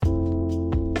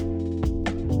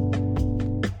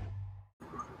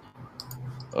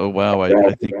Oh wow,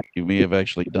 I think you may have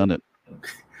actually done it.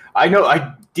 I know.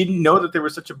 I didn't know that there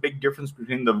was such a big difference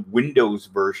between the Windows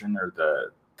version or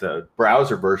the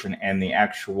browser version and the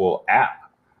actual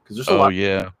app. Because there's a Oh lot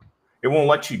yeah. it won't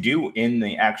let you do in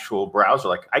the actual browser.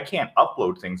 Like I can't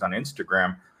upload things on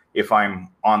Instagram if I'm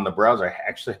on the browser. I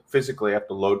actually physically have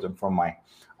to load them from my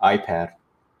iPad.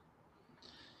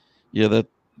 Yeah,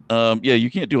 yeah,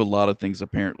 you can't do a lot of things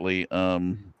apparently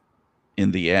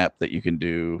in the app that you can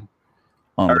do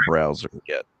on All the right. browser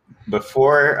yet.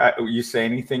 Before you say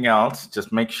anything else,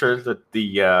 just make sure that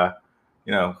the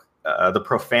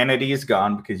profanity is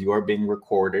gone because you are being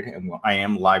recorded, and I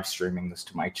am live streaming this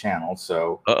to my channel.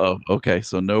 So, Uh-oh. Okay,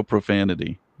 so no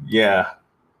profanity. yeah,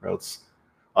 or else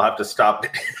I'll have to stop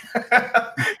it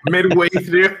midway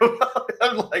through.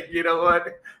 I'm like, you know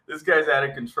what? This guy's out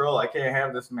of control. I can't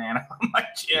have this man on my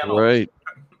channel. Right.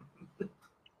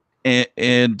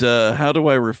 And how do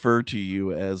I refer to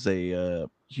you as a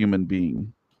human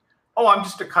being? Oh, I'm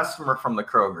just a customer from the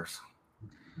Kroger's.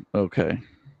 Okay.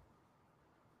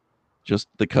 Just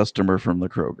the customer from the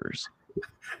Kroger's.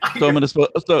 So I'm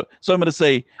gonna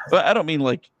say, but I don't mean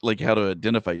like how to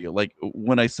identify you. Like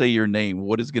when I say your name,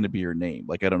 what is going to be your name?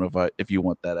 Like I don't know if you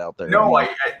want that out there. No, I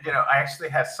mean, I actually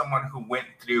had someone who went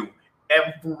through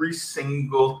every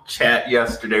single chat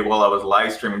yesterday while I was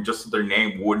live streaming just so their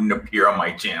name wouldn't appear on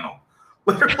my channel.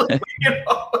 Literally,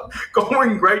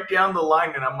 going right down the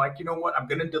line, and I'm like, you know what? I'm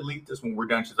gonna delete this when we're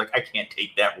done. She's like, I can't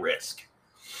take that risk.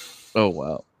 Oh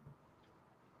wow.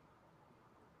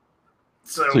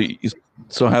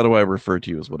 So how do I refer to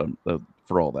you as what I'm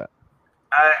for all that?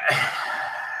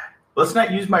 Let's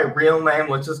not use my real name.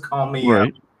 Let's just call me.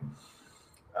 Right.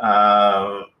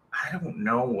 I don't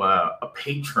know, a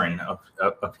patron of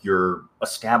your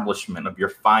establishment, of your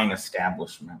fine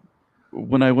establishment.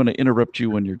 When I want to interrupt you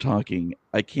when you're talking,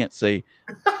 I can't say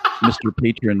Mr.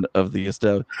 Patron of the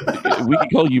establishment. We can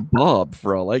call you Bob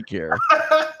for all I care.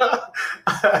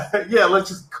 Yeah, let's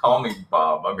just call me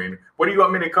Bob. I mean, what do you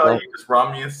want me to call you? Just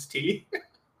Romeus T?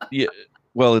 Yeah,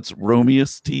 well, it's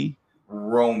Romeus T.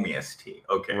 Romeus T.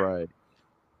 Okay. Right.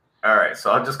 All right,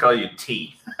 so I'll just call you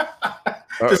T.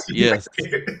 Yes.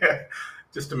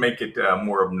 Just to make it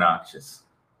more obnoxious.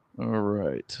 All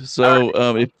right.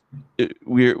 So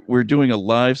we're doing a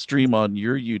live stream on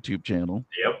your YouTube channel.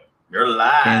 Yep. You're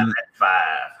live at 5.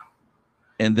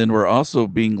 And then we're also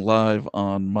being live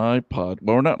on my well,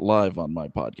 we're not live on my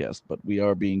podcast, but we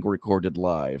are being recorded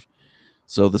live.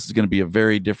 So this is going to be a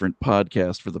very different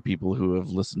podcast for the people who have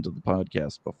listened to the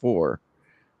podcast before.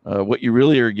 What you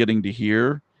really are getting to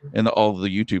hear, and all the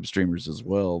YouTube streamers as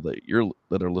well that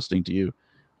are listening to you,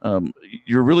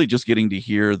 you're really just getting to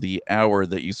hear the hour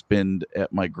that you spend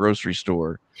at my grocery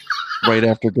store right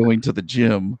after going to the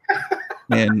gym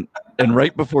and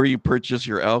right before you purchase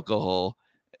your alcohol,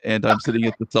 and I'm sitting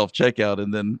at the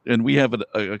self-checkout, and we have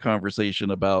a conversation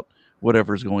about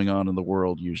whatever's going on in the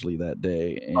world usually that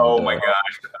day. And, oh my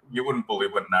gosh, you wouldn't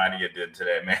believe what Nadia did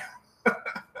today, man.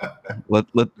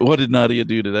 What did Nadia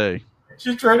do today?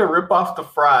 She tried to rip off the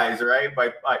fries, right, by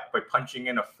punching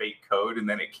in a fake code, and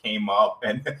then it came up,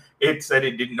 and it said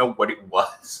it didn't know what it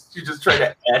was. She just tried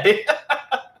to add it,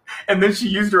 and then she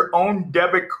used her own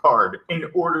debit card in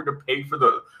order to pay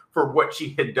for what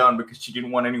she had done because she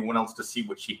didn't want anyone else to see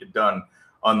what she had done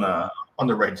on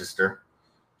the register.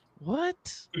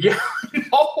 What? Yeah,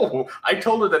 no. I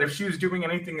told her that if she was doing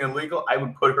anything illegal, I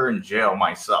would put her in jail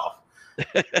myself.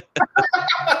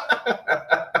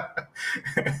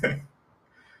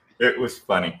 It was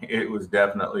funny. It was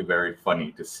definitely very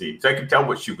funny to see. So I could tell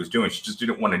what she was doing. She just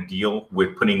didn't want to deal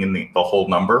with putting in the whole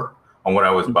number on what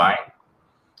I was buying.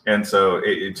 And so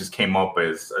it just came up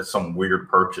as some weird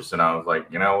purchase. And I was like,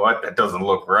 you know what? That doesn't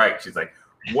look right. She's like,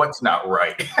 what's not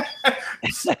right?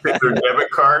 Their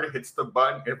debit card hits the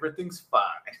button. Everything's fine.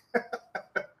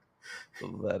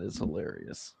 That is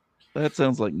hilarious. That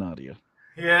sounds like Nadia.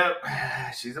 Yeah,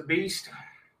 she's a beast.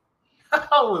 It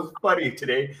was funny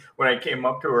today when I came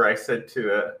up to her. I said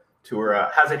to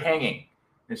her, "How's it hanging?"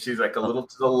 And she's like, "A little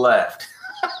to the left."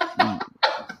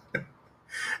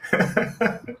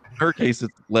 In her case,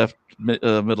 it's left,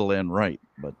 middle, and right,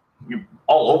 but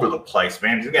all over the place,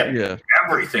 man. You got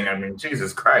everything. I mean,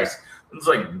 Jesus Christ, it's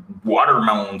like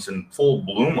watermelons in full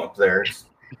bloom up there.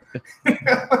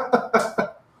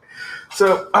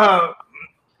 So,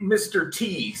 Mr.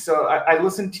 T, so I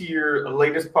listened to your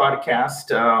latest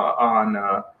podcast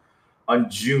on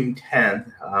June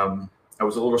 10th. I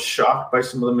was a little shocked by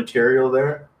some of the material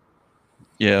there.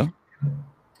 Yeah.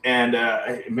 And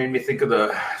it made me think of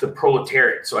the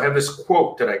proletariat. So I have this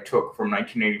quote that I took from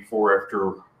 1984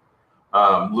 after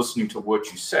listening to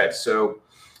what you said. So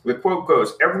The quote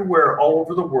goes, everywhere, all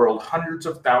over the world, hundreds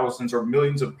of thousands or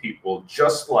millions of people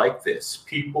just like this,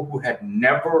 people who had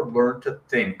never learned to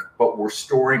think but were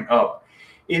storing up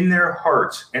in their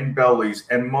hearts and bellies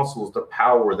and muscles the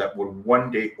power that would one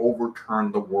day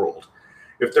overturn the world.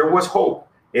 If there was hope,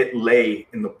 it lay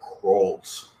in the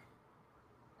proles.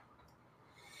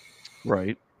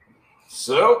 Right.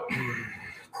 So,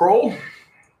 prole,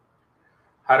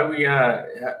 how do we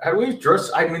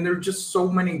address? I mean, there are just so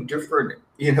many different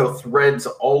threads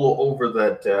all over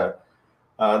that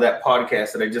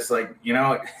podcast that I just like.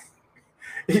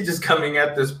 He's just coming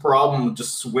at this problem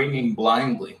just swinging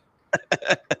blindly.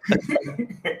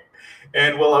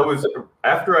 And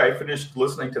after I finished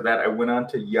listening to that, I went on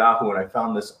to Yahoo and I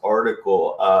found this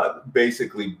article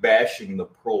basically bashing the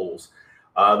proles.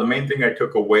 The main thing I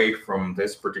took away from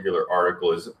this particular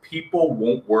article is that people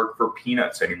won't work for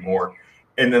peanuts anymore.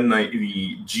 And then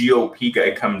the GOP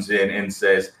guy comes in and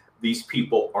says, these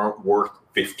people aren't worth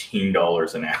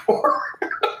 $15 an hour.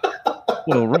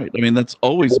 Well, right. I mean, that's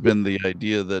always been the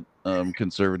idea that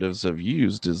conservatives have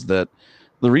used, is that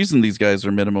the reason these guys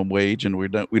are minimum wage and we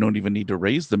don't even need to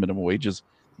raise the minimum wage is,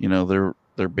 they're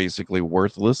basically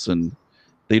worthless and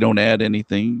they don't add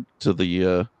anything to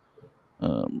the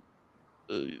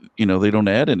they don't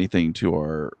add anything to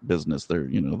our business.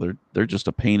 They're just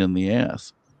a pain in the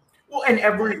ass. Well, in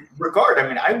every regard. I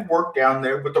mean, I worked down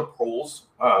there with the proles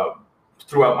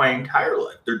throughout my entire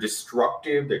life. They're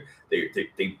destructive.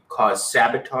 They cause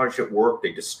sabotage at work.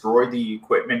 They destroy the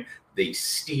equipment. They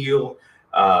steal.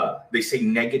 They say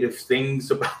negative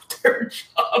things about their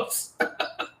jobs.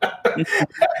 I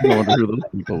wonder who those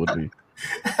people would be.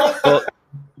 Well,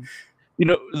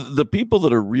 the people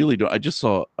that are really doing. I just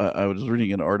saw. I was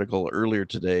reading an article earlier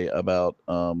today about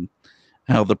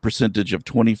how the percentage of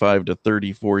 25 to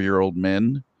 34-year-old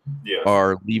men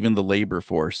are leaving the labor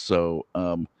force. So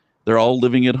they're all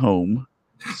living at home.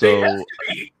 So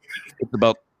it's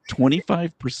about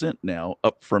 25% now,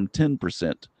 up from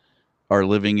 10%, are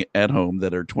living at home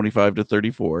that are 25 to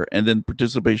 34. And then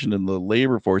participation in the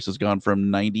labor force has gone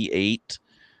from 98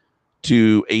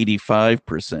 to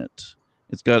 85%.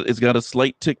 It's got a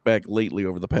slight tick back lately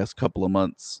over the past couple of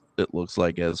months, it looks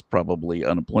like, as probably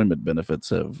unemployment benefits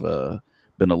have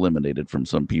been eliminated from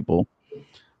some people.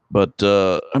 But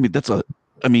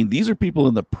these are people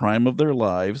in the prime of their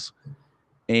lives,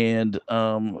 and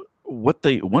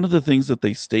one of the things that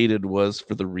they stated was,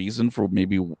 for the reason for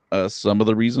maybe some of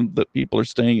the reason that people are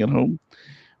staying at home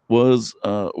was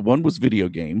one was video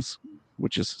games,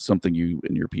 which is something you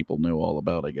and your people know all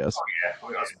about, I guess.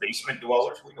 Oh yeah, us basement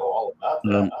dwellers, we know all about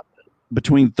that.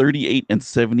 Between 38 and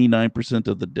 79%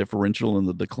 of the differential in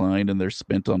the decline in their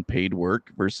spent on paid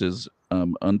work versus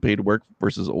unpaid work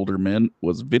versus older men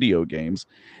was video games.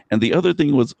 And the other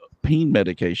thing was pain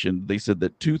medication. They said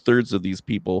that 2/3 of these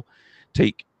people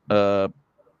take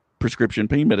prescription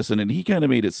pain medicine. And he kind of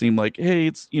made it seem like, hey,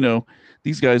 it's,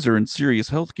 these guys are in serious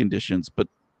health conditions. But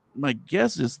my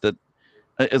guess is that,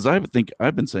 as I've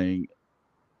been saying,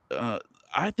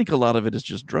 I think a lot of it is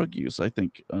just drug use. I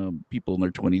think people in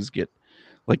their 20s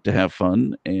like to have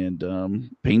fun,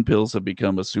 and pain pills have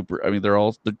become they're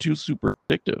too super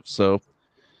addictive. So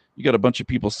you got a bunch of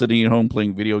people sitting at home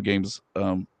playing video games,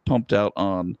 pumped out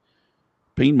on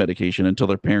pain medication until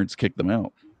their parents kick them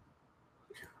out.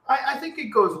 I think it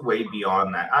goes way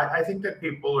beyond that. I think that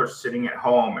people are sitting at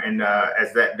home and,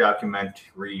 as that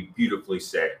documentary beautifully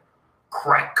said,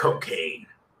 crack cocaine,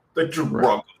 the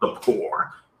drug of the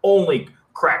poor. Only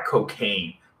crack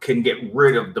cocaine can get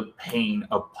rid of the pain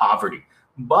of poverty.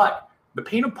 But the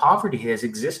pain of poverty has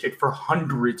existed for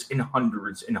hundreds and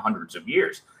hundreds and hundreds of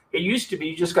years. It used to be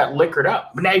you just got liquored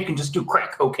up, but now you can just do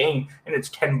crack cocaine and it's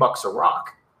 $10 a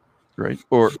rock. Right.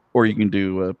 Or you can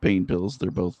do pain pills. They're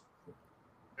both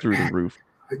through the roof.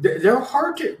 They're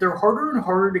harder and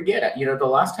harder to get at. The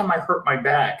last time I hurt my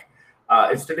back,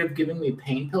 instead of giving me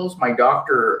pain pills, my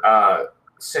doctor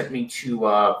sent me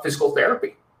to physical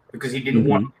therapy because he didn't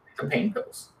want the pain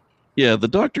pills. Yeah, the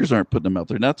doctors aren't putting them out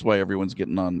there. And that's why everyone's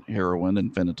getting on heroin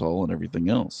and fentanyl and everything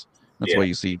else. That's why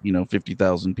you see,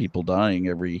 50,000 people dying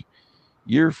every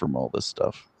year from all this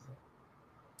stuff.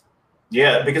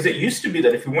 Yeah, because it used to be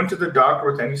that if you went to the doctor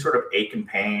with any sort of ache and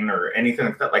pain or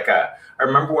anything like that, I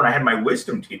remember when I had my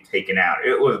wisdom teeth taken out,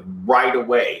 it was right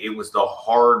away. It was the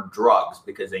hard drugs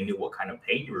because they knew what kind of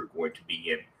pain you were going to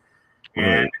be in.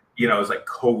 And, it was like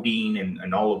codeine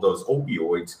and all of those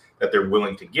opioids that they're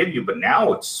willing to give you. But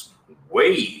now it's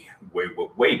way, way,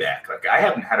 way back. Like, I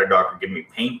haven't had a doctor give me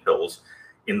pain pills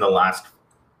in the last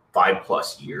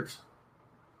 5+ years.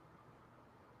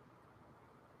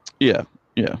 Yeah,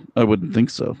 I wouldn't think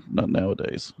so. Not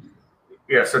nowadays.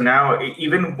 Yeah, so now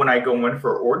even when I go in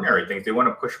for ordinary things, they want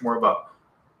to push more of a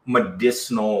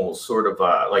medicinal sort of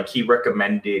like he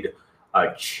recommended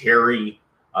cherry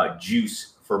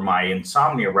juice for my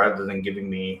insomnia rather than giving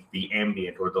me the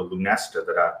Ambient or the Lunesta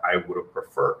that I would have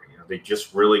preferred. You know, they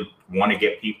just really want to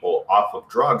get people off of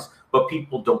drugs, but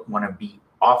people don't want to be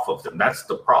off of them. That's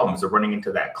the problem. Is they're running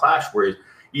into that clash where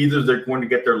either they're going to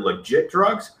get their legit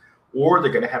drugs or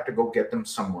they're going to have to go get them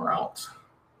somewhere else.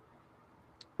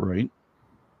 Right.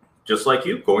 Just like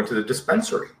you going to the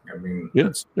dispensary. I mean, yeah,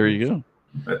 there you go.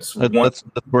 That's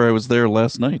where I was there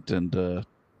last night and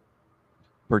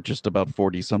purchased about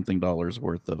 $40-something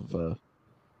worth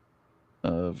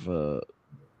of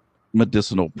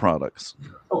medicinal products.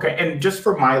 Okay, and just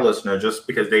for my listener, just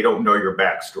because they don't know your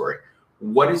backstory,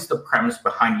 what is the premise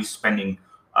behind you spending?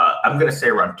 I'm going to say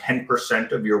around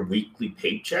 10% of your weekly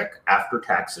paycheck after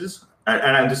taxes,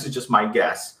 and this is just my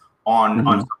guess on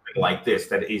something like this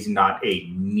that is not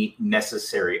a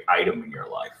necessary item in your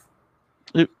life.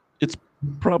 It's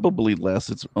probably less.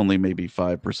 It's only maybe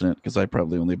 5% because I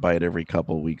probably only buy it every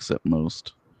couple of weeks at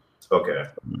most. Okay.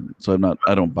 So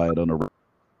I don't buy it on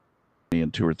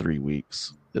in 2 or 3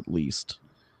 weeks at least.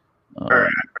 All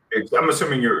right. I'm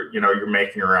assuming you're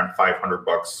making around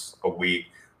 $500 a week.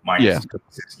 Minus,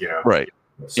 right.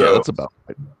 So yeah, that's about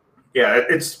right. Yeah,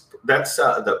 that's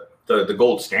the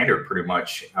gold standard pretty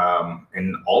much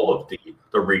in all of the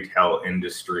retail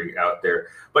industry out there.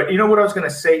 But you know what I was going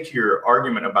to say to your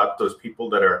argument about those people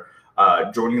that are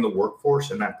joining the workforce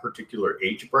in that particular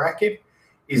age bracket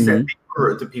is that they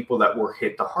were the people that were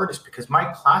hit the hardest, because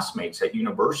my classmates at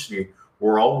university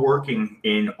were all working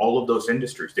in all of those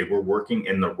industries. They were working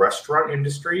in the restaurant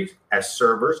industry as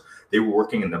servers. They were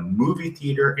working in the movie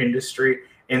theater industry,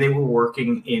 and they were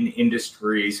working in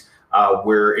industries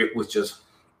where it was just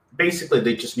basically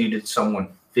they just needed someone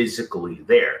physically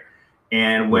there.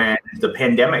 And when the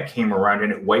pandemic came around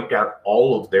and it wiped out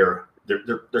all of their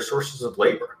sources of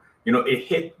labor, it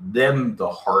hit them the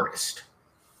hardest.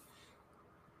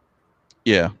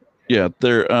 Yeah.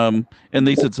 They're and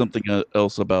they said something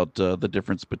else about the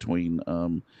difference between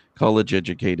college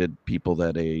educated people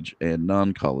that age and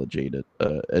non-college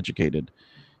educated,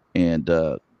 and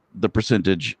the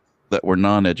percentage that were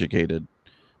non-educated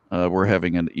were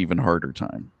having an even harder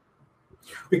time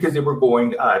because they were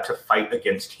going to fight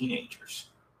against teenagers.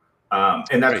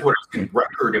 And that's what it's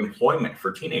record employment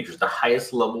for teenagers. The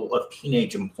highest level of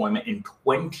teenage employment in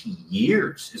 20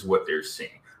 years is what they're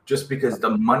seeing, just because the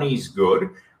money's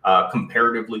good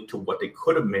comparatively to what they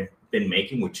could have been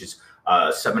making, which is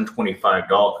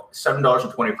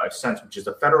 $7.25, which is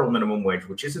the federal minimum wage,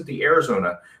 which isn't the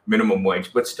Arizona minimum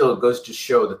wage, but still it goes to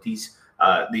show that these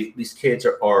kids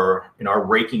are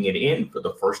raking it in for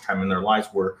the first time in their lives,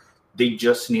 where they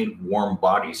just need warm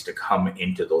bodies to come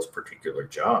into those particular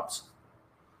jobs.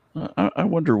 I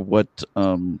wonder what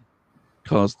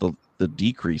caused the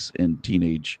decrease in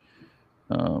teenage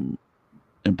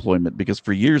employment, because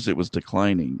for years it was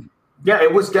declining. Yeah,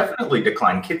 it was definitely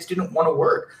declining. Kids didn't want to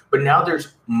work, but now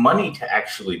there's money to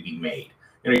actually be made.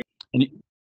 You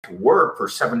work for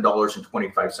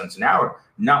 $7.25 an hour,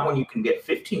 not when you can get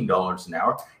 $15 an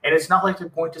hour. And it's not like they're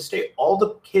going to stay. All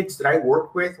the kids that I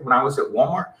worked with when I was at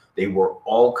Walmart, they were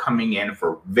all coming in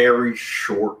for very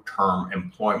short-term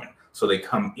employment. So they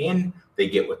come in, they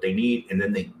get what they need, and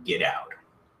then they get out.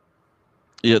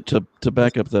 Yeah, to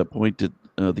back up that point,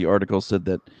 the article said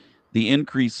that the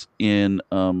increase in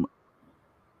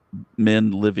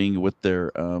men living with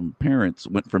their parents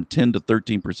went from 10 to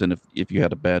 13% if you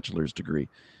had a bachelor's degree,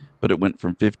 but it went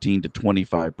from 15 to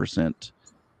 25%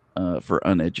 for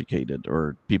uneducated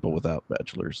or people without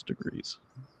bachelor's degrees.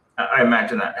 I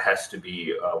imagine that has to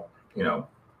be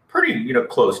pretty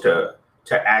close to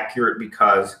accurate,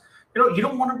 because you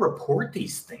don't want to report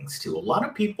these things to. A lot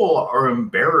of people are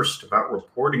embarrassed about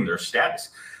reporting their status,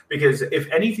 because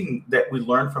if anything that we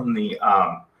learned from the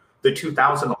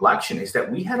 2000 election is that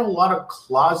we had a lot of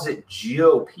closet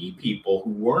GOP people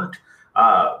who weren't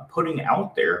putting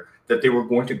out there that they were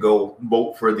going to go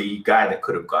vote for the guy that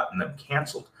could have gotten them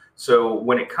canceled. So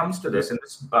when it comes to this, and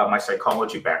this my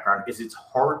psychology background is, it's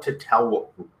hard to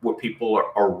tell what people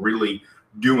are really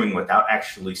doing without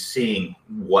actually seeing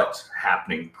what's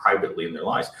happening privately in their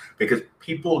lives, because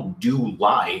people do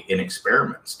lie in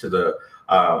experiments to the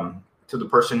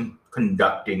person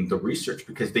conducting the research,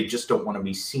 because they just don't want to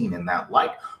be seen in that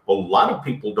light. A lot of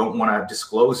people don't want to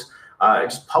disclose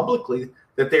just publicly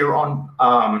that they are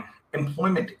on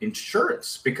employment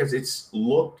insurance, because it's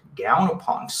looked down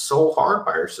upon so hard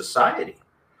by our society.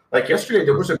 Like yesterday,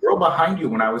 there was a girl behind you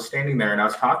when I was standing there and I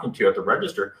was talking to you at the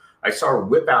register. I saw her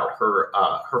whip out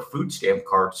her food stamp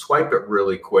card, swipe it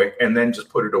really quick, and then just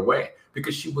put it away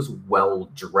because she was well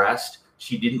dressed.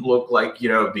 She didn't look like,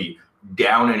 the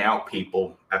down and out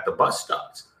people at the bus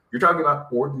stops. You're talking about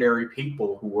ordinary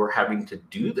people who were having to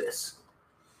do this.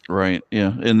 Right.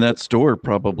 Yeah. In that store,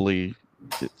 probably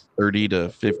 30 to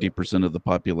 50% of the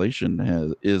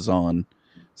population is on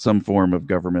some form of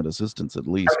government assistance, at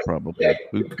least, probably. Yeah,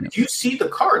 you see the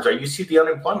cards, right? You see the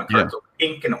unemployment cards, the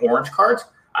pink and orange cards.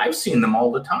 I've seen them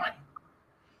all the time.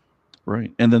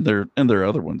 Right. And then there are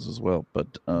other ones as well.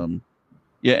 But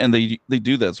yeah, and they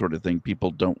do that sort of thing.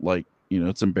 People don't like,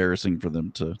 it's embarrassing for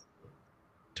them to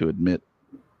admit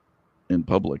in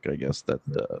public, I guess, that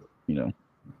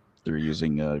they're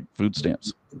using food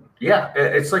stamps. Yeah,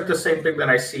 it's like the same thing that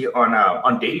I see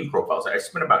on dating profiles. I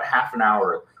spent about half an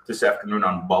hour this afternoon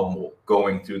on Bumble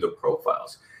going through the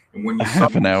profiles. And when you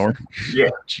half an hour, yeah,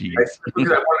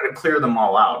 because I wanted to clear them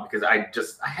all out because I've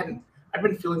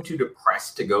been feeling too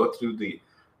depressed to go through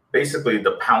basically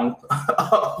the pound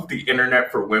of the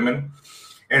internet for women.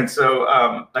 And so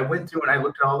I went through and I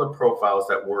looked at all the profiles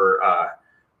that were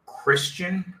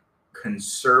Christian,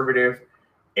 conservative,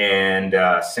 and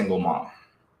single mom.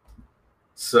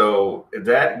 So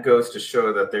that goes to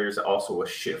show that there's also a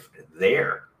shift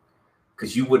there,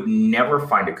 because you would never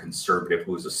find a conservative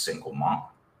who is a single mom.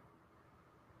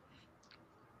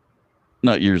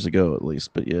 Not years ago, at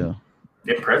least, but yeah.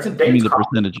 In present day, I mean,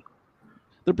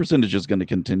 the percentage is going to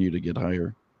continue to get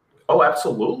higher. Oh,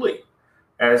 absolutely.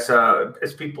 As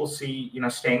people see,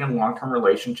 staying in long-term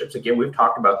relationships. Again, we've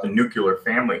talked about the nuclear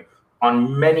family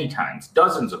on many times,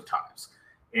 dozens of times.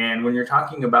 And when you're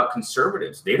talking about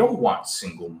conservatives, they don't want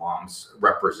single moms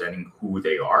representing who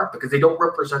they are because they don't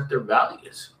represent their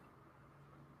values.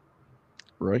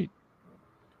 Right.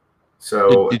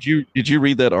 So did you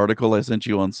read that article I sent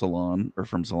you on Salon, or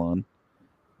from Salon?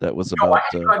 That was about. I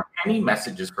haven't got any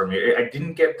messages from you. I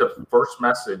didn't get the first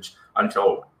message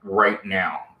until right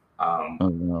now. Oh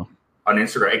no. On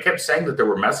Instagram, it kept saying that there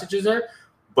were messages there,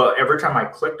 but every time I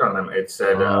clicked on them, it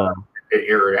said it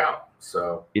errored out.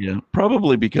 So yeah,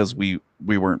 probably because we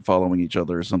weren't following each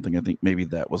other or something. I think maybe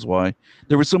that was why.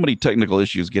 There were so many technical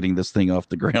issues getting this thing off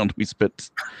the ground. We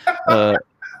spent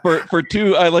for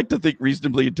two, I like to think,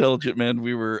 reasonably intelligent men,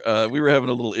 we were having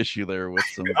a little issue there with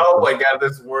some. Oh my God,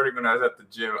 this wording when I was at the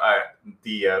gym,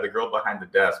 the girl behind the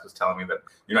desk was telling me that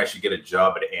I should get a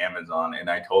job at Amazon, and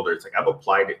I told her it's like I've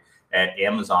applied at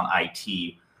Amazon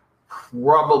IT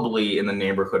probably in the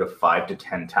neighborhood of 5 to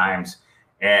 10 times.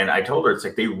 And I told her it's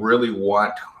like they really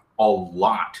want a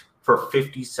lot for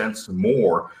 50 cents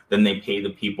more than they pay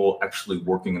the people actually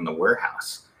working in the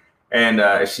warehouse.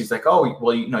 And she's like, oh,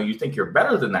 well, you think you're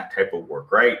better than that type of work,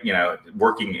 right?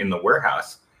 Working in the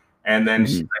warehouse. And then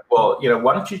she's like, well,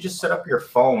 why don't you just set up your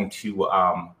phone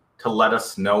to let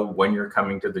us know when you're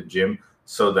coming to the gym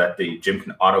so that the gym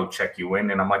can auto check you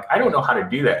in. And I'm like, I don't know how to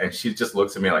do that. And she just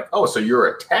looks at me like, oh, so you're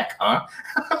a tech, huh?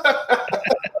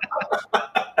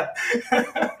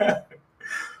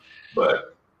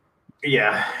 But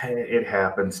yeah, it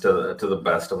happens to the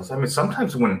best of us. I mean,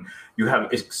 sometimes when you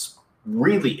have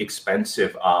really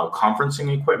expensive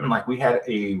conferencing equipment, like we had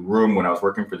a room when I was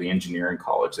working for the engineering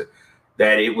college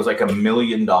that it was like $1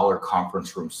 million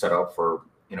conference room set up for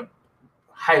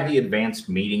highly advanced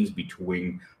meetings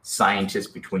between scientists,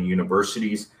 between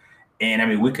universities. And I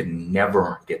mean, we could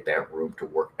never get that room to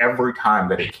work every time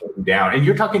that it came down. And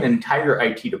you're talking an entire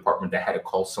IT department that had to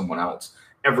call someone else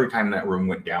every time that room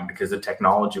went down because the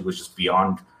technology was just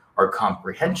beyond our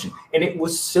comprehension. And it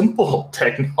was simple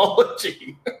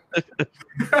technology.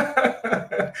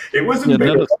 It wasn't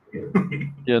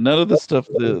none of the stuff.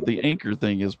 The Anchor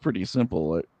thing is pretty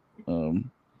simple.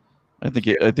 I think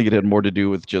it had more to do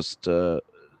with just the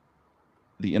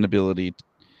inability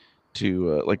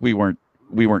to like we weren't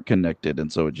connected,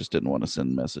 and so it just didn't want to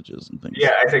send messages and things.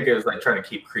 Yeah, I think it was like trying to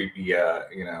keep creepy,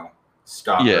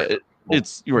 stalkers. Yeah,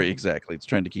 it's right, exactly. It's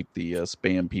trying to keep the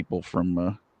spam people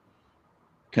from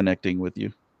connecting with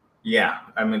you. Yeah,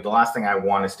 I mean, the last thing I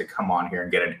want is to come on here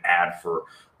and get an ad for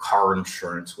car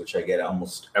insurance, which I get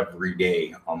almost every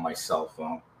day on my cell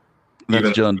phone.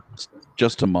 That's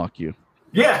just to mock you.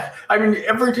 Yeah, I mean,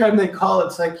 every time they call,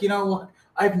 it's like,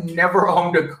 I've never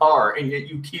owned a car, and yet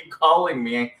you keep calling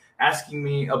me, asking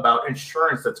me about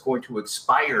insurance that's going to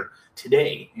expire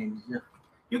today. And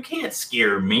you can't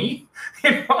scare me.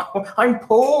 I'm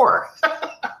poor.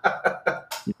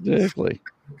 Exactly.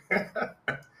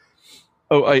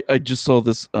 Oh, I just saw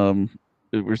this.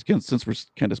 Since we're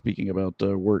kind of speaking about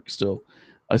work still,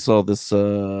 I saw this.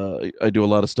 I do a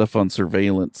lot of stuff on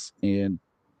surveillance, and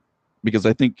because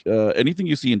I think anything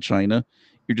you see in China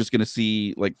you're just going to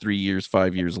see like 3 years,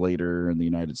 5 years later in the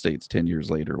United States, 10 years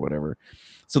later, whatever.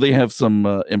 So they have some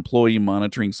employee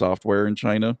monitoring software in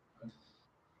China,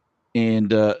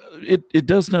 and it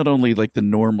does not only like the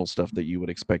normal stuff that you would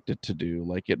expect it to do,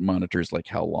 like it monitors like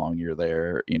how long you're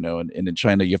there, and in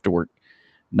China you have to work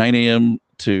 9 a.m.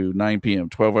 to 9 p.m.,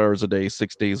 12 hours a day,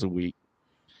 6 days a week.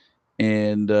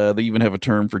 And they even have a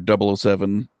term for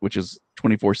 007, which is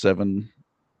 24/7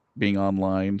 being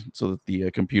online so that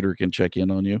the computer can check in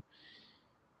on you.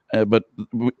 But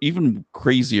even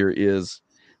crazier is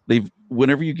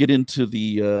whenever you get into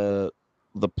the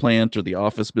plant or the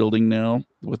office building now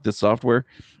with this software,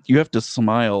 you have to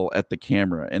smile at the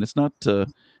camera, and it's not to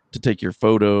take your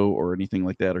photo or anything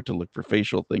like that or to look for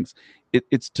facial things.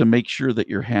 It's to make sure that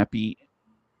you're happy,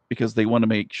 because they want to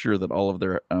make sure that all of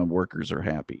their workers are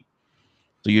happy.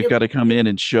 So you've got to come in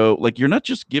and show, like, you're not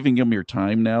just giving them your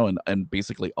time now and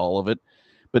basically all of it,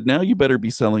 but now you better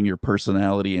be selling your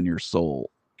personality and your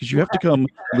soul, because you have to come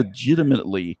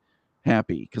legitimately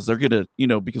happy, because they're going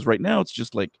to, because right now it's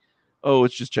just like, oh,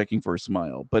 it's just checking for a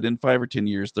smile. But in 5 or 10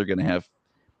 years, they're going to have,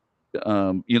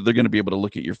 they're going to be able to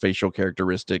look at your facial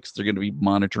characteristics. They're going to be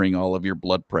monitoring all of your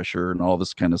blood pressure and all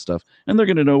this kind of stuff. And they're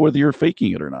going to know whether you're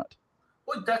faking it or not.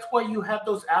 Well, that's why you have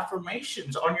those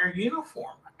affirmations on your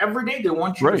uniform. Every day they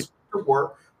want you to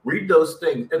work, read those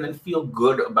things, and then feel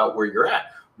good about where you're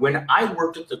at. When I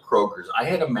worked at the Kroger's, I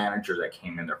had a manager that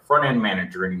came in, their front-end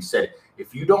manager, and he said,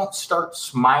 if you don't start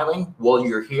smiling while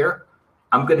you're here,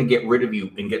 I'm going to get rid of you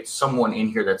and get someone in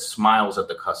here that smiles at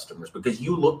the customers, because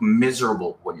you look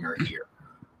miserable when you're here.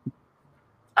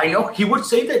 I know he would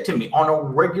say that to me on a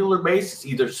regular basis,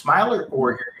 either smile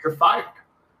or you're fired.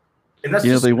 And that's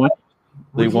they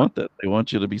want that. They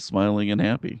want you to be smiling and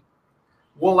happy.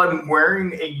 Well, I'm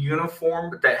wearing a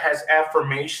uniform that has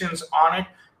affirmations on it,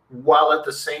 while at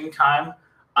the same time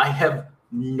I have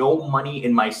no money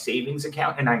in my savings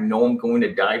account and I know I'm going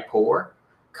to die poor.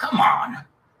 Come on.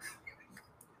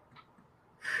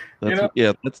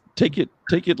 Let's take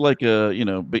it like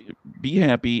a, be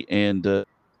happy, and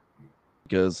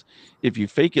because if you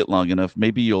fake it long enough,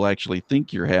 maybe you'll actually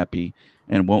think you're happy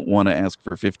and won't want to ask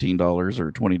for $15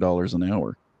 or $20 an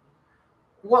hour.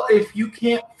 Well, if you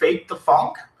can't fake the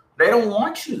funk, they don't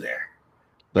want you there.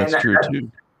 That's true too.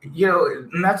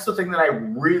 And that's the thing that I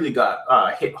really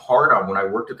got hit hard on when I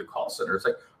worked at the call center. It's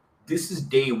like, this is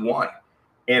day one.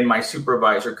 And my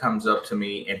supervisor comes up to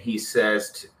me and he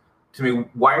says to me,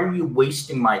 why are you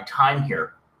wasting my time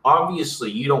here? Obviously,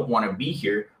 you don't want to be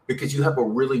here because you have a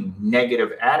really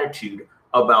negative attitude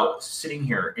about sitting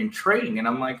here and trading. And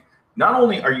I'm like, not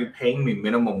only are you paying me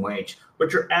minimum wage,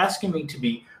 but you're asking me to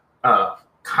be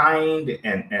kind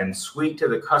and sweet to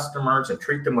the customers and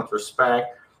treat them with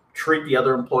respect, treat the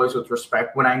other employees with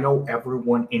respect, when I know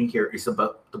everyone in here is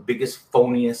about the biggest,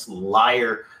 phoniest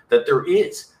liar that there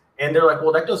is. And they're like,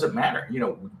 well, that doesn't matter.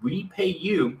 We pay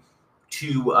you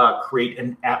to create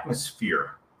an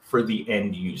atmosphere for the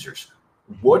end users.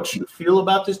 What you feel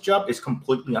about this job is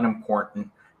completely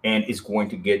unimportant and is going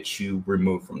to get you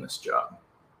removed from this job.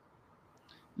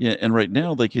 Yeah, and right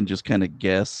now they can just kind of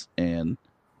guess and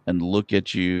look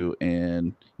at you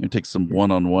and take some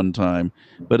one-on-one time,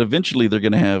 but eventually they're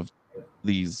going to have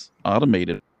these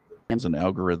automated and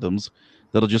algorithms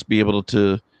that'll just be able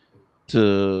to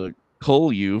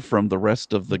cull you from the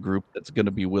rest of the group that's going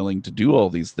to be willing to do all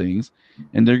these things,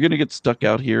 and they're going to get stuck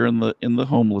out here in the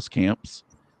homeless camps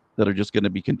that are just going to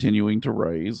be continuing to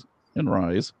rise.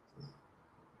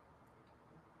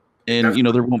 And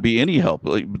there won't be any help.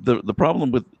 Like the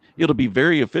problem with it'll be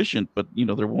very efficient, but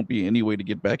there won't be any way to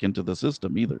get back into the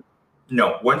system either.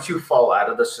 No, once you fall out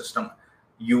of the system,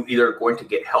 you either are going to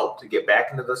get help to get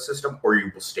back into the system, or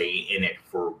you will stay in it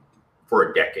for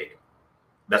a decade.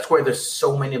 That's why there's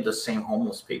so many of the same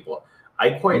homeless people.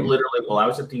 I quite literally, while I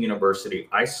was at the university,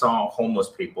 I saw homeless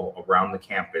people around the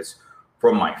campus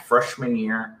from my freshman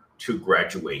year to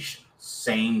graduation.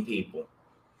 Same people.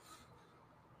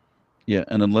 Yeah,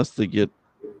 and unless they get,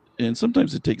 and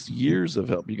sometimes it takes years of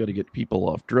help. You got to get people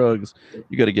off drugs.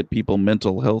 You got to get people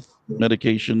mental health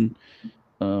medication.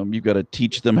 You got to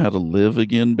teach them how to live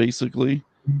again, basically,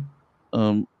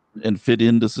 and fit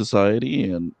into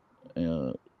society. And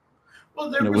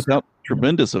without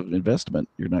tremendous of investment,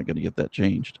 you're not going to get that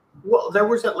changed. Well, there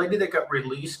was that lady that got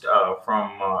released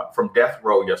from death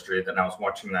row yesterday. That I was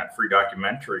watching that free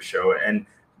documentary show, and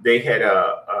they had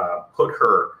put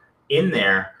her in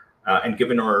there. And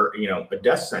given her, a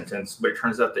death sentence, but it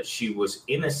turns out that she was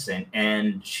innocent,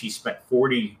 and she spent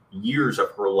 40 years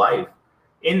of her life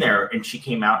in there, and she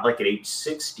came out like at age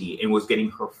 60 and was getting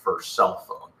her first cell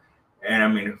phone. And I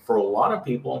mean, for a lot of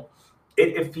people,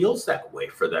 it feels that way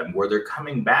for them, where they're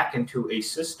coming back into a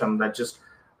system that just,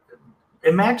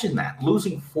 imagine that,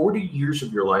 losing 40 years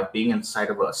of your life being inside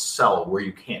of a cell where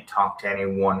you can't talk to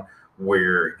anyone,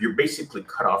 where you're basically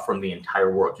cut off from the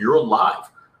entire world. You're alive,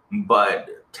 but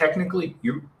technically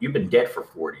you've been dead for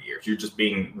 40 years. You're just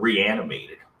being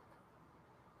reanimated.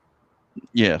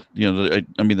 Yeah,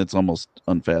 I mean, that's almost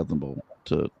unfathomable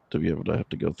to be able to have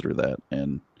to go through that.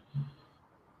 And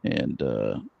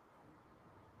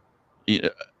yeah,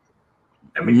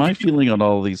 I mean, my feeling on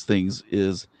all of these things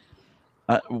is,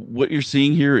 what you're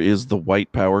seeing here is the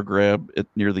white power grab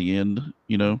near the end.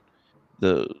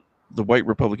 The white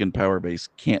Republican power base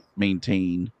can't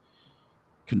maintain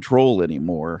control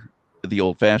anymore the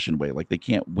old-fashioned way. Like, they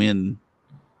can't win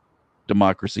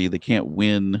democracy, they can't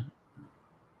win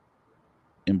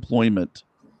employment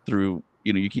through,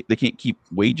 they can't keep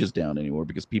wages down anymore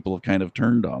because people have kind of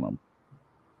turned on them.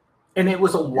 And it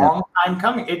was a long time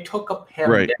coming. It took a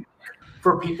pandemic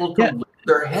for people to lift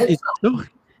their heads up.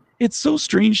 It's so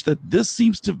strange that this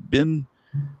seems to have been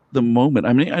the moment.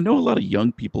 I mean, I know a lot of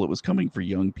young people. It was coming for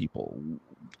young people.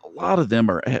 A lot of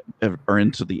them are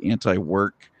into the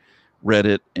anti-work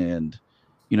Reddit, and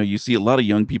you see a lot of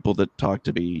young people that talk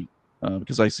to me,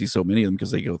 because I see so many of them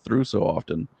because they go through so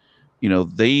often.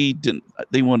 They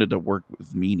wanted to work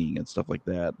with meaning and stuff like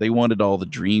that. They wanted all the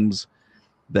dreams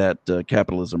that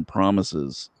capitalism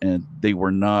promises, and they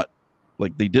were not,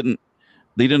 like, they didn't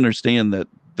understand that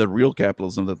the real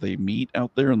capitalism that they meet out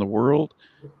there in the world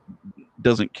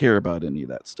doesn't care about any of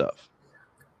that stuff.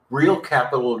 Real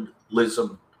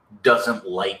capitalism doesn't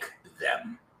like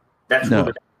them. That's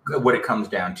what it comes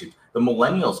down to. The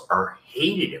millennials are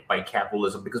hated by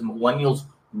capitalism because millennials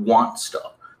want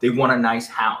stuff. They want a nice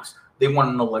house. They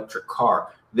want an electric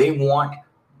car. They want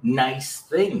nice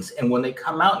things. And when they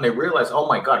come out and they realize, oh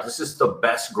my God, this is the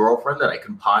best girlfriend that I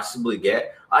can possibly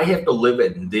get. I have to live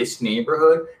in this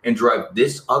neighborhood and drive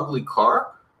this ugly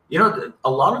car. A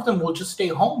lot of them will just stay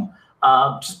home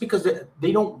just because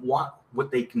they don't want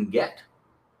what they can get.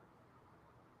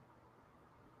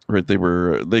 Right.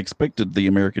 They expected the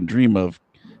American dream of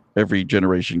every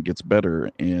generation gets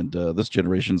better. And this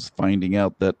generation's finding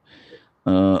out that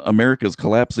America's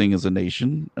collapsing as a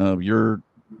nation.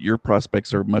 Your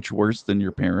prospects are much worse than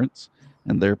your parents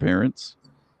and their parents.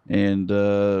 And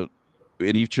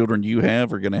any children you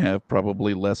have are going to have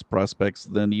probably less prospects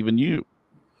than even you.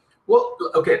 Well,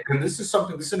 okay. And this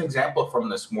is an example from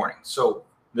this morning. So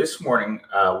this morning,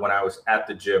 when I was at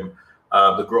the gym,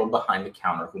 the girl behind the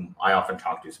counter, whom I often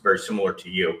talk to, is very similar to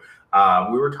you.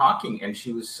 We were talking, and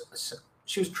she was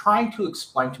trying to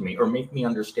explain to me, or make me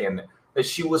understand, that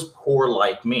she was poor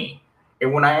like me.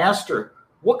 And when I asked her,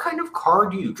 what kind of car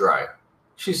do you drive?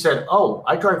 She said, oh,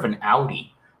 I drive an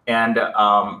Audi,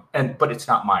 but it's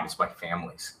not mine, it's my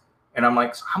family's. And I'm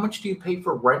like, so how much do you pay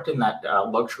for rent in that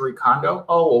luxury condo?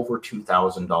 Oh, over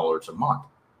 $2,000 a month.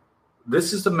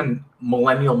 This is the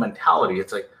millennial mentality.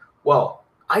 It's like, well,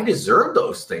 I deserve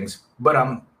those things, but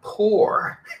I'm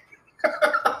poor.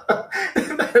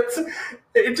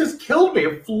 It just killed me.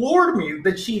 It floored me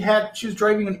that she was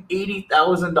driving an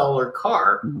 $80,000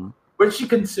 car, but she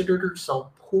considered herself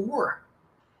poor.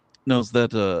 No, is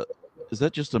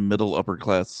that just a middle upper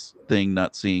class thing,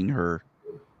 not seeing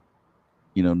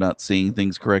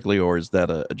things correctly, or is that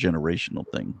a generational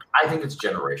thing? I think it's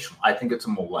generational. I think it's a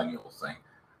millennial thing,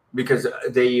 because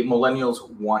the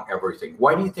millennials want everything.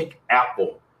 Why do you think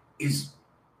Apple is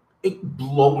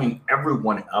blowing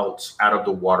everyone else out of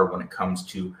the water when it comes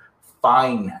to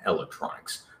fine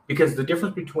electronics? Because the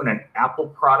difference between an Apple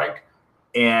product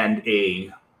and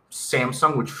a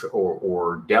Samsung,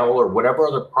 or Dell, or whatever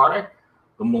other product,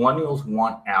 the millennials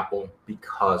want Apple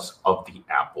because of the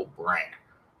Apple brand.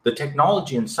 The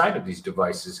technology inside of these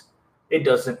devices, it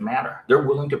doesn't matter. They're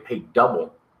willing to pay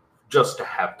double just to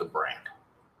have the brand.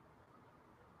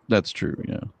 That's true,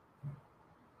 yeah.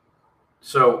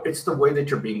 So it's the way that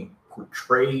you're being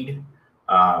portrayed.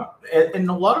 And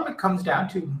a lot of it comes down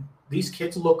to, these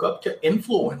kids look up to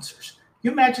influencers.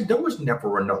 You imagine there was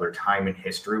never another time in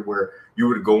history where you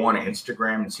would go on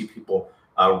Instagram and see people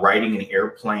riding in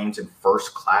airplanes in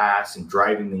first class and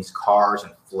driving these cars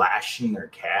and flashing their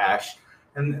cash.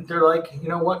 And they're like, you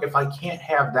know what? If I can't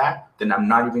have that, then I'm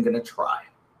not even going to try.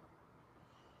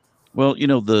 Well,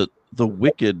 the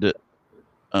wicked,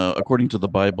 according to the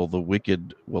Bible, the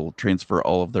wicked will transfer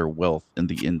all of their wealth in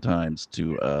the end times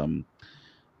to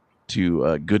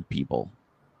good people.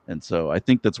 And so I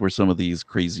think that's where some of these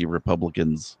crazy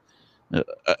Republicans,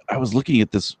 I was looking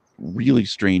at this really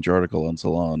strange article on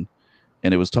Salon,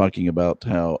 and it was talking about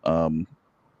how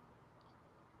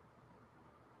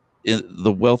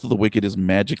the wealth of the wicked is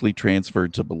magically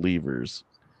transferred to believers.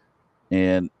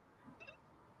 And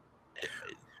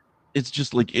it's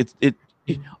just like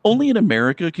only in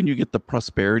America can you get the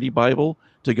prosperity Bible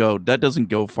to go, that doesn't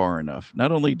go far enough.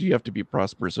 Not only do you have to be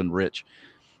prosperous and rich,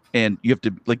 and you have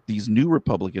to, like, these new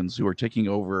Republicans who are taking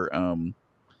over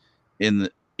in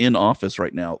in office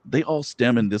right now, they all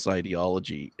stem in this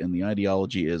ideology, and the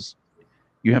ideology is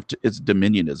you have to, it's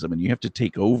dominionism, and you have to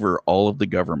take over all of the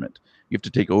government. You have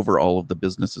to take over all of the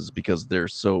businesses because they're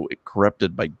so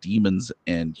corrupted by demons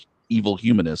and evil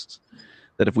humanists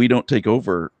that if we don't take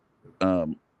over,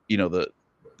 um,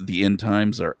 the end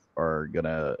times are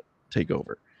gonna take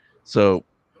over. So,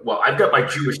 well, I've got my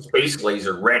Jewish space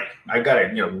laser ready. I got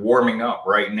it, warming up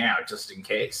right now, just in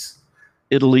case.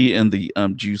 Italy and the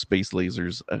Jew space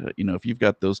lasers. If you've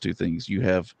got those two things, you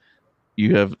have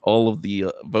all of the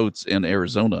votes in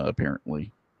Arizona.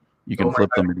 Apparently, you can flip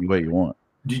them any way you want.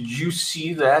 Did you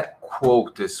see that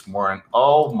quote this morning?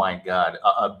 Oh my God!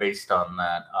 Based on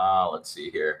that, let's see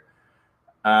here.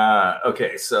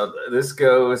 Okay, so this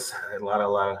goes a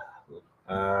lot.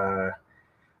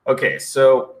 Okay,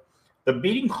 so the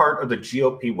beating heart of the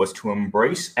GOP was to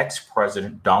embrace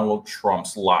ex-President Donald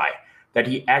Trump's lie that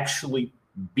he actually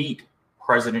beat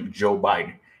President Joe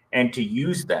Biden, and to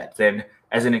use that then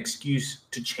as an excuse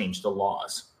to change the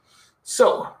laws.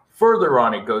 So further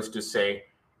on, it goes to say,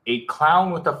 a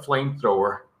clown with a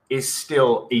flamethrower is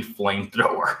still a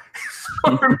flamethrower.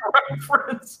 So in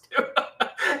reference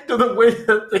to the way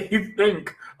that they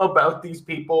think about these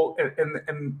people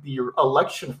and the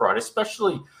election fraud,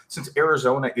 especially since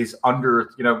Arizona is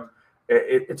under,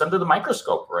 it's under the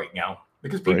microscope right now.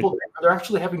 Because people, they're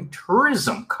actually having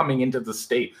tourism coming into the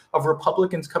state of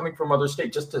Republicans coming from other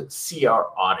states just to see our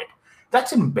audit.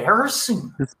 That's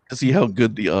embarrassing. To see how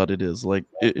good the audit is. Like,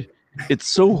 it's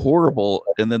so horrible.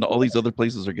 And then all these other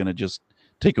places are going to just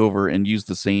take over and use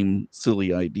the same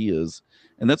silly ideas.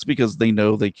 And that's because they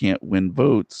know they can't win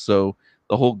votes. So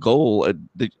the whole goal, I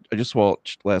just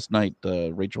watched last night,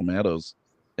 Rachel Maddow,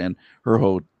 and her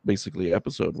whole basically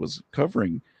episode was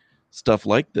covering stuff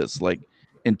like this, like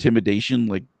intimidation,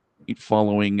 like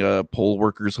following poll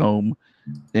workers home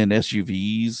in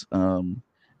SUVs.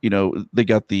 They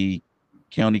got the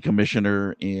county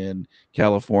commissioner in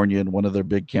California in one of their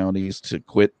big counties to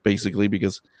quit basically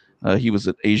because he was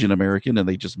an Asian American, and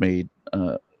they just made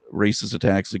racist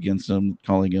attacks against him,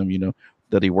 calling him,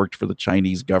 that he worked for the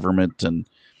Chinese government. And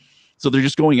so they're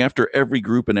just going after every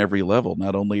group and every level.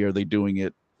 Not only are they doing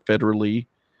it federally,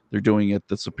 they're doing it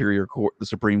the Superior Court, the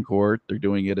Supreme Court. They're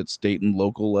doing it at state and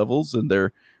local levels, and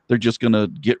they're just going to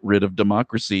get rid of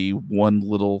democracy one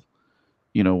little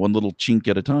chink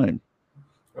at a time.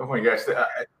 Oh my gosh!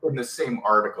 In the same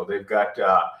article, they've got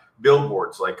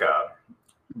billboards, like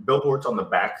billboards on the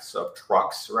backs of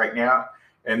trucks right now,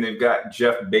 and they've got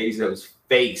Jeff Bezos'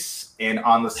 face, and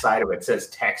on the side of it says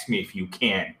 "Text me if you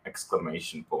can!" !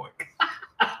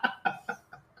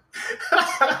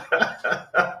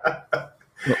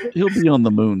 Well, he'll be on the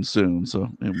moon soon, so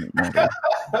it won't matter.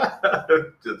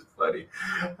 Just funny.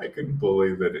 I couldn't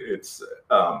believe that it's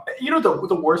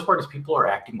the worst part is people are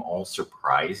acting all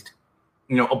surprised,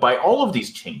 by all of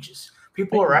these changes.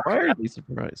 People are acting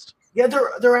surprised. Yeah,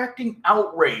 they're acting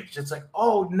outraged. It's like,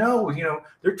 oh no,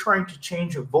 they're trying to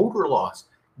change voter laws.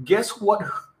 Guess what?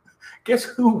 Guess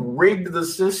who rigged the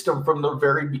system from the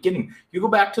very beginning? You go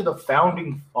back to the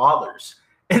founding fathers,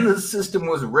 and the system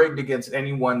was rigged against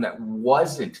anyone that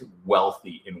wasn't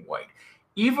wealthy and white.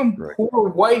 Even poor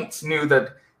whites knew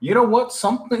that,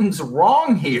 something's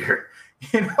wrong here.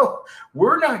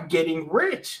 We're not getting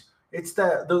rich. It's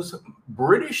those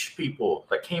British people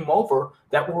that came over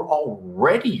that were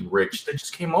already rich that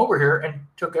just came over here and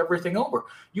took everything over.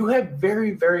 You have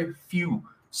very, very few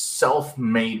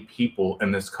self-made people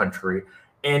in this country,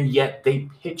 and yet they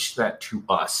pitch that to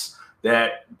us,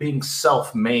 that being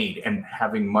self-made and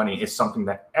having money is something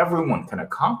that everyone can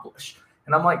accomplish.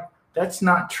 And I'm like, that's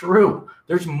not true.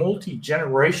 There's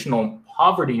multi-generational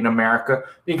poverty in America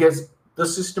because the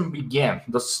system began.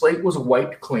 The slate was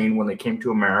wiped clean when they came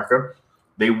to America.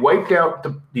 They wiped out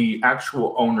the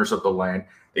actual owners of the land.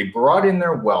 They brought in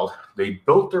their wealth. They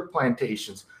built their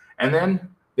plantations. And then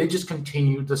they just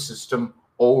continued the system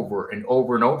over and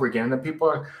over and over again. And then people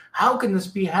are, how can this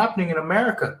be happening in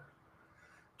America?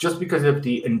 Just because of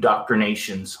the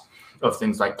indoctrinations of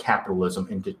things like capitalism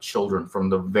into children from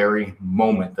the very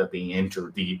moment that they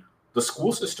enter the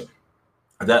school system.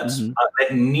 That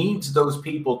needs those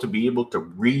people to be able to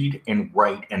read and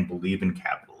write and believe in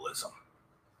capitalism.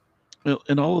 Well,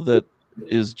 and all of that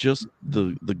is just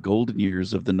the golden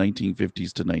years of the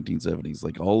 1950s to 1970s.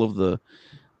 Like all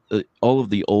of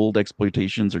the old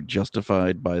exploitations are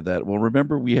justified by that. Well,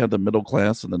 remember we had the middle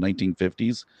class in the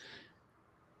 1950s.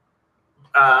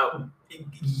 Uh,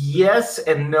 yes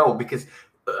and no, because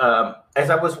as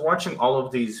I was watching all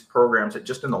of these programs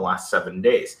just in the last 7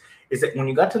 days, is that when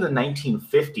you got to the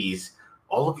 1950s,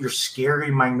 all of your scary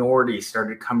minorities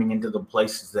started coming into the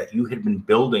places that you had been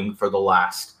building for the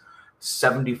last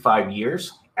 75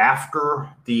 years after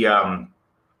the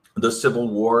Civil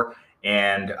War.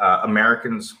 And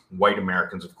Americans, white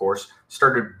Americans, of course,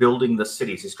 started building the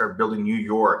cities. They started building New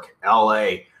York,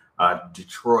 LA,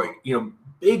 Detroit,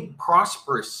 big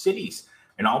prosperous cities.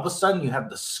 And all of a sudden you have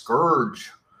the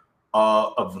scourge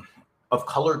of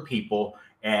colored people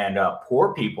and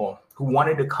poor people who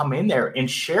wanted to come in there and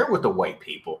share with the white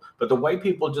people. But the white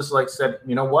people just said,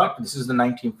 you know what? This is the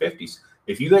 1950s.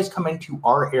 If you guys come into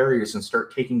our areas and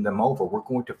start taking them over, we're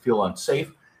going to feel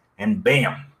unsafe. And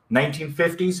bam,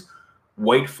 1950s,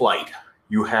 white flight.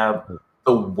 You have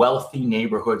the wealthy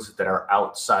neighborhoods that are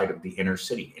outside of the inner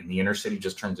city. And the inner city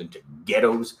just turns into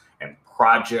ghettos and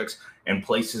projects and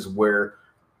places where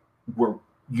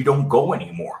you don't go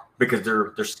anymore because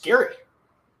they're scary.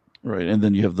 Right. And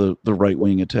then you have the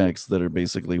right-wing attacks that are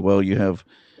basically, well, you have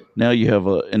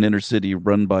an inner city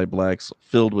run by blacks,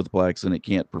 filled with blacks, and it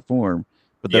can't perform.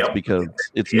 But that's because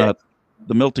it's not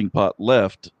the melting pot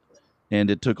left, and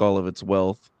it took all of its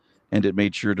wealth, and it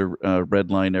made sure to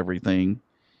redline everything.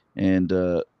 And,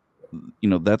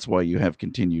 that's why you have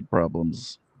continued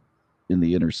problems in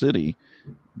the inner city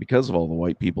because of all the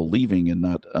white people leaving and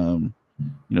not,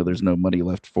 there's no money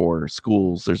left for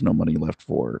schools. There's no money left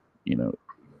for,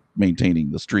 maintaining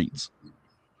the streets.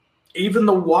 Even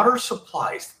the water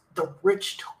supplies, the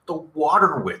rich took the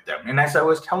water with them. And as I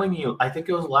was telling you, I think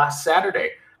it was last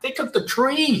Saturday, they took the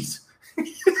trees.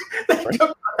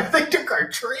 they took our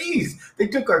trees. They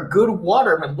took our good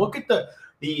water. I mean, look at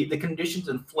the conditions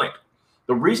in Flint.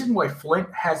 The reason why Flint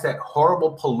has that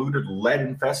horrible polluted lead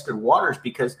infested water is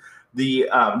because the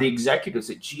executives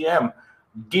at GM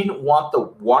didn't want the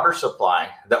water supply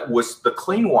that was the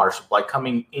clean water supply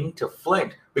coming into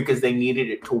Flint because they needed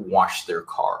it to wash their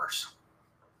cars.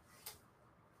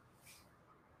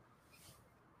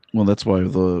 Well, that's why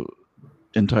the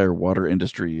entire water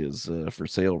industry is for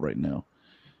sale right now.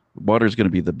 Water is going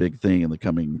to be the big thing in the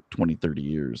coming 20, 30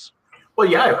 years. Well,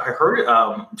 yeah, I heard it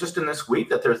just in this week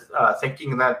that they're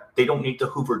thinking that they don't need the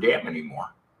Hoover Dam anymore.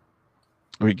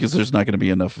 Because there's not going to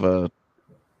be enough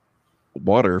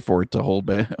water for it to hold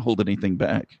anything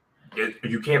back.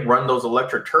 You can't run those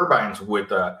electric turbines with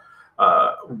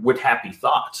happy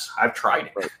thoughts. I've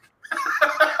tried it.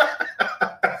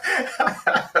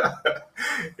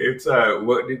 It's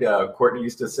what did Courtney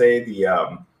used to say?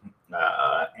 The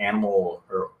animal,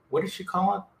 or what did she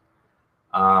call it?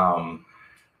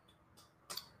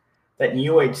 That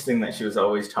new age thing that she was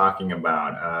always talking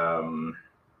about.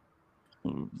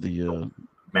 The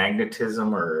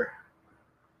magnetism, or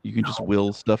you can just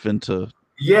will stuff into.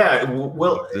 Yeah,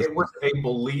 well, it was a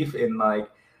belief in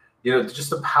just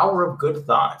the power of good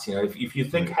thoughts. If you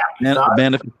think happy thoughts,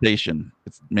 manifestation.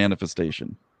 It's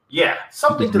manifestation. Yeah,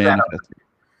 something to that.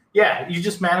 Yeah, you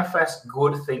just manifest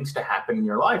good things to happen in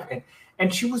your life.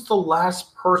 And she was the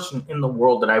last person in the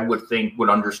world that I would think would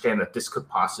understand that this could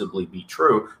possibly be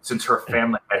true, since her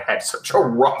family had such a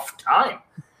rough time.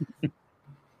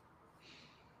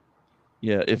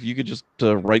 Yeah, if you could just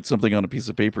write something on a piece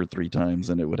of paper 3 times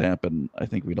and it would happen, I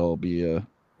think we'd all be in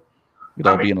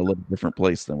a little different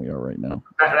place than we are right now.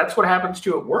 That's what happens to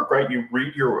you at work, right? You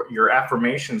read your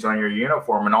affirmations on your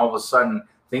uniform, and all of a sudden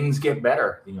things get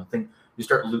better. You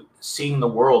start seeing the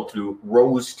world through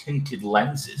rose-tinted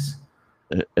lenses.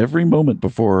 Every moment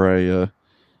before I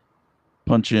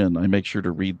punch in, I make sure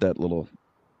to read that little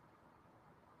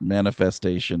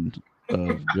manifestation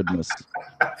of goodness.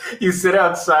 You sit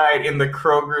outside in the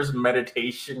Kroger's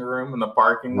meditation room in the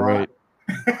parking lot. Right.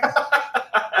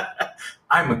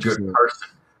 I'm a good person.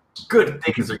 Good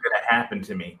things are going to happen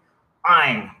to me.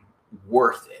 I'm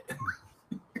worth it.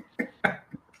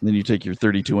 Then you take your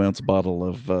 32-ounce bottle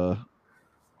of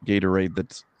Gatorade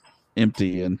that's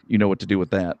empty, and you know what to do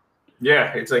with that.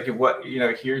 Yeah, it's like,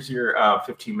 here's your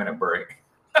 15-minute break.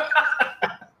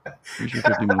 Here's your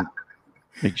 15-minute.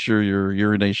 Make sure your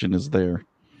urination is there.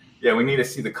 Yeah, we need to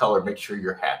see the color. Make sure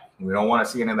you're happy. We don't want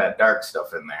to see any of that dark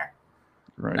stuff in there.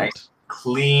 Right. Nice,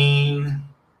 clean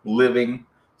living.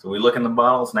 So we look in the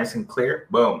bottles, nice and clear.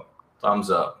 Boom, thumbs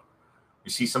up.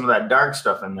 You see some of that dark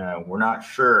stuff in there, we're not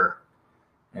sure.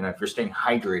 And if you're staying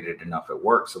hydrated enough at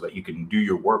work so that you can do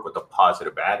your work with a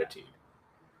positive attitude.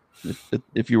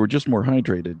 If you were just more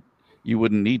hydrated, you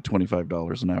wouldn't need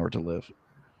 $25 an hour to live.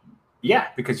 Yeah,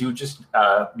 because you would just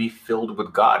be filled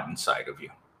with God inside of you.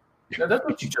 That's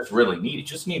what you just really need. You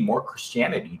just need more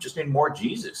Christianity. You just need more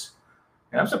Jesus.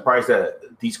 And I'm surprised that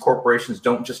these corporations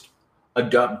don't just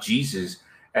adopt Jesus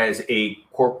as a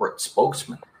corporate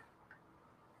spokesman.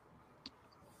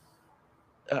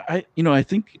 I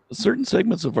think certain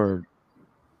segments of our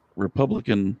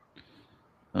Republican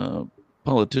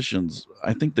politicians,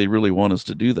 I think they really want us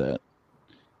to do that,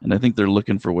 and I think they're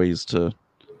looking for ways to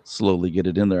slowly get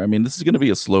it in there. I mean, this is going to be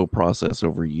a slow process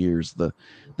over years. The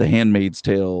Handmaid's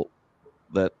Tale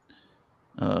that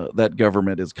that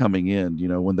government is coming in.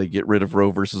 When they get rid of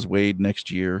Roe versus Wade next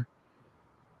year,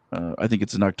 I think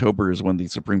it's in October is when the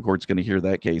Supreme Court's going to hear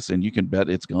that case, and you can bet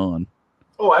it's gone.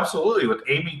 Oh, absolutely. With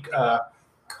Amy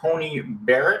Coney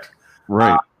Barrett.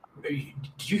 Right. Did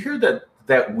you hear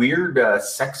that weird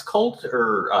sex cult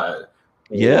or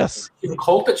yes,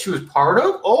 cult that she was part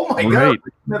of? Oh my God!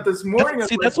 That this morning.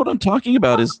 That's what I'm talking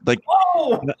about. Is like,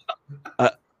 whoa!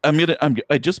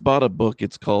 I just bought a book.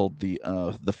 It's called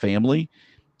The Family,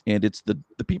 and it's the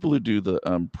people who do the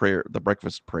prayer, the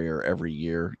breakfast prayer every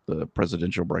year, the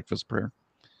presidential breakfast prayer.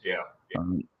 Yeah.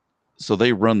 So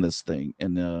they run this thing,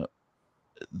 and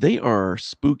they are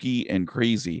spooky and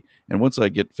crazy. And once I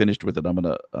get finished with it,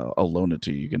 I'll loan it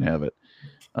to you. You can have it.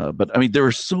 But I mean, there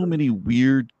are so many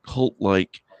weird cult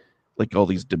like all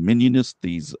these dominionists.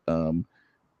 These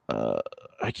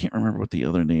I can't remember what the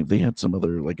other name. They had some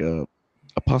other like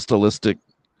apostolic.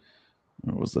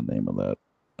 What was the name of that?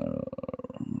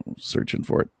 Searching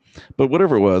for it, but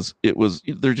whatever it was,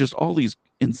 they're just all these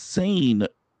insane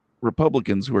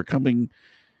Republicans who are coming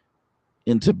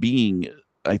into being.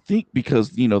 I think because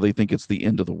they think it's the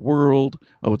end of the world.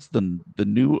 Oh, it's the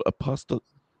new apostolic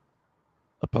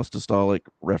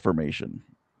reformation.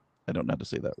 I don't know how to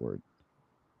say that word.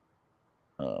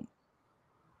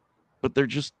 But they're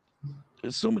just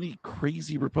so many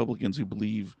crazy Republicans who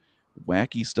believe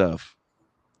wacky stuff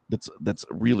that's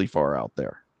really far out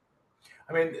there.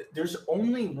 I mean, there's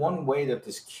only one way that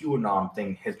this QAnon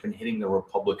thing has been hitting the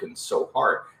Republicans so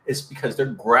hard. It's because they're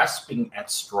grasping at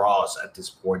straws at this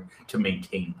point to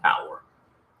maintain power.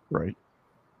 Right.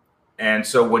 And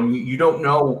so when you don't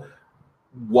know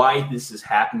why this is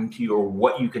happening to you or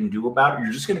what you can do about it,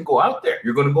 you're just going to go out there.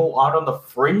 You're going to go out on the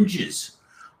fringes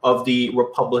of the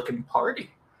Republican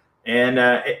Party. And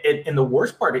the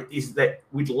worst part is that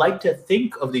we'd like to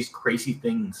think of these crazy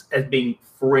things as being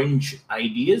fringe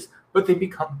ideas, but they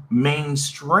become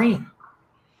mainstream.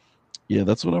 Yeah,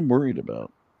 that's what I'm worried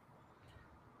about.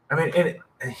 I mean,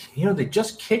 and they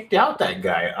just kicked out that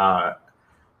guy,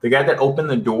 the guy that opened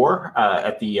the door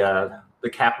at the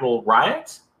Capitol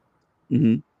riots.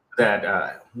 Mm-hmm. That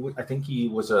I think he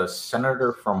was a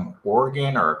senator from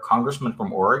Oregon or a congressman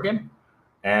from Oregon,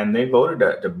 and they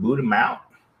voted to boot him out.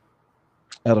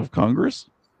 Out of Congress?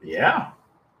 Yeah.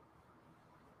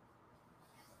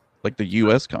 Like the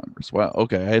U.S. Congress. Wow.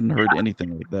 Okay, I hadn't heard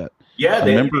anything like that. Yeah,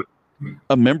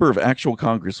 a member of actual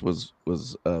Congress was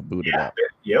booted out.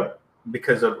 Yep,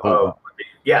 because of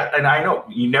yeah, and I know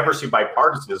you never see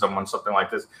bipartisanism on something like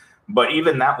this, but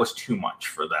even that was too much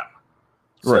for them.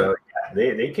 So right.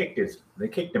 Yeah, they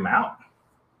kicked him out.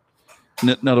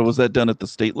 Now, was that done at the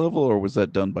state level or was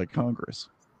that done by Congress?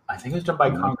 I think it was done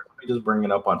by Congress. Let me just bring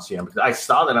it up on CNN because I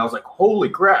saw that and I was like, "Holy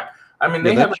crap!" I mean,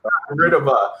 they haven't gotten rid of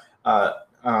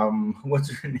what's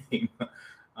her name,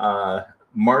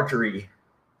 Marjorie,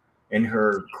 and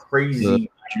her crazy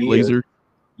laser.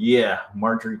 Yeah,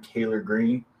 Marjorie Taylor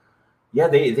Greene. Yeah,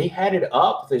 they had it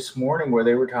up this morning where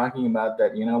they were talking about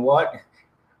that. You know what?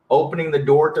 Opening the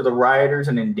door to the rioters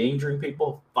and endangering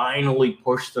people finally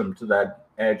pushed them to that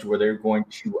edge where they're going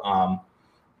to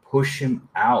push him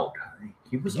out.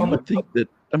 He was on the think that.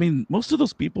 I mean, most of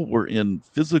those people were in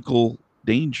physical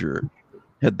danger.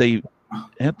 Had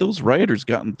those rioters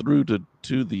gotten through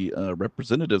to the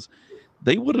representatives,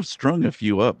 they would have strung a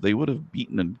few up. They would have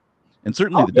beaten and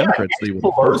certainly the Democrats. They would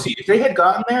have. If they had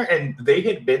gotten there and they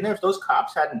had been there, if those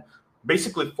cops hadn't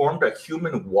basically formed a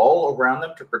human wall around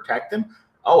them to protect them,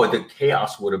 the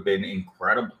chaos would have been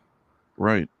incredible.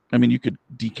 Right. I mean, you could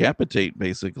decapitate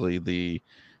basically the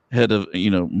head of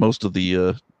most of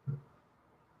the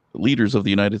leaders of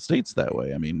the United States that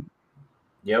way. I mean.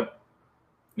 Yep.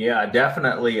 Yeah,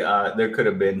 definitely. There could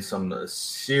have been some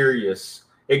serious.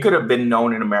 It could have been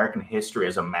known in American history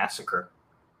as a massacre.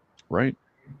 Right.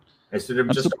 Instead of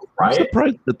I'm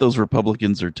surprised that those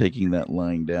Republicans are taking that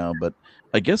lying down, but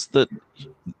I guess that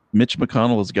Mitch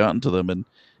McConnell has gotten to them and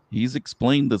he's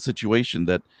explained the situation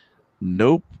that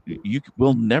nope, you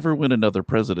will never win another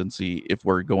presidency if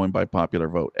we're going by popular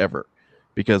vote ever,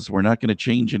 because we're not going to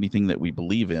change anything that we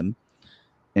believe in,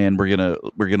 and we're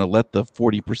gonna let the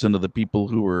 40% of the people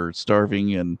who are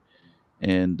starving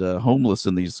and homeless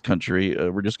in these country,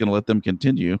 we're just going to let them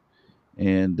continue,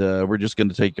 and we're just going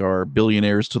to take our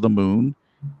billionaires to the moon,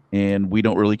 and we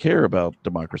don't really care about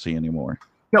democracy anymore.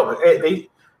 No,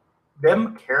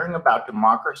 them caring about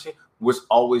democracy was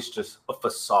always just a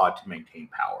facade to maintain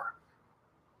power.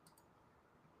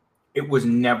 It was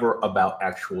never about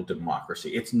actual democracy.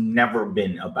 It's never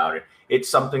been about it. It's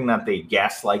something that they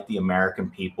gaslight the American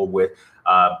people with,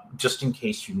 just in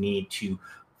case you need to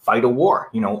fight a war.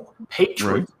 You know,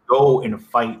 patriots go and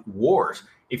fight wars.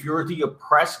 If you're the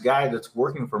oppressed guy that's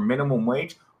working for minimum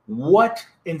wage, what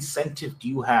incentive do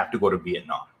you have to go to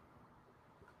Vietnam?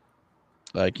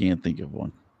 I can't think of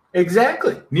one.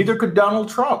 Exactly. Neither could Donald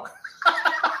Trump.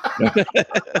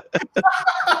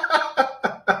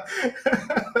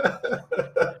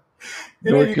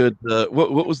 Nor could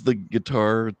what was the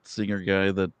guitar singer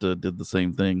guy that did the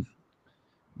same thing?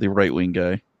 The right wing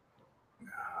guy.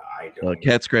 I don't.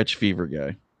 Cat Scratch Fever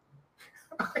guy.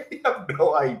 I have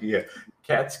no idea.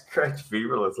 Cat Scratch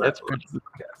Fever. Let's Cat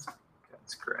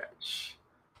Scratch.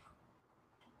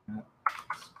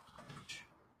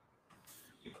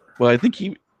 Well, I think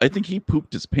he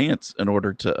pooped his pants in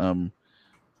order to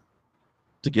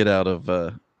get out of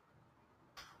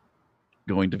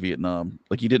going to Vietnam.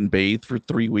 Like, he didn't bathe for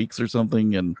 3 weeks or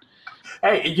something. And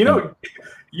hey, you know,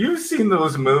 you've seen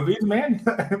those movies, man.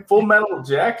 Full Metal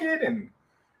Jacket and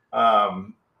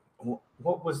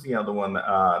what was the other one?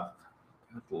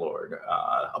 Lord,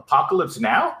 Apocalypse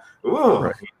Now. Ooh,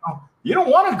 right. You don't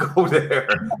want to go there.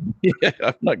 Yeah,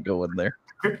 I'm not going there.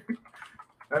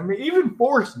 I mean, even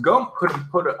Forrest Gump couldn't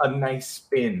put a nice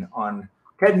spin on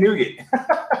Ted Nugent.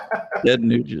 Ted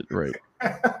Nugent, right?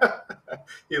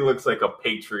 He looks like a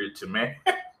patriot to me.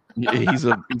 He's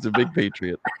a big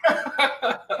patriot,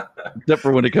 except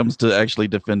for when it comes to actually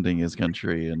defending his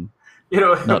country and when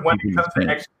it comes to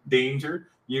extra danger.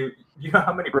 You know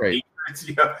how many patriots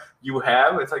you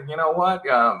have. It's like, you know what?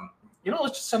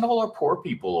 Let's just send all our poor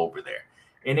people over there.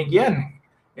 And again,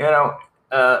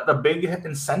 the big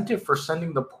incentive for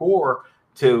sending the poor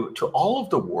to all of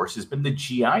the wars has been the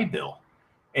GI Bill.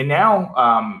 And now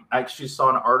I actually saw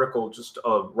an article just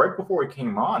right before we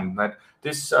came on that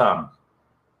this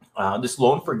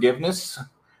loan forgiveness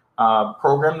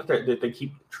program that they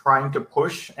keep trying to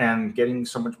push and getting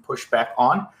so much pushback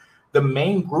on, the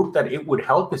main group that it would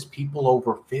help is people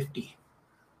over 50.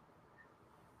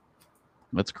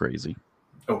 That's crazy.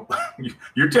 Oh,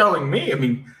 you're telling me? I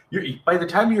mean, by the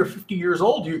time you're 50 years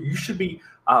old, you should be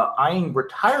eyeing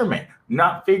retirement,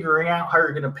 not figuring out how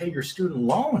you're going to pay your student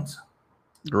loans.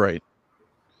 Right.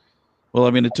 Well,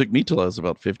 I mean, it took me till I was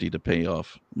about 50 to pay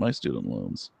off my student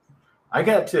loans. I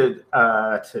got to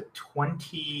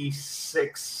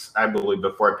 26, I believe,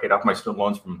 before I paid off my student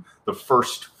loans from the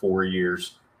first 4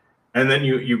 years. And then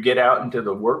you get out into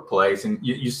the workplace and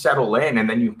you settle in, and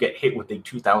then you get hit with a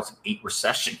 2008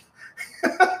 recession.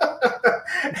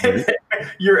 And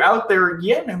you're out there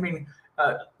again. I mean,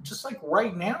 just like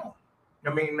right now.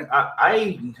 I mean,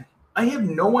 I have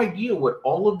no idea what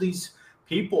all of these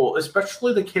people,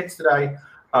 especially the kids that I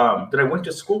went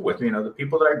to school with, the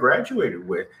people that I graduated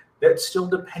with, that still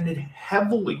depended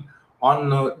heavily on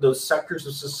those sectors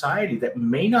of society that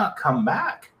may not come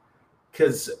back.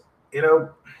 Because,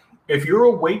 if you're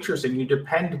a waitress and you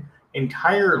depend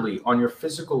entirely on your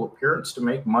physical appearance to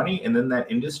make money, and then that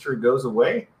industry goes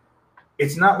away,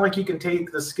 it's not like you can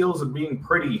take the skills of being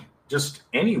pretty just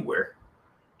anywhere.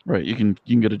 Right. You can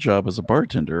get a job as a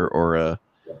bartender or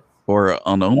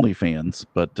on OnlyFans,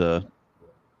 but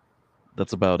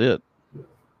that's about it.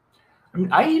 I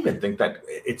mean, I even think that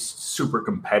it's super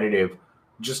competitive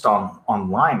just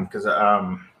online because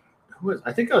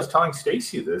I think I was telling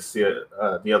Stacy this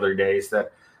the other day, is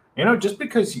that just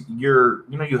because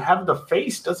you have the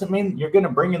face doesn't mean you're going to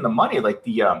bring in the money. Like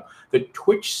the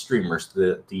Twitch streamers,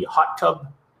 the hot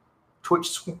tub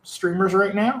Twitch streamers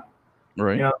right now,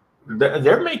 right?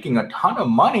 They're making a ton of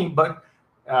money, but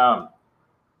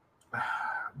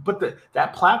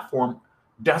that platform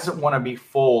doesn't want to be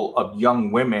full of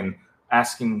young women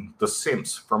asking the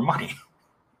simps for money.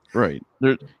 Right.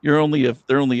 There are only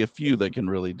a few that can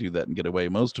really do that and get away.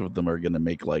 Most of them are going to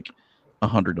make like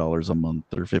 $100 a month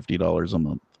or $50 a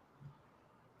month.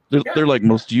 They're like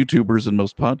most YouTubers and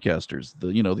most podcasters.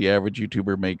 The average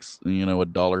YouTuber makes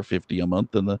 $1.50 a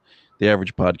month, and the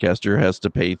average podcaster has to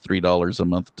pay $3 a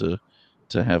month to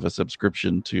have a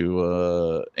subscription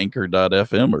to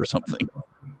Anchor.fm or something.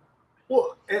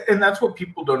 Well, and that's what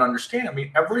people don't understand. I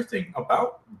mean, everything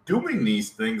about doing these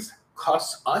things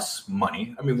costs us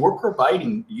money. I mean, we're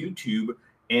providing YouTube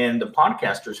and the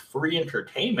podcasters free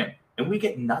entertainment, and we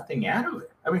get nothing out of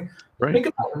it. I mean, Think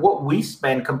about what we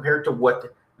spend compared to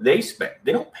what they spend.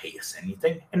 They don't pay us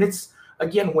anything. And it's,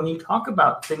 again, when you talk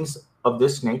about things of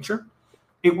this nature,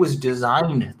 it was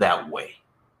designed that way.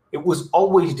 it was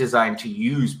always designed to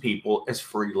use people as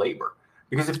free labor.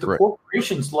 Because if the Right.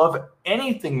 corporations love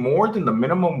anything more than the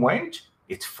minimum wage,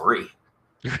 it's free.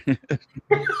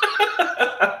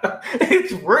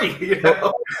 It's free, you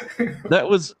know? That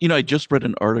was, I just read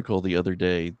an article the other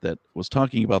day that was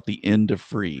talking about the end of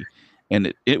free.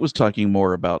 And it was talking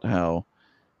more about how,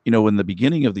 in the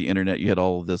beginning of the internet, you had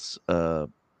all of this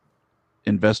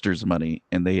investors' money,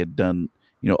 and they had done,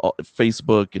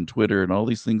 Facebook and Twitter and all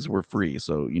these things were free.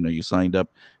 So, you signed up,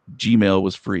 Gmail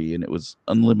was free, and it was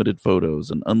unlimited photos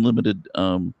and unlimited,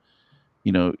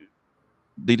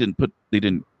 they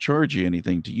didn't charge you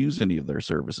anything to use any of their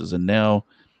services. And now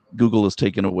Google has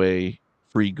taken away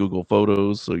free Google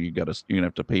Photos, so you're gonna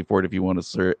have to pay for it if you want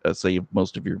to save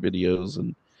most of your videos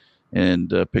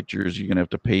and pictures. You're gonna have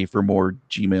to pay for more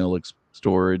Gmail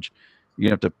storage. You're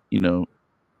gonna have to,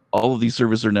 all of these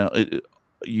services are now.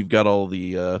 You've got all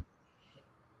the,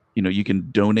 you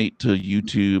can donate to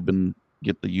YouTube and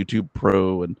get the YouTube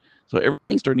Pro, and so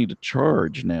everything's starting to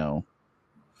charge now.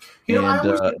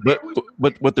 But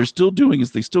what they're still doing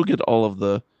is they still get all of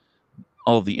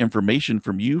the information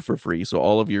from you for free. So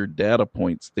all of your data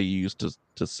points they use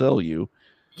to sell you.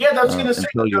 Yeah, that's going to say.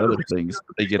 Tell you other things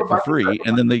they get for free,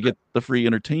 and then they get the free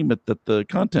entertainment that the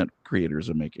content creators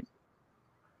are making.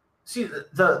 See,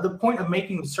 the point of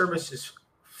making the services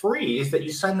free is that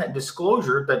you sign that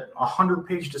disclosure, that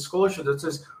 100-page disclosure that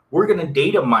says we're going to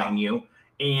data mine you,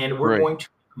 and we're going to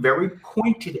very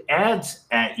pointed ads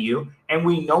at you, and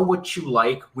we know what you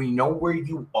like, we know where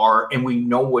you are, and we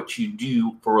know what you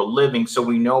do for a living, so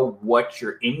we know what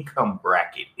your income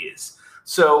bracket is.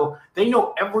 So they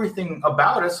know everything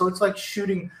about us. So it's like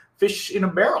shooting fish in a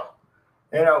barrel,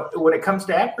 when it comes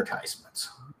to advertisements.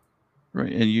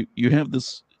 Right, and you have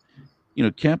this,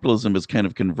 capitalism is kind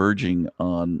of converging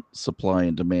on supply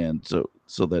and demand,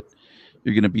 so that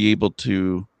you're going to be able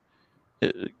to.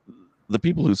 The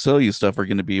people who sell you stuff are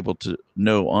going to be able to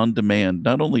know on demand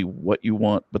not only what you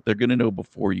want, but they're going to know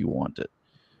before you want it.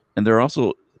 And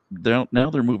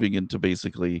they're moving into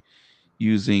basically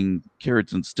using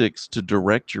carrots and sticks to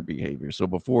direct your behavior. So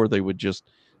before they would just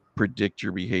predict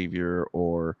your behavior,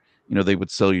 or they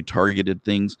would sell you targeted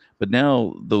things, but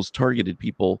now those targeted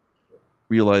people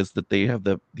realize that they have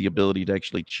the ability to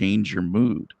actually change your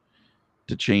mood,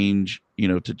 to change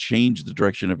the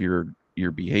direction of your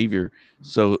behavior,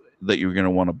 so that you're going to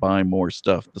want to buy more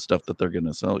stuff, the stuff that they're going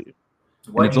to sell you.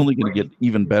 And it's only going to get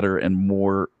even better and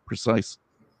more precise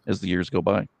as the years go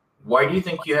by. Why do you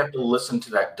think you have to listen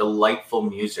to that delightful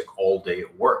music all day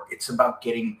at work? It's about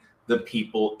getting the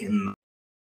people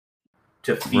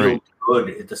to feel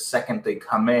good the second they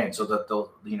come in, so that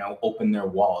they'll, open their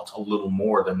wallets a little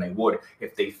more than they would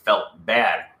if they felt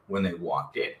bad when they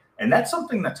walked in. And that's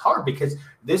something that's hard, because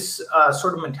this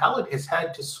sort of mentality has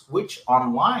had to switch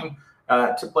online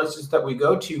to places that we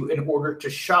go to in order to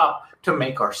shop, to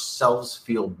make ourselves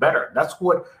feel better. That's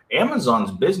what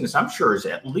Amazon's business, I'm sure, is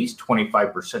at least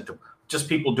 25% of just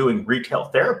people doing retail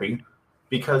therapy,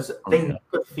 because they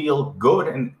feel good.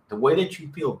 And the way that you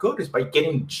feel good is by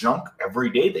getting junk every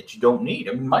day that you don't need.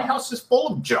 I mean, my house is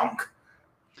full of junk.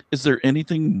 Is there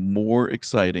anything more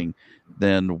exciting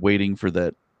than waiting for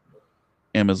that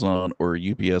Amazon or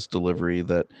UPS delivery,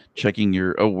 that checking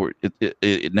your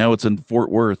now it's in Fort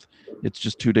Worth, it's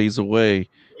just 2 days away,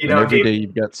 and every day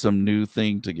you've got some new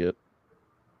thing to get?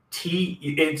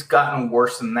 It's gotten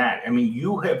worse than that. I mean,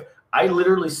 I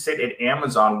literally sit at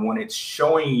Amazon when it's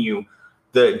showing you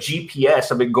the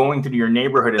GPS. I've been going through your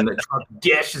neighborhood, and the truck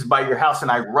dashes by your house, and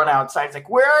I run outside. It's like,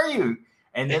 where are you?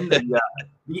 And then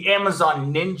the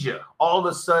Amazon Ninja, all of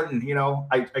a sudden,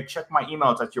 I check my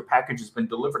emails that your package has been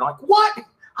delivered. I'm like, what?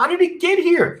 How did it get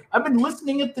here? I've been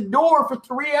listening at the door for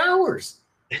 3 hours.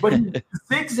 But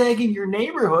zigzagging your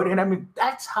neighborhood. And I mean,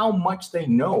 that's how much they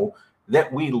know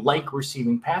that we like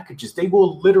receiving packages. They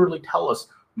will literally tell us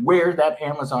where that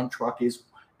Amazon truck is.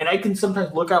 And I can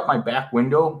sometimes look out my back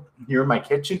window here in my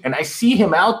kitchen, and I see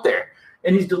him out there.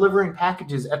 And he's delivering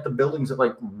packages at the buildings that,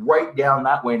 like, right down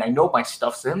that way. And I know my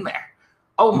stuff's in there.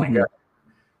 Oh, my God.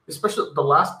 Especially the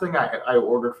last thing I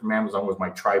ordered from Amazon was my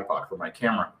tripod for my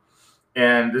camera.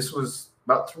 And this was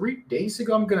about 3 days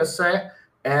ago, I'm going to say.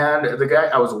 And the guy,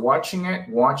 I was watching it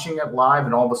live,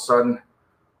 and all of a sudden,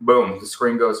 boom, the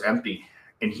screen goes empty.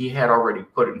 And he had already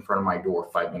put it in front of my door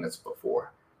 5 minutes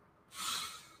before.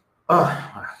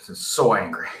 Oh, I'm so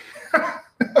angry.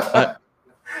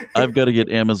 I've got to get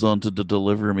Amazon to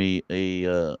deliver me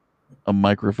a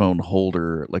microphone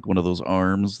holder, like one of those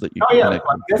arms that you. Oh yeah, I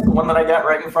guess the one that I got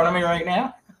right in front of me right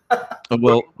now.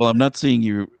 well, I'm not seeing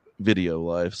your video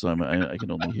live, so I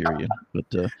can only hear you. But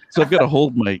so I've got to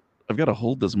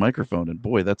hold this microphone, and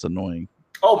boy, that's annoying.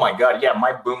 Oh my God, yeah,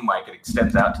 my boom mic, it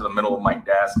extends out to the middle of my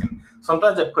desk, and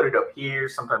sometimes I put it up here,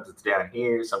 sometimes it's down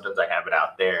here, sometimes I have it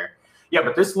out there. Yeah,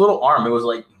 but this little arm, it was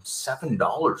like $7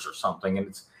 or something, and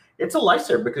it's a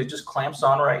lifesaver because it just clamps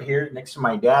on right here next to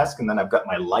my desk, and then I've got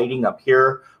my lighting up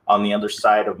here on the other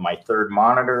side of my third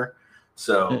monitor.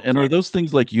 So And are those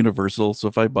things like universal? So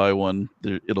if I buy one,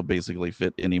 it'll basically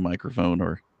fit any microphone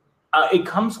or. It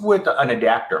comes with an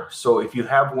adapter. So if you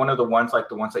have one of the ones like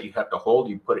the ones that you have to hold,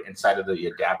 you put it inside of the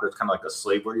adapter. It's kind of like a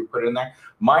sleeve where you put it in there.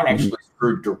 Mine actually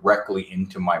screwed directly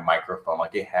into my microphone.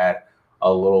 Like it had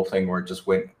a little thing where it just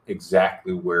went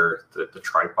exactly where the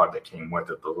tripod that came with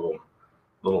it, the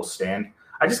little stand.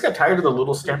 I just got tired of the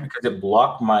little stand because it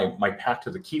blocked my path to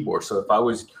the keyboard. So if I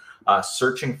was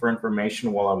searching for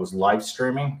information while I was live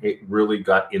streaming, it really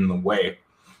got in the way.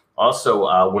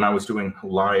 Also, when I was doing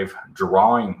live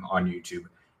drawing on YouTube,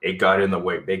 it got in the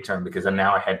way big time because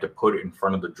now I had to put it in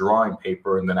front of the drawing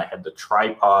paper, and then I had the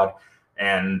tripod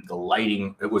and the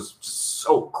lighting. It was just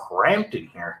so cramped in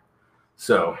here.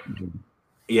 So,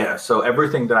 yeah, so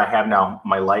everything that I have now,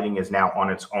 my lighting is now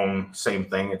on its own same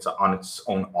thing. It's on its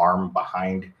own arm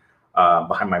behind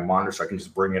my monitor, so I can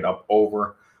just bring it up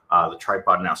over. The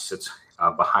tripod now sits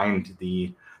behind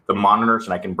the monitors,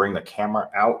 and I can bring the camera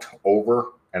out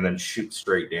over and then shoot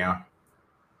straight down.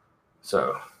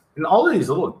 So, and all of these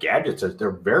little gadgets,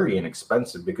 they're very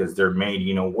inexpensive because they're made,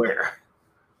 where.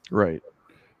 Right.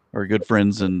 Our good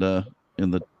friends in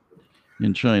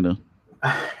China.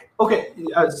 Okay,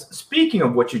 speaking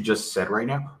of what you just said right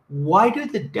now, why do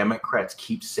the Democrats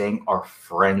keep saying our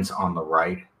friends on the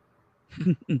right?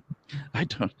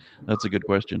 That's a good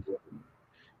question.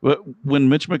 But when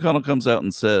Mitch McConnell comes out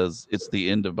and says it's the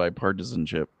end of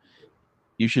bipartisanship,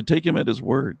 you should take him at his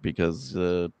word because,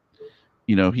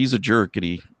 he's a jerk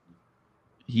and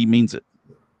he means it.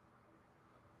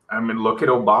 I mean, look at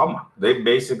Obama. They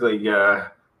basically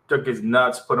took his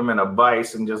nuts, put him in a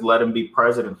vice, and just let him be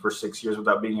president for 6 years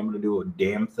without being able to do a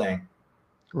damn thing.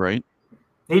 Right.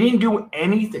 They didn't do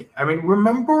anything. I mean,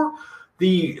 remember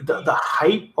the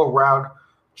hype around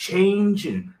change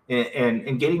and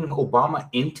getting Obama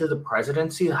into the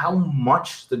presidency, how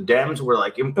much the Dems were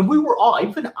like, and we were all,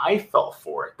 even I fell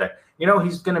for it, that,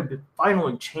 he's going to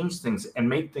finally change things and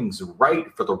make things right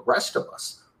for the rest of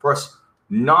us, for us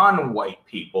non-white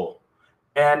people.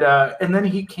 And then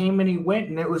he came and he went,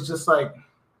 and it was just like,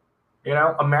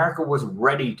 America was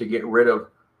ready to get rid of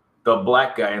the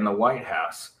black guy in the White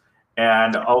House.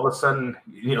 And all of a sudden,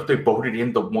 they voted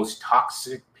in the most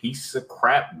toxic piece of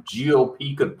crap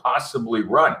GOP could possibly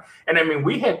run. And I mean,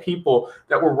 we had people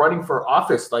that were running for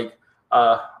office like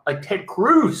Ted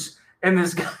Cruz, and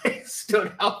this guy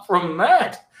stood out from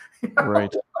that.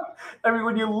 Right. I mean,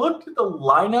 when you looked at the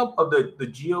lineup of the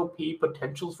GOP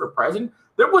potentials for president,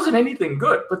 there wasn't anything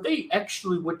good, but they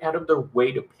actually went out of their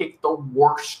way to pick the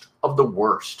worst of the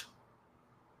worst.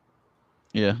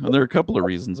 Yeah, and there are a couple of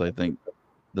reasons I think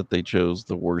that they chose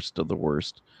the worst of the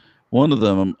worst. One of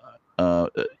them,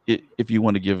 if you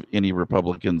want to give any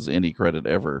Republicans any credit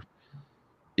ever,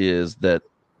 is that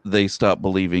they stopped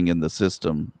believing in the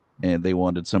system and they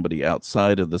wanted somebody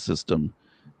outside of the system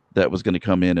that was going to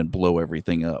come in and blow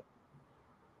everything up.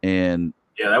 And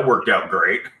yeah, that worked out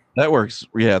great. That works.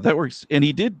 Yeah, that works. And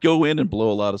he did go in and blow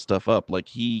a lot of stuff up. Like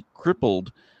he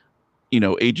crippled,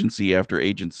 agency after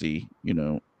agency,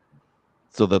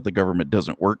 so that the government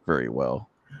doesn't work very well.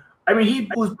 I mean, he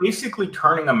was basically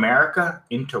turning America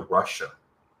into Russia.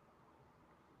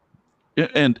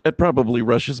 And at probably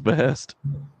Russia's behest.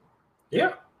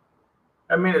 Yeah.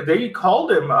 I mean, they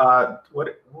called him,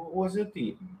 what was it?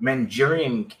 The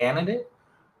Manchurian candidate?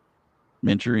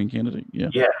 Manchurian candidate, yeah.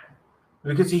 Yeah.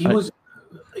 Because he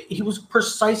was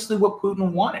precisely what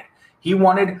Putin wanted. He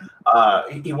wanted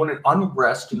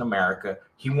unrest in America.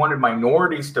 He wanted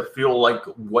minorities to feel like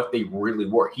what they really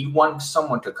were. He wanted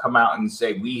someone to come out and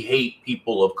say, we hate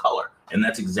people of color. And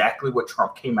that's exactly what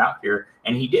Trump came out here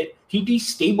and he did. He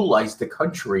destabilized the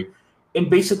country in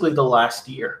basically the last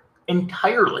year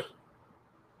entirely.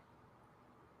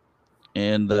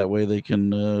 And that way they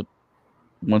can,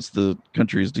 once the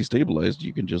country is destabilized,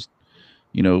 you can just,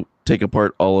 take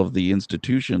apart all of the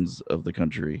institutions of the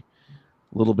country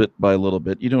little bit by little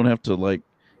bit. You don't have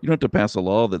to pass a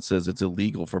law that says it's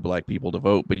illegal for black people to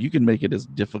vote, but you can make it as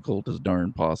difficult as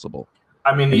darn possible.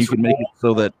 I mean, you can make it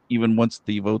so that even once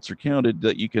the votes are counted,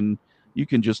 that you can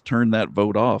just turn that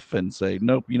vote off and say,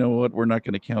 nope, you know what? We're not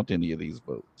going to count any of these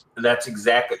votes. That's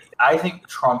exactly. I think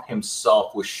Trump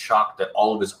himself was shocked that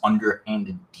all of his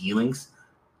underhanded dealings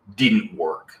didn't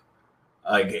work.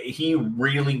 He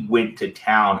really went to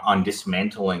town on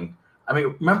dismantling. I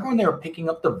mean, remember when they were picking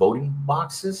up the voting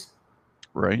boxes?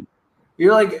 Right.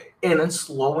 You're like, and then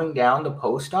slowing down the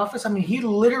post office. I mean, he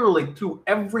literally threw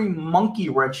every monkey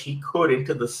wrench he could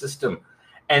into the system.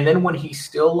 And then when he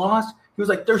still lost, he was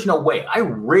like, there's no way. I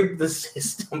rigged the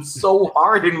system so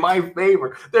hard in my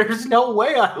favor. There's no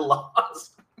way I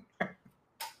lost.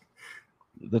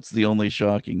 That's the only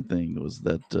shocking thing, was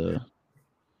that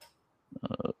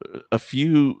a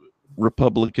few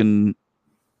Republican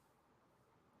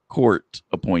court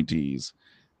appointees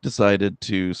decided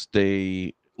to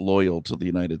stay loyal to the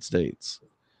United States.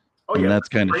 Oh, and yeah, that's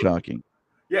kind of shocking.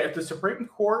 Yeah, if the Supreme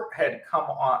Court had come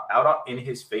out in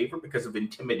his favor because of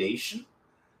intimidation,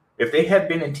 if they had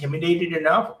been intimidated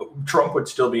enough, Trump would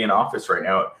still be in office right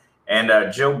now, and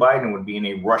Joe Biden would be in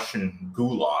a Russian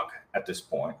gulag at this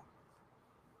point.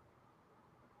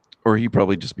 Or he'd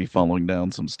probably just be falling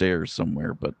down some stairs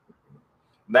somewhere. But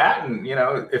that, and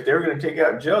if they're going to take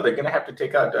out Joe, they're going to have to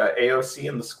take out AOC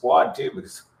and the squad too.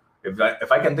 Because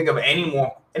if I can think of anyone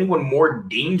more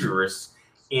dangerous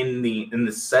in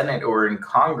the Senate or in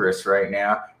Congress right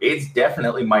now, it's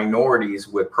definitely minorities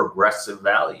with progressive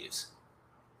values.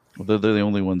 Well, they're the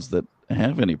only ones that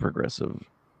have any progressive.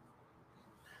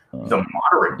 The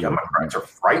moderate Democrats are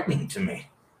frightening to me.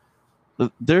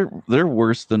 They're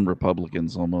worse than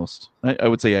Republicans almost. I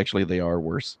would say actually they are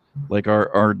worse. Like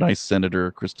our nice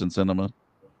Senator Kristen Sinema.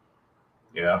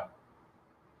 Yeah.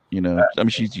 I mean,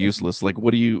 she's useless. Like,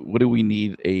 what do we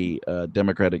need a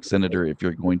Democratic senator if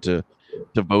you're going to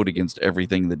vote against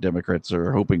everything that Democrats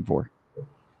are hoping for?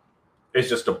 It's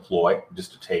just a ploy,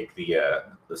 just to take the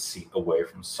seat away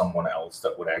from someone else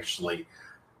that would actually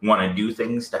want to do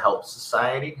things to help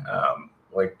society.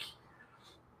 Like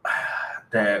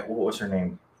that, what was her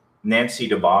name? Nancy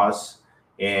DeVos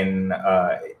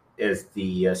as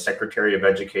the Secretary of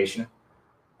Education.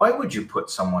 Why would you put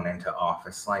someone into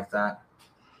office like that?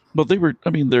 Well,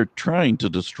 they're trying to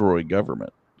destroy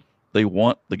government. They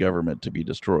want the government to be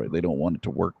destroyed. They don't want it to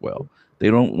work well. They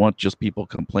don't want just people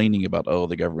complaining about, oh,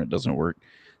 the government doesn't work.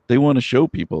 They want to show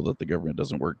people that the government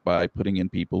doesn't work by putting in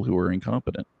people who are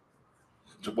incompetent.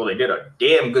 Well, they did a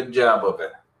damn good job of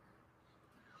it.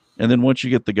 And then once you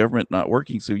get the government not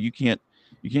working, so you can't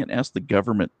ask the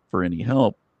government for any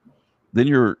help, then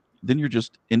you're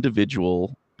just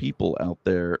individual people out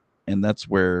there, and that's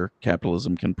where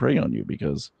capitalism can prey on you,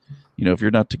 because if you're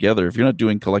not together, if you're not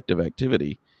doing collective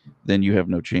activity, then you have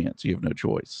no chance. You have no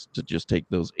choice to just take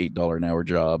those $8 an hour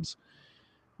jobs,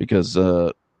 because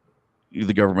the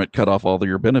government cut off all of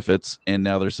your benefits, and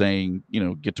now they're saying,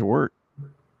 get to work.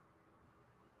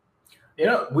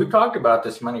 We've talked about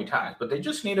this many times, but they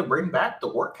just need to bring back the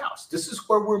workhouse. This is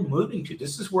where we're moving to.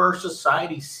 This is where our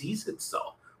society sees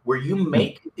itself, where you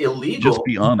make it illegal just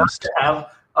be honest to have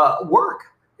work.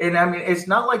 And I mean, it's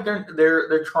not like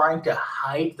they're trying to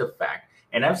hide the fact.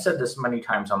 And I've said this many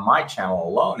times on my channel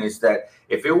alone, is that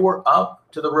if it were up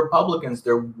to the Republicans,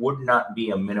 there would not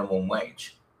be a minimum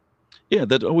wage. Yeah,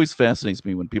 that always fascinates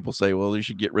me when people say, well, you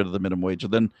should get rid of the minimum wage.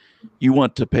 And then you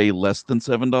want to pay less than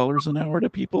 $7 an hour to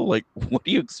people? Like, what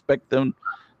do you expect them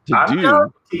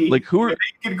to do? Like, who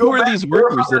are these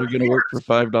workers that are going to work for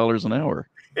 $5 an hour?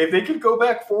 If they could go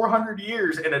back 400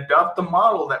 years and adopt the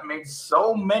model that made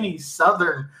so many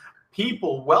Southern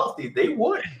people wealthy, they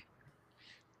would.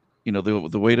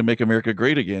 The way to make America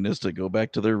great again is to go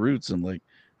back to their roots. And like,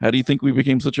 how do you think we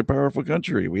became such a powerful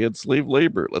country? We had slave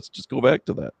labor. Let's just go back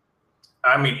to that.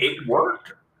 I mean, it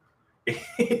worked. You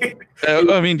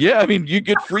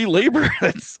get free labor.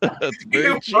 That's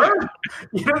very cheap.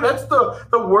 That's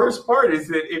the worst part, is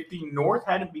that if the North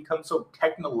hadn't become so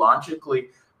technologically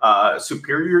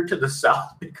superior to the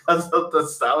South because of the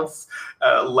South's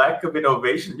lack of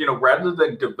innovation, rather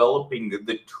than developing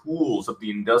the tools of the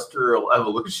industrial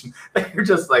evolution, they're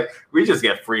just like, we just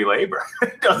get free labor.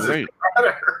 It doesn't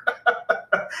matter.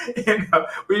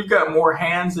 We've got more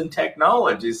hands and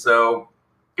technology, so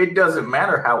it doesn't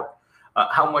matter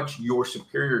how much your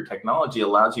superior technology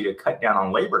allows you to cut down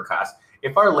on labor costs.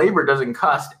 If our labor doesn't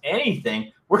cost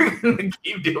anything, we're going to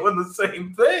keep doing the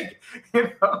same thing.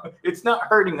 It's not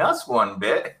hurting us one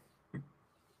bit.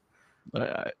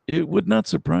 It would not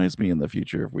surprise me in the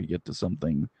future if we get to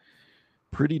something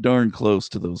pretty darn close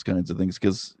to those kinds of things.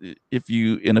 Because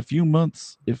in a few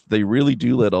months, if they really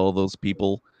do let all those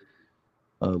people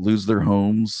lose their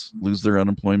homes, lose their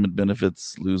unemployment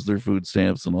benefits, lose their food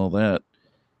stamps and all that,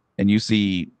 and you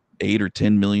see 8 or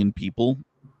 10 million people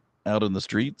out in the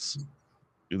streets,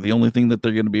 the only thing that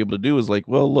they're going to be able to do is like,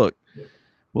 well, look,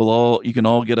 you can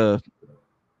all get a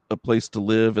place to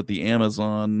live at the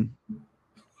Amazon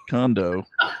condo,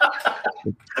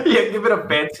 Yeah, give it a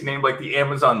fancy name like the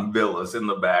Amazon Villas in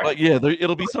the back. But yeah,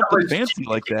 it'll be something fancy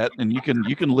like that, and you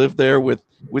can live there with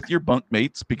your bunk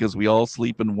mates because we all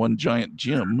sleep in one giant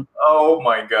gym. Oh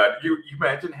my God! You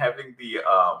imagine having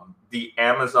the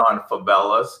Amazon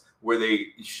favelas where they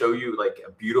show you like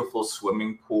beautiful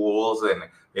swimming pools and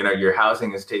your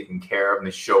housing is taken care of, and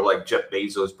they show like Jeff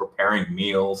Bezos preparing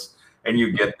meals, and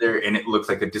you get there and it looks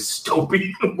like a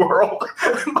dystopian world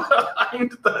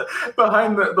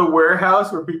behind the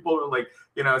warehouse where people are like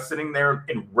sitting there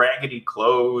in raggedy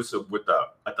clothes with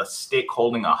a stick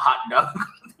holding a hot dog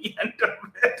at the end of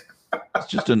it. It's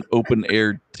just an open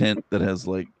air tent that has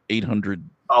like 800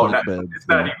 beds. It's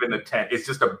not even a tent. It's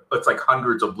like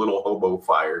hundreds of little hobo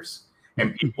fires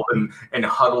and people and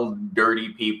huddled, dirty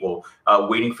people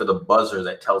waiting for the buzzer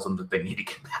that tells them that they need to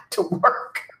get back to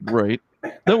work. Right.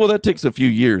 Well, that takes a few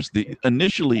years.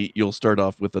 Initially, you'll start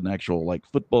off with an actual like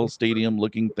football stadium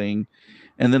looking thing,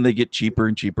 and then they get cheaper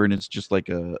and cheaper, and it's just like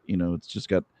it's just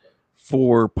got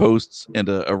 4 posts and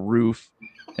a roof,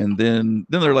 and then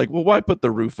they're like, well, why put the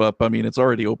roof up? I mean, it's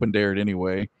already open aired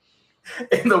anyway.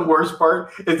 And the worst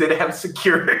part is they have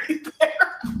security there.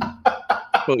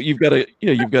 Well, you've got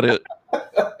to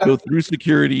go through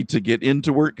security to get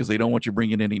into work because they don't want you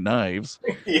bringing any knives.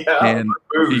 Yeah, and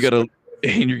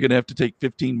you're gonna have to take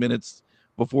 15 minutes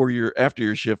after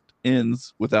your shift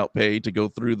ends without pay to go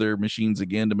through their machines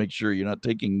again to make sure you're not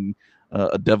taking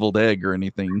a deviled egg or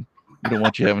anything. You don't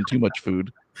want you having too much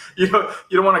food. You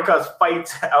don't want to cause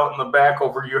fights out in the back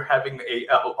over you having a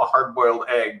hard-boiled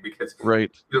egg because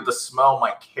right. The smell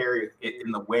might carry it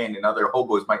in the wind and other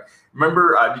hobos might.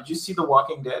 Remember, did you see The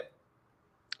Walking Dead?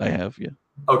 I have, yeah.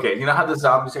 Okay, you know how the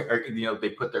zombies are, they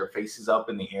put their faces up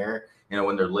in the air,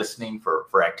 when they're listening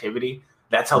for activity.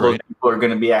 That's how those people are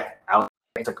going to be out.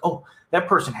 It's like, oh, that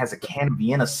person has a can of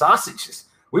Vienna sausages.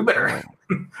 We better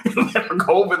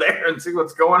go over there and see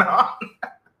what's going on.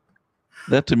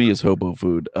 That to me is hobo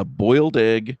food. A boiled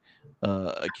egg,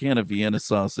 a can of Vienna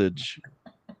sausage.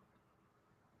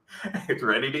 It's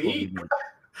ready to eat.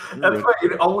 That's why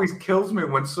it always kills me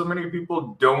when so many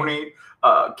people donate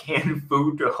canned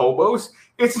food to hobos.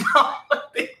 It's not like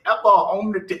they have a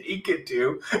home to take it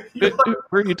to.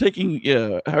 Where are you taking?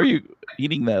 Yeah, how are you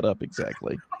eating that up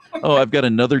exactly? Oh, I've got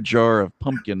another jar of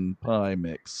pumpkin pie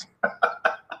mix.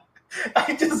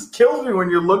 It just kills me when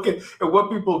you're looking at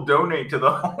what people donate to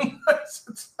the homeless.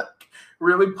 It's like,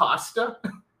 really, pasta?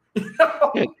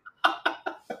 Yeah.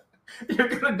 You're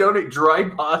going to donate dry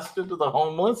pasta to the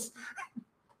homeless?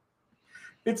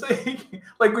 It's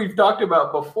like we've talked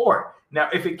about before. Now,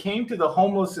 if it came to the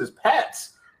homeless as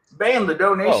pets, bam, the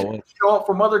donation would show up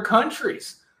from other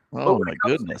countries. Oh, my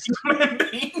goodness. Human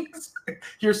beings,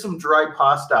 here's some dry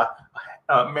pasta.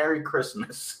 Merry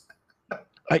Christmas.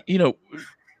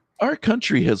 Our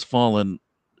country has fallen.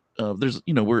 We're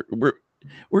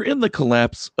in the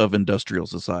collapse of industrial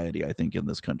society, I think, in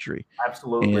this country.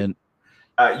 Absolutely. And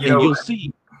you'll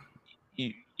see,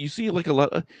 you see like a lot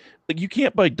of, like you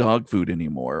can't buy dog food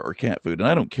anymore or cat food. And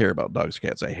I don't care about dogs,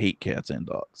 cats. I hate cats and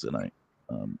dogs. And I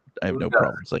have no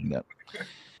problem saying that.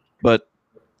 But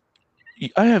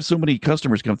I have so many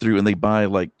customers come through and they buy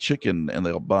like chicken and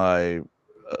they'll buy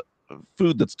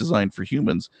food that's designed for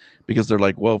humans because they're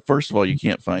like, well, first of all, you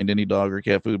can't find any dog or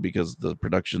cat food because the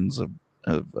productions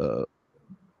have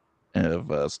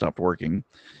stopped working,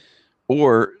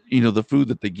 or the food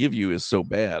that they give you is so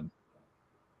bad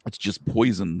it's just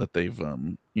poison that they've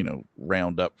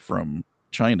round up from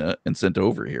China and sent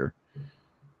over here.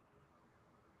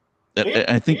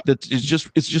 I think that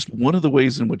it's just one of the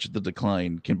ways in which the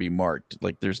decline can be marked.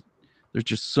 Like there's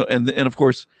just so, and of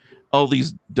course all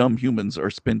these dumb humans are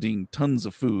spending tons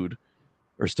of food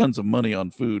or tons of money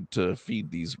on food to feed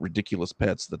these ridiculous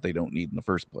pets that they don't need in the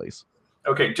first place.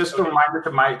 Okay, just a reminder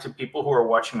to people who are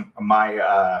watching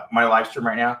my my live stream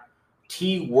right now.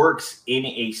 T works in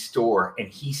a store and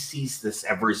he sees this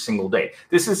every single day.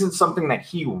 This isn't something that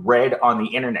he read on the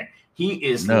internet. He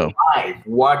is live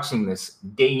watching this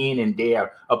day in and day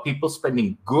out of people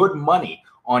spending good money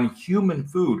on human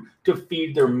food to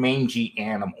feed their mangy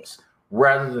animals,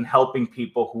 rather than helping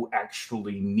people who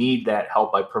actually need that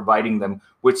help by providing them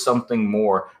with something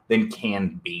more than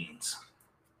canned beans.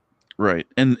 Right.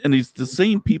 And it's the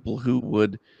same people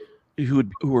who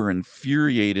are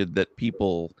infuriated that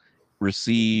people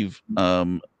receive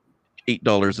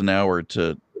 $8 an hour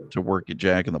to work at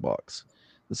Jack in the Box.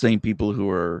 The same people who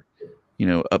are,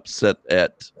 upset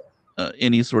at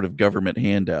any sort of government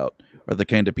handout are the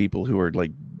kind of people who are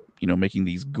like, making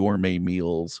these gourmet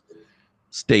meals,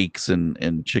 steaks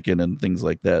and chicken and things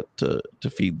like that to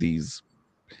feed these.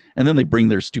 And then they bring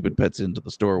their stupid pets into the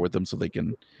store with them so they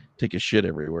can take a shit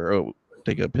everywhere. Oh,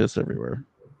 take a piss everywhere.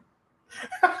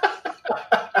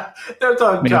 That's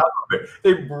on Man, top of it.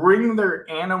 They bring their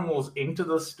animals into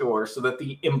the store so that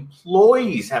the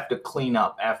employees have to clean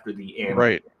up after the animal.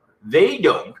 right. They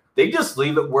don't. They just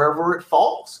leave it wherever it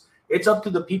falls. It's up to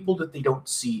the people that they don't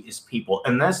see as people.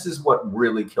 And this is what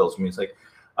really kills me. It's like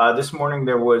this morning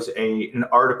there was an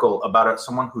article about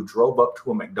someone who drove up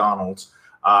to a McDonald's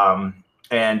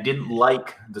and didn't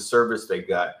like the service they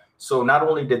got. So not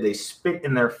only did they spit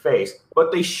in their face,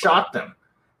 but they shot them.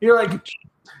 You're like,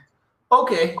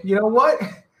 okay, you know what?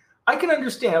 I can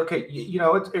understand. Okay, you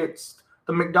know, it's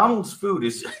the McDonald's food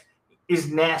is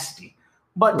nasty,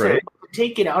 but Right. to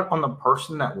take it out on the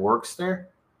person that works there,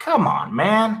 come on,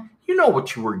 man. You know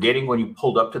what you were getting when you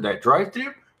pulled up to that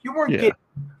drive-thru. You weren't Yeah. getting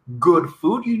good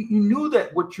food. You knew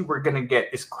that what you were going to get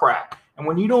is crap. And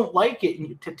when you don't like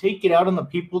it, to take it out on the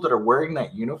people that are wearing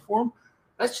that uniform,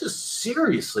 that's just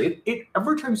seriously.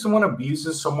 Every time someone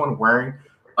abuses someone wearing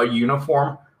a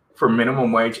uniform for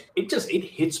minimum wage, it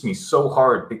hits me so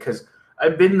hard because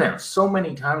I've been there so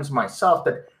many times myself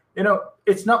that, you know,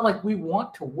 it's not like we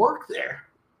want to work there.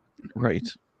 Right.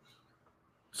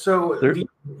 So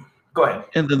go ahead.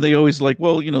 And then they always like,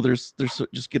 well, you know, there's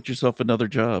just get yourself another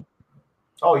job.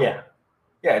 Oh yeah.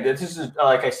 Yeah, this is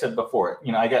like I said before,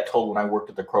 you know, I got told when I worked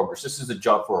at the Kroger's, this is a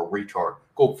job for a retard.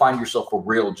 Go find yourself a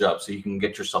real job so you can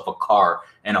get yourself a car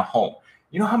and a home.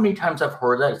 You know how many times I've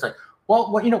heard that? It's like,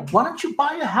 well, you know, why don't you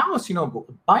buy a house? You know,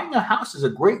 buying a house is a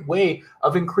great way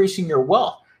of increasing your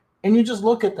wealth. And you just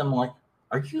look at them like,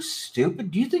 are you stupid?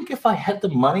 Do you think if I had the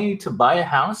money to buy a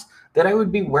house that I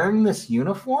would be wearing this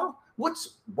uniform?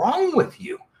 What's wrong with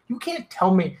you? You can't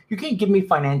tell me, you can't give me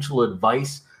financial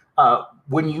advice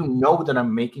when you know that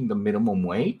I'm making the minimum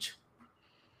wage.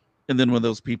 And then when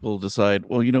those people decide,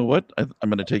 well, you know what, I'm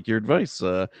going to take your advice.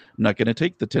 I'm not going to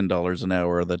take the $10 an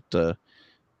hour that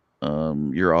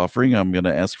you're offering. I'm going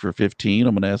to ask for 15.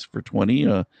 I'm going to ask for 20.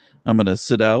 I'm going to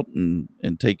sit out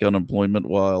and take unemployment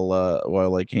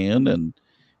while I can.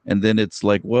 And then it's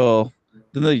like, well,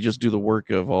 then they just do the work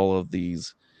of all of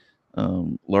these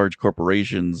large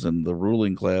corporations and the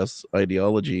ruling class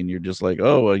ideology, and you're just like,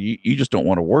 oh, well, you just don't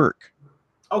want to work.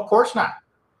 Of course not.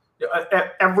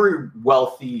 Every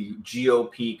wealthy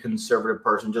GOP conservative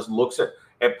person just looks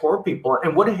at poor people.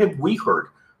 And what have we heard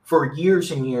for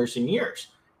years and years and years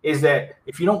is that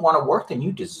if you don't want to work, then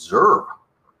you deserve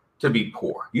to be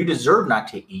poor. You deserve not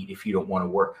to eat if you don't want to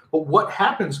work. But what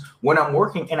happens when I'm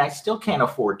working and I still can't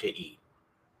afford to eat?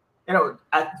 You know,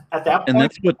 at that point.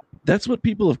 And that's what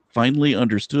people have finally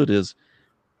understood is,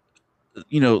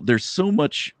 you know, there's so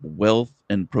much wealth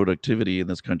and productivity in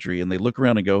this country, and they look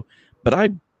around and go, but I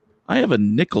have a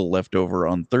nickel left over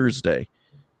on Thursday.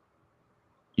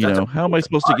 You know, how am I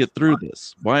supposed to get through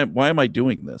this? Why am I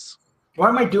doing this? Why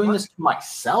am I doing this to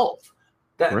myself?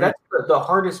 That's the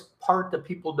hardest part that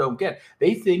people don't get.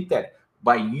 They think that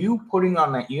by you putting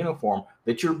on that uniform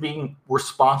that you're being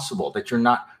responsible, that you're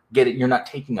not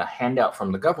taking a handout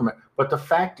from the government. But the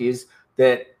fact is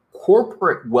that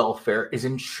corporate welfare is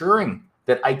ensuring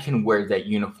that I can wear that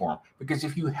uniform. Because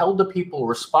if you held the people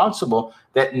responsible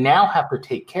that now have to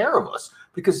take care of us,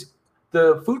 because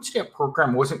the food stamp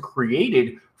program wasn't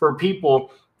created for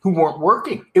people who weren't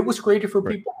working. It was created for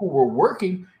people who were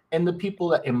working, and the people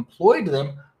that employed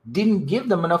them didn't give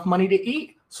them enough money to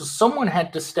eat. So someone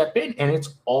had to step in, and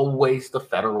it's always the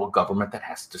federal government that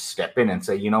has to step in and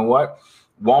say, you know what?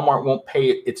 Walmart won't pay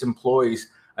its employees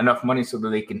enough money so that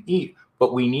they can eat,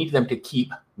 but we need them to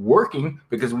keep working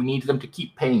because we need them to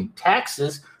keep paying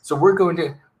taxes. So we're going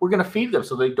to feed them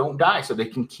so they don't die, so they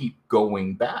can keep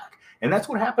going back. And that's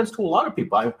what happens to a lot of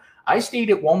people. I stayed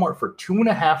at Walmart for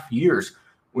 2.5 years,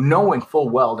 knowing full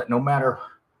well that no matter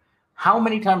how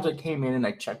many times I came in and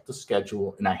I checked the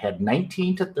schedule and I had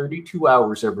 19 to 32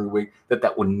 hours every week,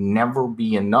 that would never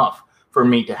be enough for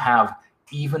me to have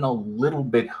even a little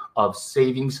bit of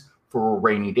savings for a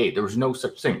rainy day. There was no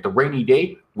such thing. The rainy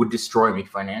day would destroy me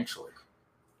financially.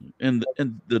 And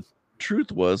the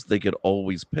truth was they could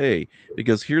always pay,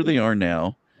 because here they are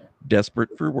now,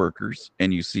 desperate for workers,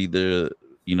 and you see the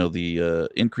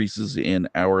increases in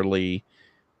hourly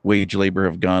wage labor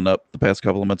have gone up the past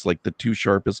couple of months, like the two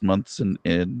sharpest months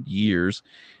in years.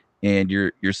 And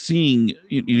you're seeing,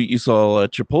 you saw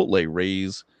Chipotle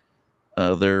raise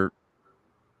their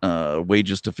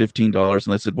wages to $15,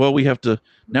 and they said, well, we're going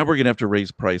to have to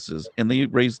raise prices, and they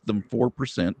raised them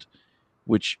 4%,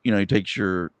 which, you know, takes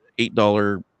your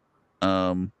 $8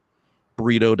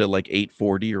 burrito to like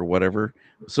 $8.40 or whatever.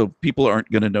 So people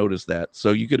aren't going to notice that.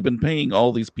 So you could have been paying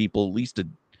all these people at least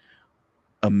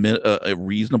a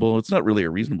reasonable, it's not really a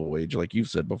reasonable wage like you've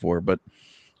said before, but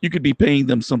you could be paying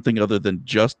them something other than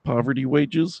just poverty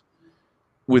wages.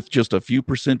 with just a few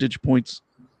percentage points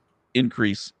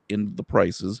increase in the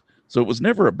prices. So it was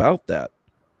never about that.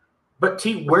 But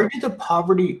T, where did the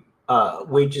poverty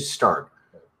wages start?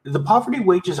 The poverty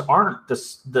wages aren't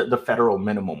the federal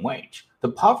minimum wage. The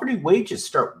poverty wages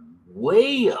start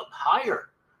way up higher.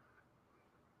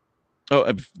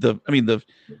 Oh, the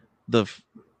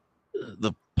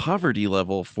poverty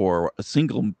level for a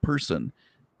single person,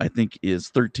 I think, is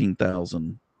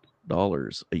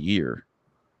 $13,000 a year.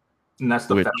 And that's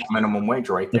the federal minimum wage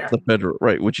right there. That's the federal,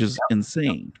 right, which is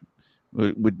insane.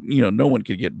 No one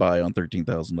could get by on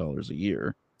 $13,000 a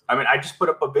year. I mean, I just put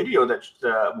up a video that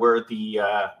where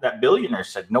that billionaire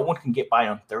said no one can get by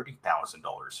on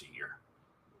 $30,000 a year.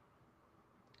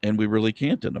 And we really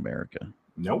can't in America.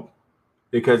 Nope.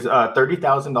 Because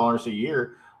 $30,000 a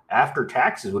year after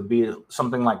taxes would be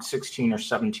something like $16 or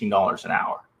 $17 an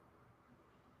hour.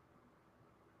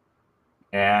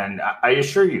 And I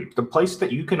assure you, the place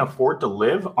that you can afford to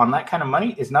live on that kind of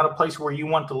money is not a place where you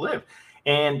want to live.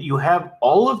 And you have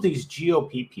all of these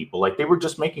GOP people, like they were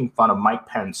just making fun of Mike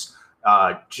Pence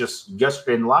just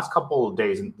yesterday. In the last couple of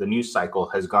days, the news cycle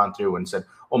has gone through and said,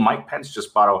 oh, Mike Pence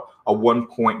just bought a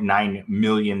 $1.9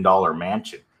 million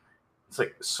mansion. It's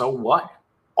like, so what?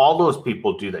 All those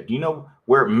people do that. Do you know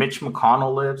where Mitch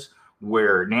McConnell lives,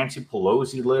 where Nancy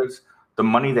Pelosi lives, the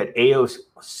money that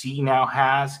AOC now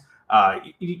has?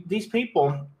 These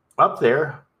people up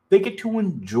there, they get to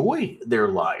enjoy their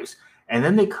lives. And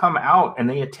then they come out and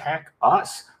they attack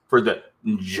us for the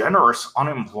generous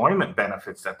unemployment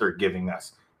benefits that they're giving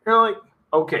us. You're like,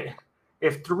 okay,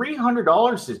 if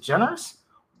 $300 is generous,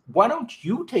 why don't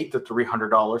you take the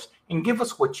 $300 and give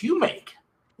us what you make?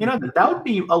 You know, that would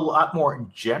be a lot more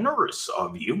generous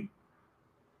of you.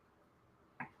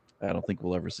 I don't think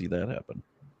we'll ever see that happen.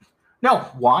 No,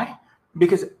 why?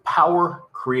 Because power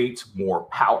creates more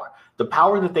power. The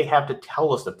power that they have to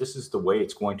tell us that this is the way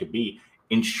it's going to be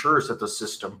ensures that the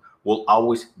system will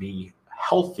always be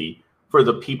healthy for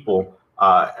the people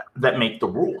that make the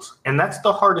rules. And that's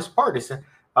the hardest part is that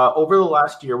over the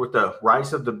last year with the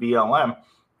rise of the BLM,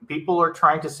 people are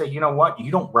trying to say, you know what, you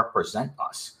don't represent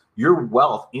us. Your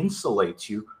wealth insulates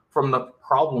you from the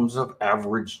problems of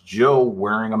average Joe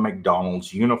wearing a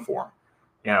McDonald's uniform.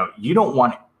 You know, you don't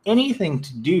want anything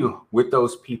to do with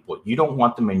those people. You don't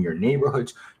want them in your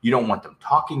neighborhoods. You don't want them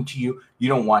talking to you. You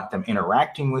don't want them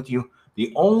interacting with you.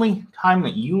 The only time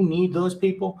that you need those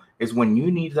people is when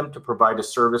you need them to provide a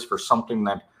service for something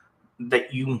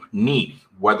that you need,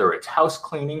 whether it's house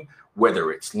cleaning,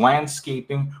 whether it's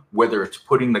landscaping, whether it's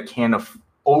putting the can of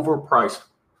overpriced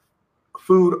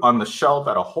food on the shelf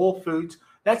at a Whole Foods.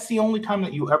 That's the only time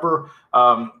that you ever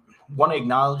want to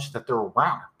acknowledge that they're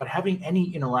around, but having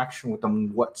any interaction with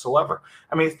them whatsoever.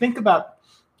 I mean, think about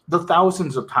the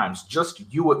thousands of times just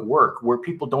you at work where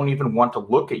people don't even want to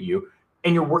look at you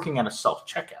and you're working at a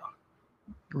self-checkout.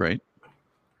 Right.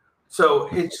 So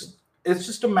it's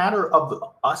just a matter of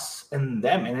us and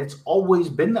them, and it's always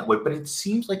been that way. But it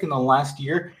seems like in the last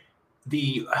year,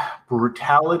 the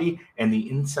brutality and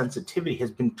the insensitivity has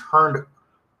been turned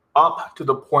up to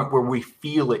the point where we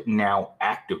feel it now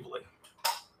actively.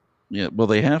 Yeah, well,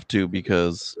 they have to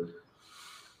because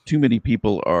too many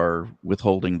people are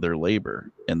withholding their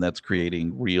labor, and that's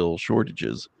creating real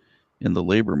shortages in the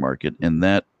labor market. And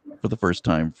that, for the first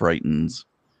time, frightens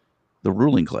the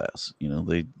ruling class. You know,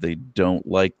 they don't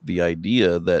like the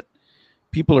idea that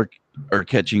people are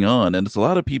catching on. And it's a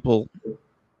lot of people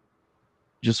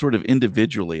just sort of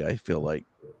individually, I feel like,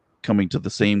 coming to the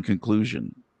same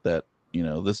conclusion that, you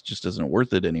know, this just isn't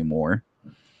worth it anymore.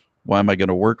 Why am I going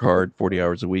to work hard 40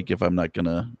 hours a week if I'm not going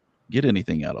to get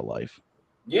anything out of life?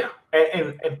 Yeah.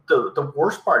 And the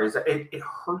worst part is that it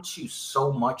hurts you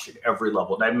so much at every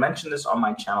level. And I mentioned this on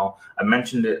my channel. I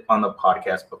mentioned it on the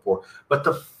podcast before. But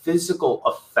the physical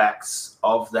effects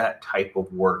of that type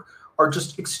of work are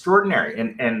just extraordinary.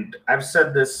 And I've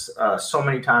said this so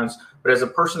many times, but as a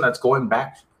person that's going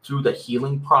back through the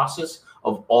healing process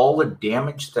of all the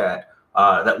damage that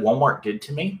Walmart did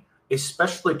to me,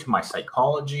 especially to my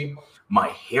psychology, my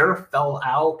hair fell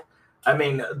out. I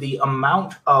mean, the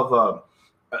amount of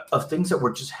things that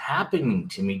were just happening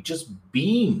to me, just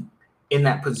being in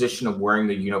that position of wearing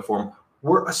the uniform,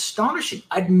 were astonishing.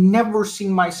 I'd never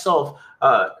seen myself,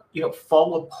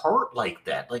 fall apart like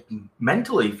that. Like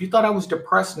mentally, if you thought I was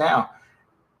depressed now,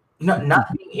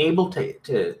 not being able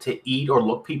to eat or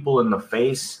look people in the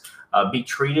face, be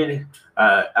treated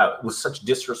with such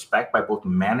disrespect by both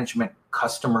management,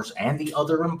 customers, and the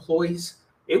other employees,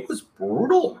 it was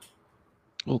brutal.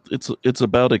 Well, it's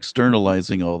about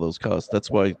externalizing all those costs. That's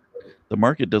why the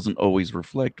market doesn't always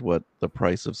reflect what the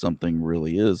price of something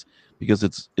really is, because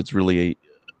it's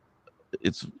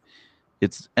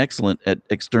it's excellent at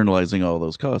externalizing all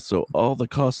those costs. So all the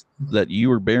costs that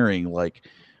you are bearing, like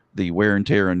the wear and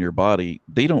tear on your body,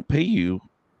 they don't pay you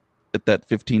at that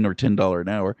 $15 or $10 an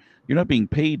hour. You're not being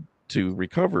paid to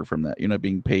recover from that. You're not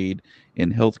being paid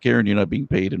in healthcare, and you're not being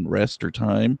paid in rest or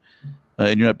time,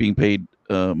 and you're not being paid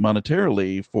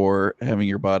monetarily for having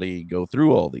your body go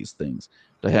through all these things,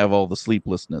 to have all the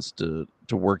sleeplessness, to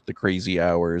work the crazy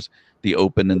hours, the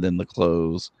open and then the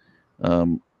close.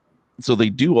 Um, so they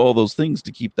do all those things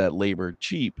to keep that labor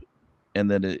cheap,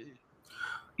 and then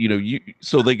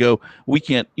so they go, we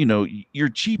can't, you're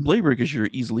cheap labor because you're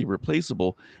easily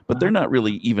replaceable, but they're not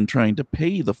really even trying to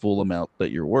pay the full amount that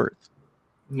you're worth.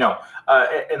 No.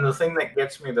 And the thing that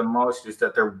gets me the most is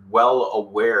that they're well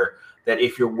aware that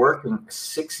if you're working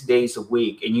 6 days a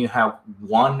week and you have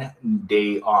 1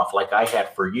 day off, like I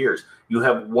had for years, you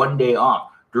have 1 day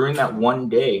off. During that 1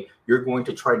 day, you're going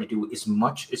to try to do as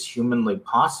much as humanly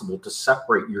possible to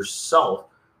separate yourself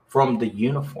from the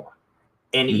uniform.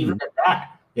 And even at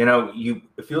that,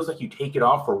 it feels like you take it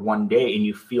off for 1 day and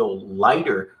you feel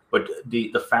lighter, but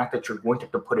the fact that you're going to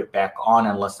have to put it back on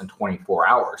in less than 24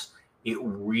 hours, it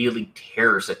really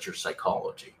tears at your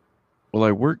psychology. Well,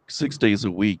 I work 6 days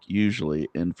a week usually,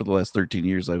 and for the last 13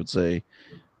 years, I would say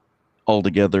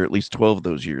altogether, at least 12 of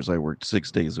those years, I worked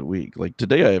 6 days a week. Like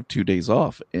today, I have 2 days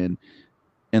off, and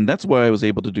that's why I was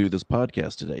able to do this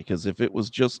podcast today. Because if it was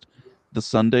just the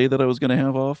Sunday that I was going to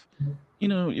have off,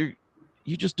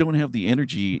 you just don't have the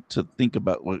energy to think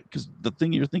about what. Because the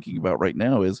thing you're thinking about right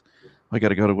now is, I got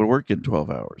to go to work in 12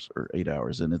 hours or 8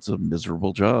 hours, and it's a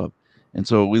miserable job. And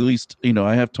so at least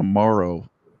I have tomorrow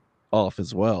off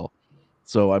as well.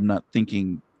 So I'm not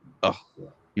thinking,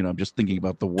 I'm just thinking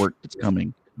about the work that's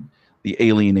coming, the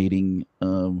alienating,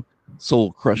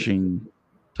 soul-crushing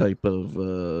type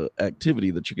of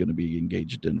activity that you're going to be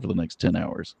engaged in for the next 10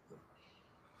 hours.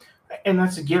 And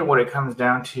that's, again, what it comes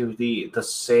down to, the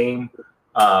same,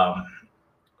 I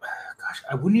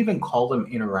wouldn't even call them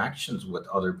interactions with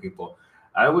other people.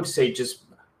 I would say just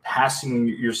passing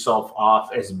yourself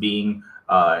off as being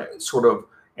sort of,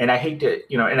 and I hate to,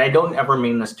 and I don't ever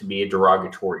mean this to be a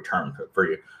derogatory term for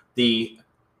you. The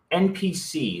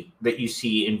NPC that you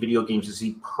see in video games is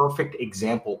the perfect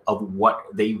example of what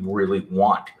they really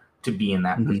want to be in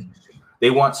that position.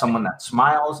 They want someone that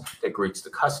smiles, that greets the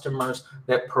customers,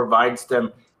 that provides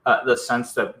them the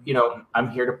sense that,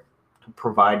 I'm here to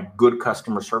provide good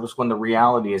customer service, when the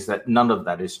reality is that none of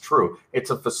that is true. It's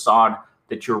a facade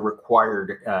that you're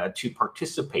required to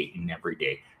participate in every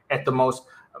day at the most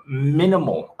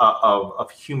minimal of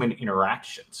human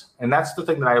interactions. And that's the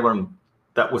thing that I learned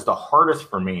that was the hardest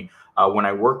for me when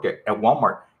I worked at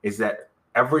Walmart, is that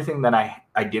everything that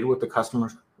I did with the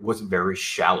customers was very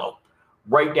shallow,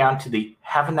 right down to the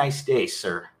 "have a nice day,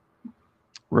 sir."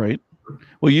 Right.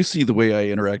 Well, you see the way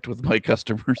I interact with my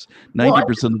customers.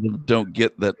 90% of them don't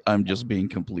get that I'm just being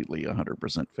completely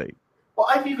 100% fake. Well,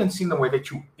 I've even seen the way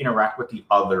that you interact with the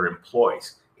other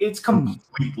employees. It's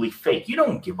completely fake. You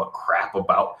don't give a crap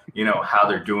about, how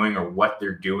they're doing or what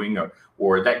they're doing,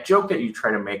 or that joke that you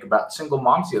try to make about single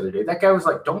moms the other day. That guy was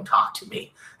like, "Don't talk to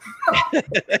me."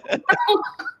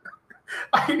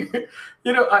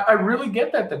 I really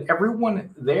get that everyone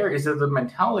there is of the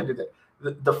mentality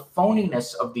that the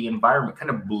phoniness of the environment kind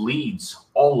of bleeds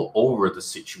all over the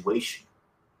situation.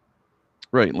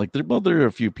 Right. Like there are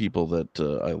a few people that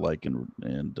I like and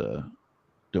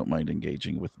don't mind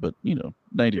engaging with, but 90%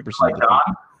 Like of the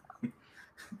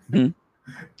Don?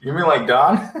 You mean like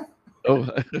Don? Oh,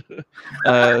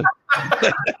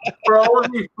 For all of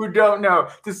you who don't know,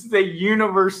 this is a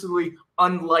universally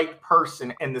unliked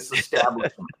person in this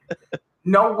establishment.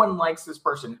 No one likes this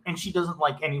person, and she doesn't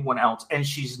like anyone else, and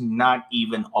she's not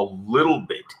even a little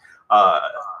bit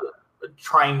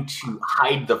trying to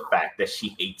hide the fact that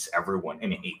she hates everyone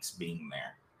and hates being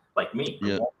there, like me.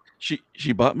 Yeah.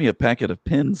 She bought me a packet of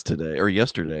pins today or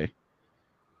yesterday,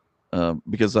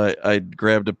 because I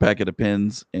grabbed a packet of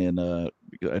pins and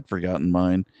I'd forgotten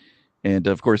mine, and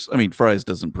of course, Fry's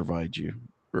doesn't provide you,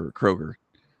 or Kroger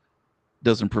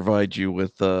doesn't provide you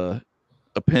with a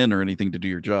pen or anything to do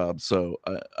your job. So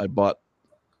I bought,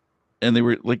 and they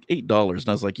were like $8, and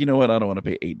I was like, you know what, I don't want to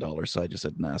pay $8, so I just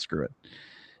said, nah, screw it.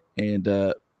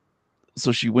 And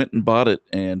so she went and bought it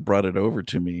and brought it over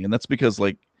to me, and that's because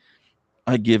like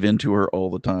I give in to her all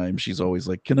the time. She's always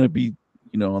like, can I be,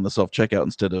 on the self-checkout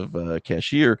instead of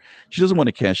cashier? She doesn't want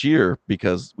a cashier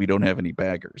because we don't have any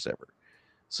baggers ever.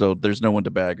 So there's no one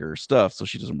to bag her stuff. So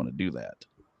she doesn't want to do that.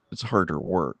 It's harder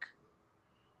work.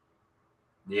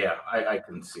 Yeah, I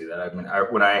can see that. I mean,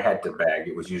 when I had to bag,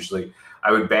 it was usually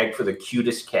I would bag for the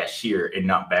cutest cashier and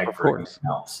not bag Of for anything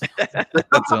course. else.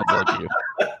 That sounds like you.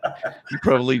 You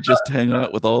probably just hang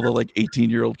out with all the like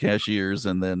 18-year-old cashiers,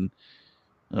 and then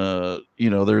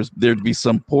there'd be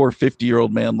some poor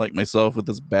 50-year-old man like myself with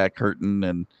his back hurting,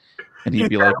 and he'd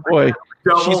be like, boy,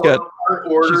 she's Double got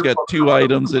order. two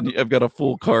items and I've got a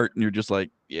full cart, and you're just like,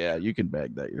 yeah, you can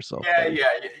bag that yourself. Yeah, buddy.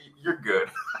 yeah, you're good.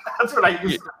 That's what I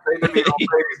used to say to the old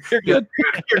ladies. You're good.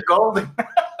 You're golden.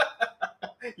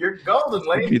 You're golden, Give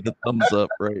lady. me the thumbs up,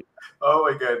 right? Oh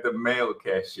my god, the male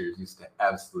cashiers used to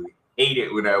absolutely hate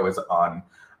it when I was on,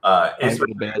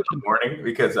 especially in the morning,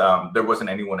 because there wasn't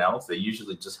anyone else. They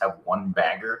usually just have one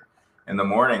bagger in the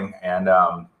morning, and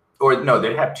or no,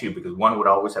 they'd have two, because one would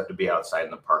always have to be outside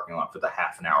in the parking lot for the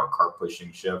half an hour cart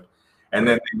pushing shift, and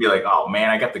then they'd be like, "Oh man,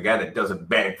 I got the guy that doesn't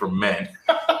bag for men."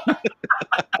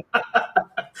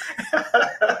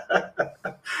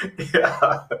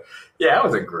 yeah, it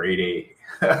was a great A.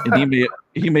 And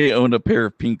he may own a pair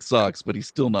of pink socks, but he's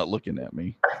still not looking at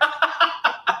me.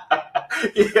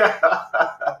 Yeah,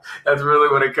 that's really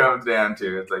what it comes down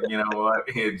to. It's like, you know what,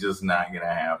 it's just not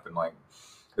gonna happen. Like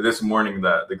this morning,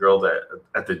 the girl that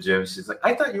at the gym, she's like,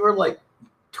 I thought you were like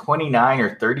 29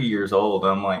 or 30 years old.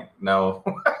 I'm like, no.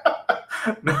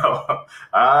 No,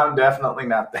 I'm definitely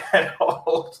not that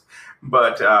old.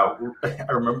 But I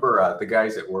remember the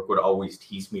guys at work would always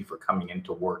tease me for coming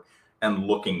into work and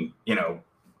looking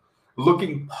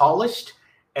polished,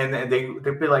 and then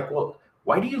they'd be like, well,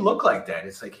 why do you look like that?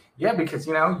 It's like, yeah, because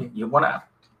you want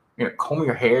to comb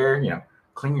your hair,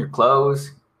 clean your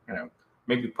clothes,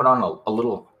 maybe put on a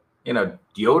little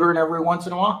deodorant every once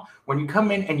in a while. When you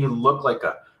come in and you look like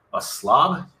a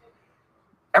slob,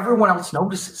 everyone else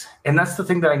notices. And that's the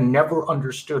thing that I never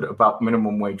understood about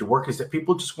minimum wage work, is that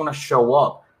people just want to show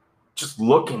up just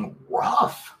looking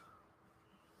rough.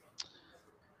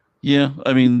 Yeah,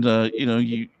 I mean,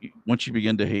 you once you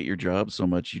begin to hate your job so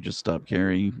much, you just stop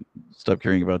caring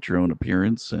about your own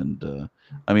appearance. And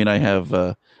I mean, I have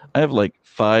like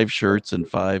 5 shirts and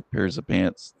 5 pairs of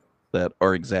pants that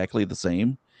are exactly the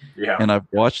same. Yeah. And I've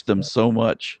watched them so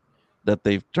much that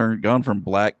they've gone from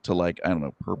black to, like, I don't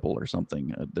know, purple or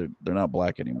something. They're not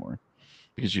black anymore,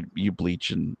 because you bleach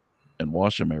and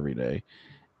wash them every day.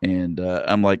 And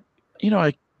I'm like,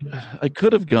 I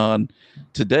could have gone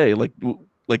today, like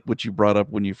what you brought up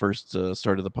when you first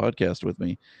started the podcast with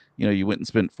me. You went and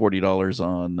spent $40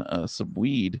 on some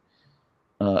weed.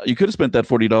 You could have spent that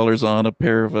 $40 on a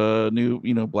pair of new,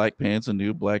 black pants, and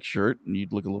new black shirt, and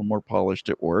you'd look a little more polished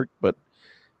at work. But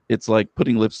it's like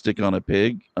putting lipstick on a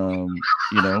pig.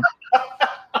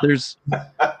 There's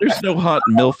no hot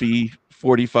milfy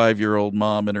 45-year-old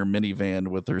mom in her minivan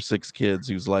with her 6 kids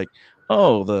who's like,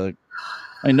 oh,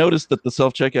 I noticed that the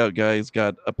self-checkout guy's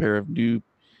got a pair of new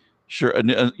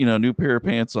new pair of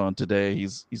pants on today.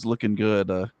 He's looking good.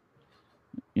 They're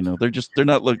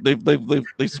not look.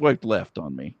 They swiped left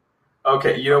on me.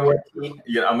 Okay, you know what?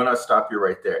 Yeah, I'm gonna stop you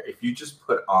right there. If you just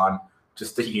put on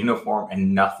just the uniform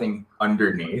and nothing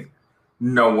underneath,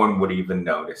 no one would even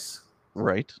notice.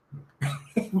 Right.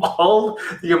 All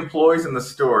the employees in the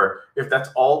store, if that's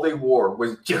all they wore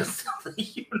was just the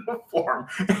uniform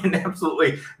and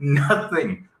absolutely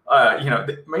nothing,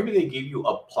 maybe they gave you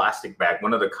a plastic bag,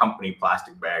 one of the company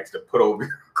plastic bags to put over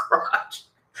your crotch.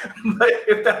 But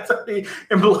if that's how the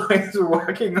employees are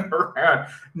walking around,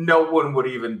 no one would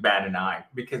even bat an eye,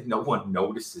 because no one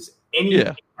notices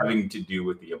anything having to do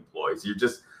with the employees. You're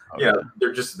just,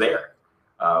 they're just there.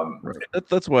 Right.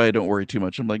 That's why I don't worry too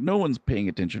much. I'm like, no one's paying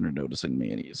attention or noticing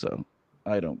me, so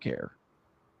I don't care.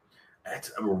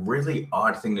 It's a really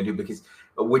odd thing to do, because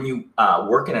when you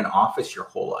work in an office your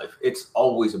whole life, it's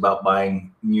always about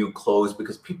buying new clothes,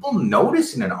 because people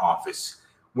notice in an office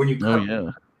when you come. Oh,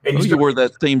 yeah. And you wore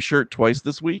that same shirt twice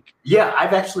this week? Yeah,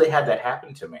 I've actually had that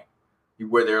happen to me,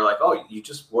 where they're like, oh, you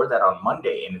just wore that on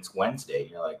Monday and it's Wednesday.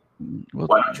 You're like,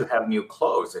 why don't you have new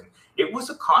clothes? And it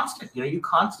was a constant. You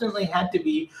constantly had to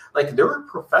be like, there were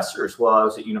professors while I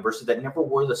was at university that never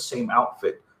wore the same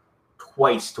outfit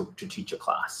twice to teach a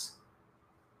class.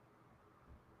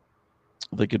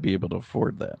 They could be able to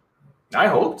afford that. I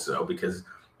hope so, because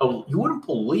you wouldn't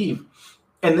believe.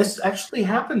 And this actually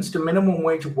happens to minimum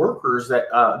wage workers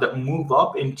that move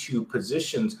up into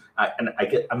positions.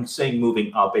 I'm saying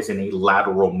moving up as in a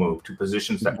lateral move to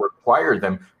positions that require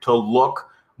them to look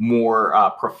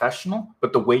more professional,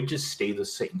 but the wages stay the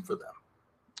same for them.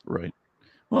 Right.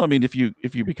 Well, I mean, if you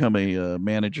become a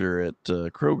manager at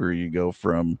Kroger, you go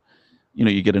from,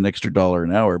 you get an extra $1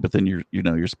 an hour, but then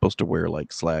you're supposed to wear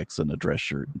like slacks and a dress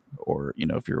shirt, or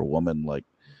if you're a woman, like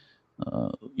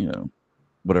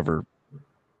whatever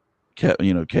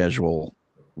casual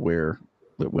wear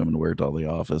that women wear to the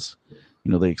office.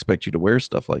 They expect you to wear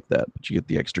stuff like that, but you get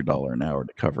the extra $1 an hour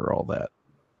to cover all that.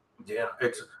 Yeah,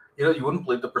 it's you wouldn't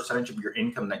believe the percentage of your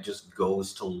income that just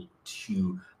goes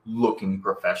to looking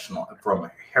professional, from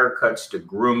haircuts to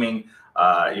grooming.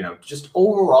 Just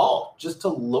overall, just to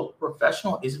look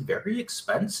professional is very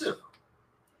expensive.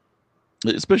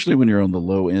 Especially when you're on the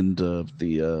low end of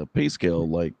the pay scale,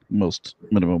 like most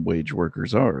minimum wage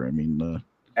workers are. I mean,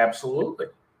 Absolutely.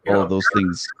 all of those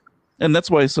things, and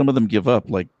that's why some of them give up.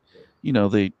 Like,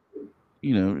 they,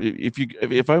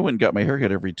 if I went and got my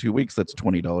haircut every 2 weeks, that's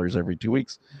 $20 every 2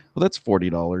 weeks. Well, that's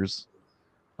 $40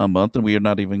 a month, and we are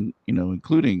not even,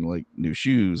 including like new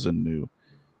shoes and new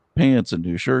pants and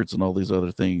new shirts and all these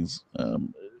other things.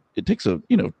 It takes 10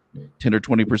 or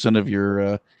 20% of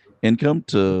your income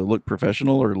to look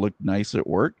professional or look nice at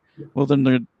work. Well,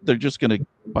 then they're just going to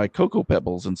buy Cocoa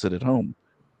Pebbles and sit at home.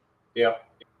 Yeah,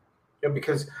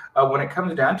 because when it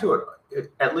comes down to it,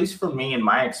 at least for me, in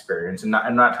my experience, and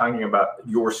I'm not talking about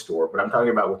your store, but I'm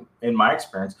talking about in my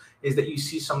experience, is that you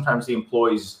see sometimes the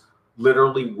employees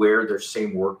literally wear their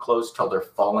same work clothes till they're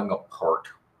falling apart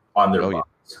on their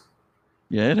bodies.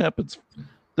 Yeah, it happens.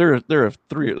 There's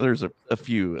a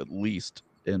few at least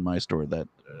in my store that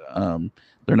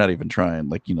they're not even trying.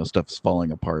 Like, stuff's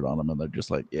falling apart on them, and they're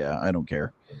just like, yeah, I don't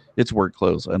care. It's work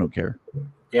clothes. I don't care.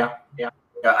 Yeah,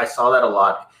 I saw that a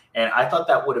lot, and I thought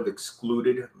that would have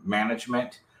excluded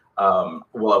management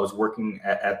while I was working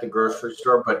at the grocery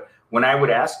store. But when I would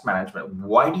ask management,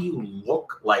 why do you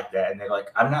look like that? And they're like,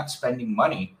 I'm not spending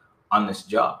money on this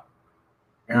job.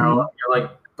 You're like,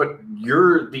 but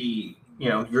you're the,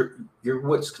 you're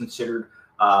what's considered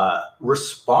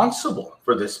responsible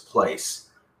for this place.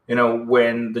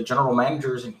 When the general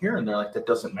manager isn't here, and they're like, that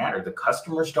doesn't matter. The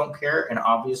customers don't care. And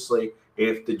obviously,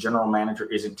 if the general manager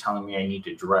isn't telling me I need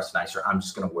to dress nicer, I'm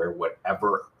just going to wear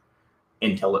whatever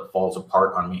until it falls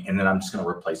apart on me. And then I'm just going to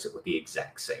replace it with the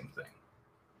exact same thing.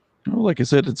 Well, like I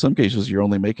said, in some cases, you're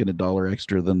only making $1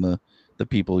 extra than the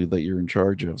people that you're in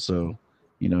charge of. So,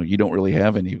 you don't really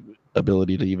have any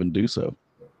ability to even do so.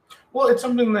 Well, it's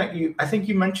something that I think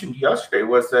you mentioned yesterday,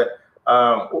 was that,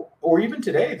 or even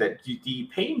today, that the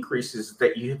pay increases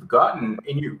that you have gotten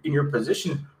in your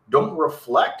position don't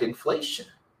reflect inflation.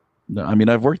 No, I mean,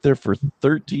 I've worked there for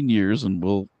 13 years, and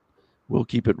we'll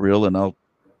keep it real, and I'll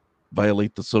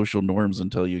violate the social norms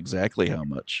and tell you exactly how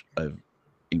much I've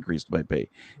increased my pay.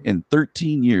 In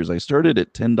 13 years, I started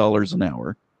at $10 an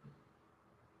hour,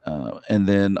 and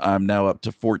then I'm now up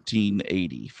to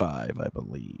 $14.85, I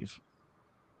believe.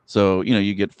 So,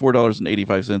 you get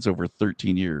 $4.85 over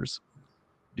 13 years.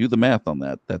 Do the math on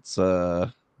that. That's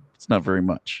it's not very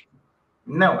much.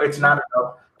 No, it's not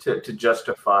enough to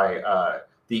justify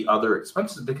the other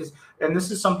expenses, because, and this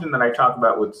is something that I talk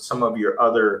about with some of your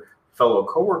other fellow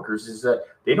coworkers, is that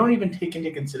they don't even take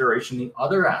into consideration the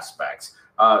other aspects.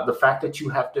 The fact that you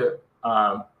have to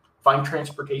find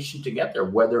transportation to get there,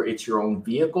 whether it's your own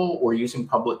vehicle or using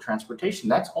public transportation,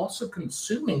 that's also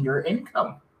consuming your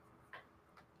income.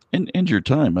 And your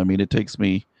time. I mean, it takes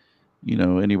me,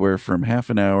 anywhere from half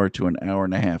an hour to an hour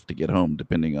and a half to get home,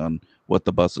 depending on what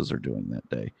the buses are doing that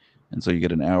day. And so you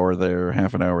get an hour there,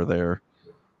 half an hour there,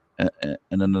 and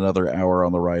then another hour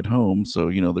on the ride home. So,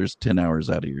 there's 10 hours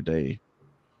out of your day.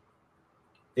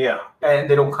 Yeah, and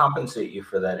they don't compensate you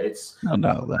for that. It's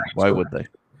no. Why would they?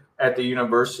 At the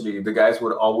university, the guys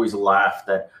would always laugh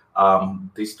that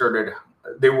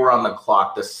they were on the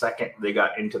clock the second they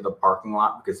got into the parking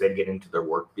lot, because they'd get into their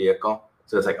work vehicle.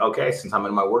 So it's like, okay, since I'm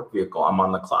in my work vehicle, I'm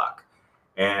on the clock.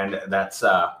 And that's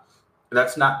not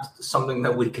something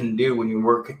that we can do when you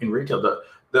work in retail.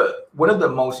 The one of the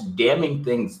most damning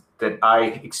things that I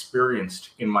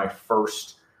experienced in my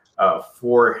first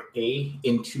foray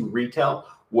into retail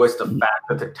was the fact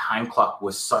that the time clock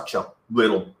was such a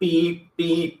little beep,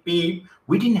 beep, beep.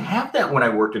 We didn't have that when I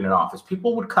worked in an office.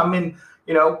 People would come in,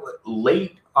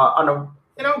 late on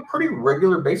a pretty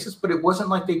regular basis, but it wasn't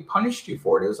like they punished you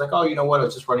for it. It was like, oh, you know what? I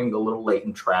was just running a little late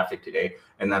in traffic today,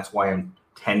 and that's why I'm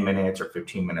 10 minutes or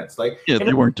 15 minutes late. Yeah, if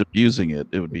they weren't abusing it,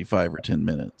 it would be 5 or 10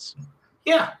 minutes.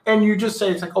 Yeah, and you just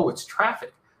say, it's like, oh, it's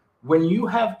traffic. When you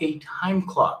have a time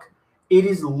clock, it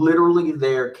is literally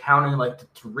there counting like the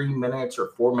 3 minutes or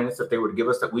 4 minutes that they would give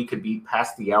us, that we could be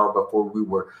past the hour before we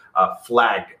were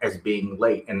flagged as being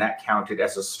late, and that counted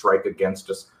as a strike against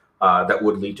us that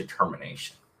would lead to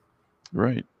termination.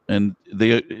 Right. And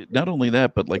they, not only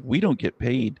that, but like, we don't get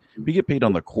paid. We get paid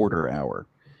on the quarter hour.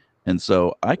 And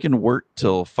so I can work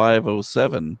till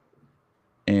 5:07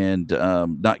 and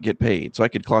not get paid. So I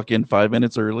could clock in 5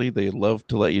 minutes early. They love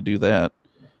to let you do that.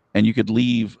 And you could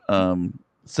leave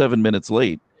 7 minutes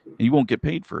late and you won't get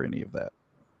paid for any of that.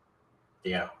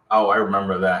 Yeah. Oh, I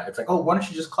remember that. It's like, oh, why don't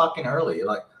you just clock in early? You're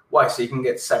like, why? So you can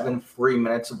get 7 free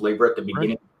minutes of labor at the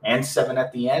beginning and 7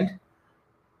 at the end?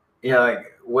 You're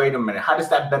like, wait a minute. How does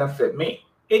that benefit me?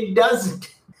 It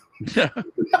doesn't.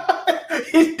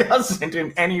 It doesn't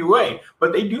in any way,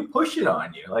 but they do push it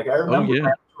on you. Like I remember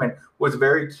management was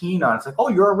very keen on. It's like, oh,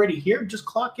 you're already here, just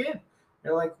clock in.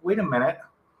 You're like, wait a minute,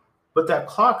 but that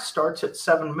clock starts at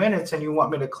 7 minutes, and you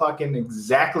want me to clock in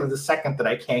exactly the second that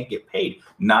I can't get paid,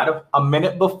 not a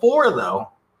minute before though.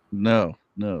 No.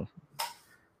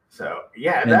 So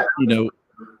yeah, and, that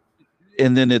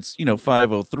and then it's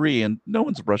 5:03, and no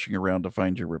one's rushing around to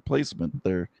find your replacement.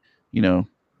 They're,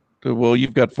 well,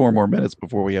 you've got 4 more minutes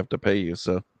before we have to pay you,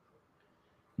 so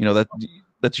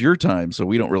that's your time, so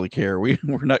we don't really care. We're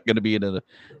not going to be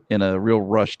in a real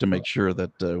rush to make sure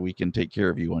that we can take care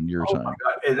of you on your time. My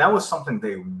God. And that was something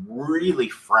they really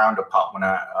frowned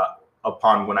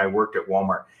upon when I worked at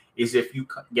Walmart. Is if you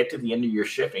get to the end of your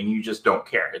shift and you just don't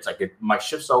care. It's like, my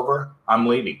shift's over, I'm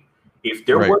leaving. If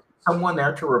there was someone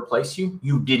there to replace you,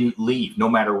 you didn't leave, no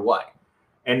matter what.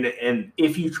 And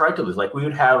if you tried to leave, like we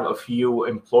would have a few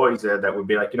employees there that would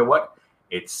be like, you know what?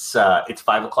 It's 5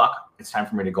 o'clock. It's time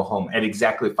for me to go home. At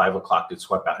exactly 5 o'clock, they'd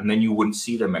swipe out, and then you wouldn't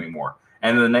see them anymore.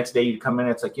 And then the next day you'd come in.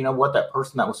 It's like, you know what? That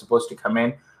person that was supposed to come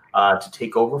in to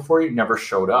take over for you never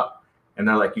showed up. And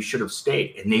they're like, you should have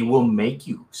stayed. And they will make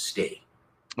you stay.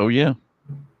 Oh yeah.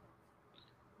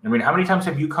 I mean, how many times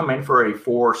have you come in for a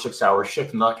 4 or 6 hour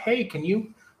shift and they're like, hey, can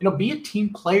you be a team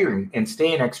player and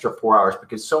stay an extra 4 hours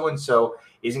because so and so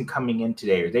isn't coming in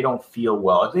today, or they don't feel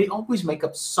well. They always make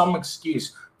up some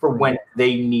excuse for when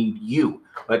they need you.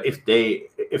 But if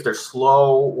they're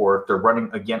slow, or if they're running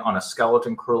again on a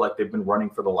skeleton crew like they've been running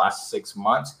for the last 6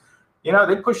 months,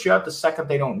 they push you out the second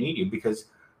they don't need you because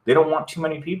they don't want too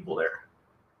many people there.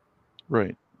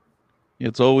 Right.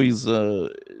 It's always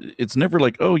it's never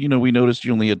like, oh, we noticed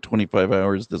you only had 25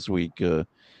 hours this week.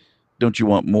 Don't you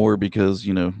want more because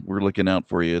we're looking out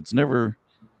for you? It's never.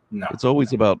 No. It's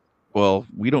always about, well,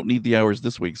 we don't need the hours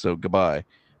this week, so goodbye.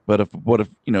 But what if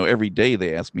every day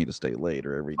they ask me to stay late,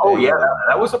 or every day? Oh yeah,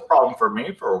 that was a problem for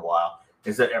me for a while.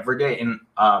 Is that every day, and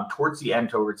towards the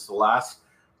last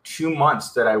 2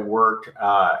 months that I worked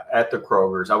at the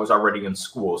Kroger's, I was already in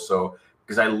school. So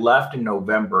because I left in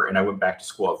November and I went back to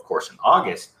school, of course, in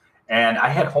August, and I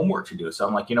had homework to do. So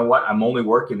I'm like, you know what? I'm only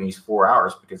working these 4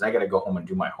 hours because I got to go home and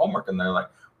do my homework. And they're like,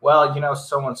 well,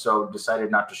 so and so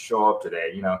decided not to show up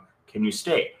today. Can you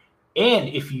stay? And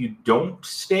if you don't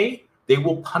stay, they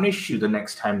will punish you the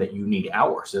next time that you need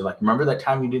hours. They're like, remember that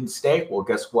time you didn't stay? Well,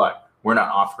 guess what? We're not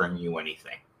offering you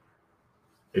anything.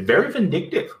 They're very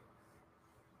vindictive.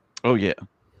 Oh, yeah.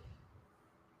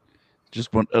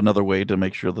 Just want another way to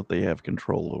make sure that they have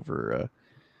control over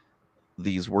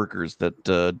these workers that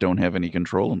don't have any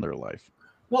control in their life.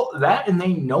 Well, that, and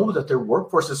they know that their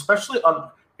workforce, especially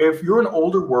if you're an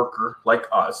older worker like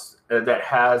us that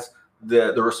has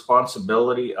the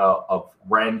responsibility of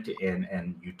rent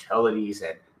and utilities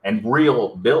and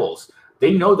real bills,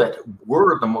 they know that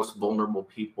we're the most vulnerable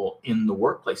people in the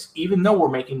workplace, even though we're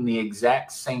making the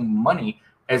exact same money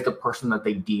as the person that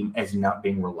they deem as not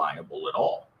being reliable at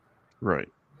all. Right.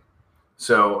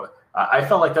 So I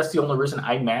felt like that's the only reason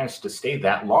I managed to stay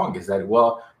that long, is that,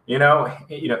 well,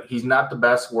 he's not the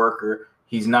best worker.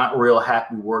 He's not real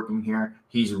happy working here.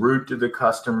 He's rude to the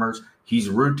customers. He's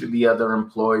rude to the other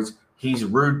employees. He's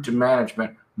rude to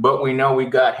management, but we know we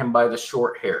got him by the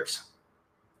short hairs.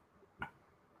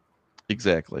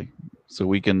 Exactly. So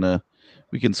we can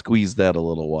squeeze that a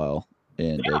little while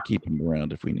and keep him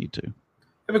around if we need to.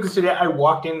 Because today I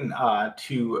walked in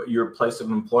to your place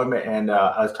of employment, and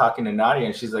I was talking to Nadia,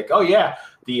 and she's like, "Oh yeah,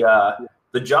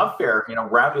 the job fair,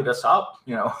 rounded us up,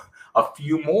 a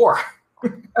few more."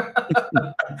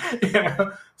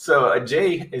 So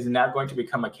Jay is now going to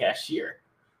become a cashier.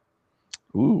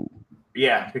 Ooh.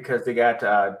 Yeah, because they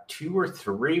got 2 or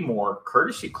 3 more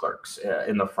courtesy clerks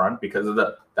in the front because of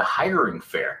the hiring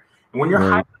fair. And when your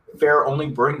hiring fair only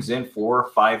brings in 4 or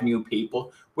 5 new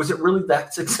people, was it really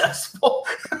that successful?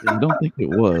 I don't think it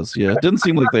was. Yeah, it didn't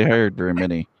seem like they hired very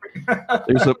many.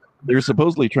 They're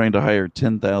supposedly trying to hire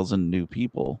 10,000 new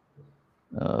people,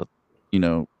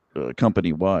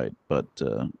 company wide, but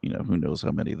who knows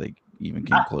how many they even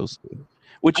came close to.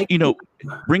 Which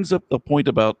brings up the point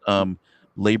about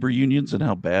labor unions and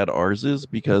how bad ours is,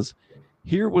 because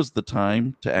here was the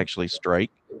time to actually strike,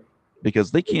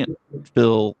 because they can't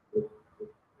fill.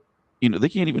 They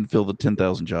can't even fill the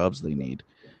 10,000 jobs they need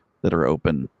that are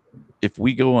open. If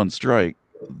we go on strike,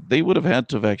 they would have had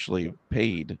to have actually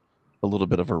paid a little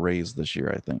bit of a raise this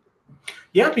year, I think.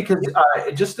 Yeah, because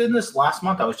just in this last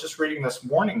month, I was just reading this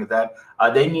morning that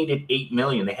they needed 8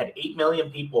 million. They had 8 million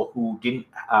people who didn't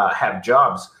have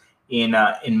jobs in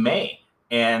May,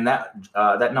 and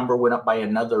that number went up by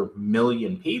another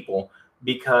million people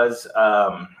because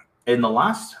in the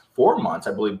last 4 months,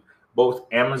 I believe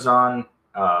both Amazon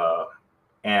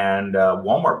and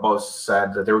Walmart both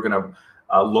said that they were going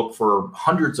to look for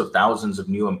hundreds of thousands of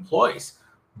new employees.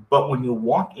 But when you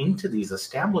walk into these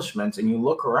establishments and you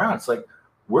look around, it's like,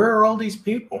 where are all these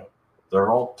people? They're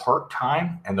all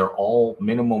part-time and they're all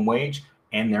minimum wage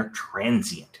and they're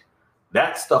transient.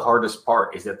 That's the hardest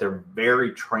part, is that they're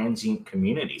very transient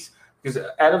communities. Because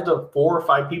out of the 4 or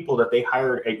 5 people that they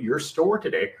hired at your store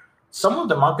today, some of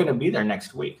them aren't going to be there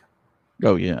next week.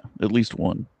 Oh yeah, at least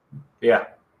one. Yeah.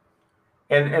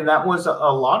 And that was a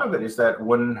lot of it, is that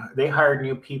when they hired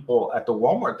new people at the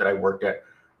Walmart that I worked at,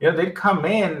 they'd come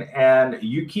in and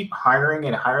you keep hiring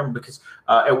and hiring because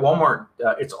at Walmart,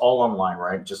 it's all online,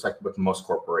 right? Just like with most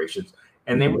corporations.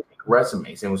 And they would make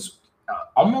resumes. It was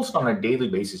almost on a daily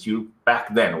basis.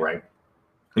 Back then, right?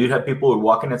 You'd have people who would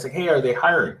walk in and say, hey, are they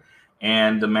hiring?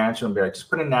 And the manager would be like, just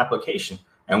put in an application.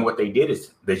 And what they did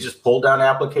is they just pulled down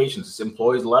applications. As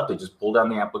employees left, they just pulled down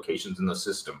the applications in the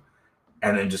system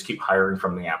and then just keep hiring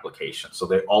from the application. So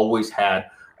they always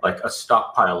had like a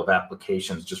stockpile of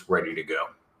applications just ready to go.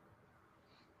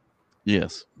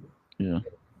 Yes. Yeah.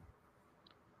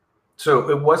 So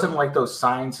it wasn't like those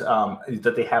signs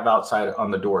that they have outside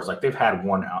on the doors. Like they've had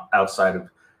one outside of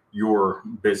your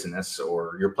business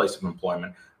or your place of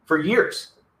employment for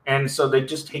years. And so they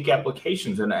just take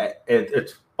applications. And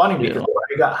it's funny because when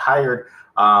I got hired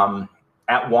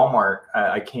at Walmart,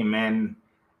 I came in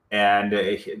and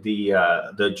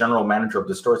the general manager of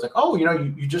the store is like, oh,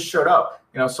 you just showed up.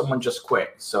 Someone just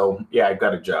quit. So yeah, I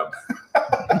got a job.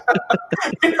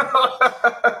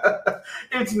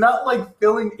 It's not like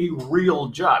filling a real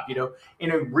job.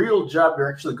 In a real job,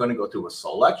 you're actually going to go through a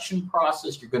selection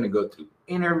process. You're going to go through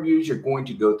interviews. You're going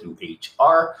to go through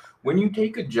HR. When you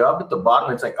take a job at the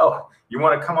bottom, it's like, oh, you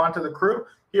want to come onto the crew?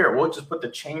 Here, we'll just put the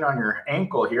chain on your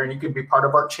ankle here, and you can be part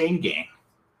of our chain gang.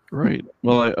 Right.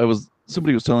 Well,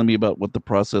 somebody was telling me about what the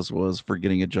process was for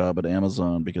getting a job at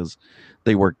Amazon, because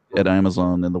they work at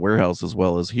Amazon in the warehouse as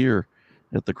well as here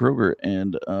at the Kroger.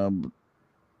 And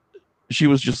she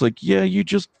was just like, yeah, you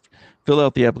just fill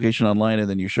out the application online and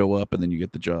then you show up and then you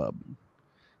get the job.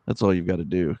 That's all you've got to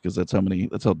do, because that's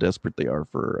how desperate they are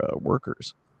for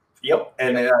workers. Yep.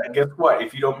 And guess what?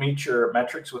 If you don't meet your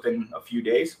metrics within a few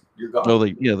days, you're gone. Oh,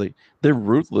 they're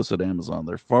ruthless at Amazon.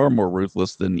 They're far more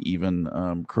ruthless than even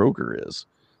Kroger is,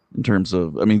 in terms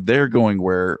of, they're going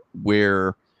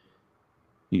where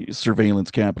surveillance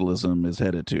capitalism is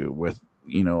headed to, with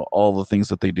all the things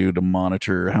that they do to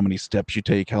monitor how many steps you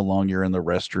take, how long you're in the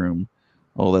restroom,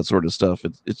 all that sort of stuff.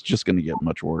 It's just going to get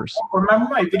much worse. Remember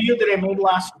my video that I made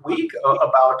last week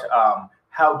about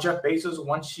how Jeff Bezos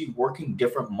wants you working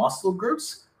different muscle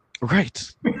groups?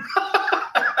 Right.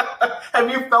 Have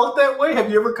you felt that way? Have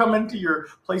you ever come into your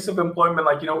place of employment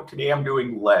like, today I'm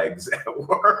doing legs at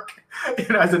work?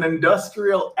 As an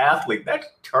industrial athlete,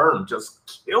 that term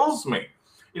just kills me.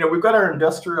 We've got our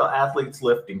industrial athletes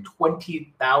lifting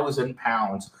 20,000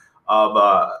 pounds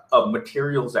of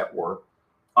materials at work.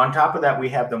 On top of that, we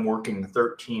have them working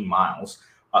 13 miles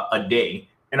a day.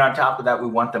 And on top of that, we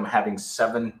want them having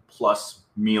 7+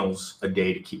 meals a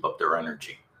day to keep up their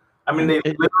energy. They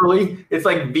literally, it's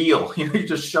like veal. You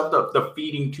just shove the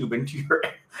feeding tube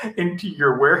into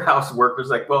your warehouse workers.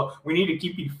 Like, well, we need to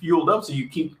keep you fueled up so you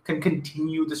can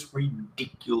continue this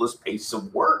ridiculous pace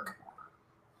of work.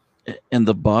 And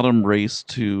the bottom race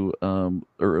to,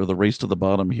 or the race to the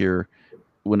bottom here,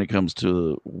 when it comes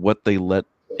to what they let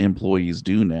employees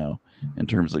do now, in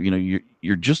terms of,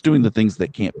 you're just doing the things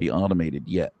that can't be automated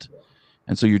yet,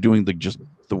 and so you're doing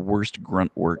the worst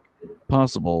grunt work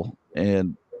possible.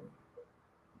 And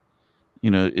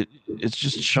it's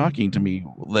just shocking to me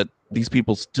that these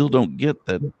people still don't get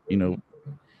that.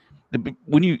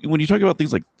 When you talk about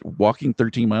things like walking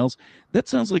 13 miles, that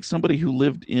sounds like somebody who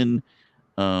lived in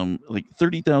like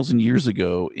 30,000 years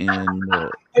ago in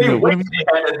you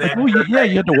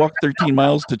had to walk 13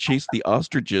 miles to chase the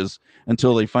ostriches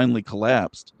until they finally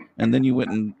collapsed, and then you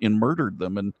went and murdered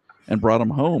them and brought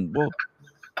them home. Well,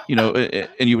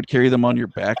 and you would carry them on your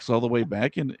backs all the way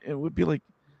back, and it would be like,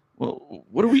 well,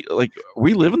 what are we like?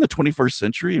 We live in the 21st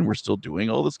century and we're still doing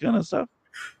all this kind of stuff,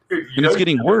 and it's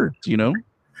getting worse.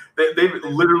 They've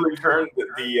literally turned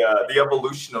the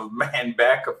evolution of man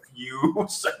back a few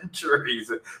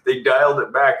centuries. They dialed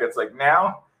it back. It's like,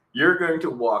 now you're going to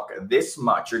walk this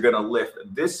much. You're going to lift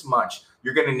this much.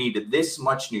 You're going to need this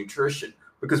much nutrition.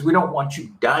 because we don't want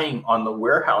you dying on the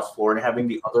warehouse floor and having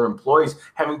the other employees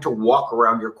having to walk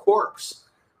around your corpse.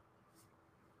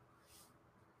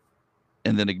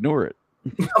 And then ignore it.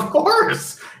 Of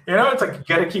course. It's like, you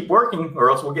got to keep working or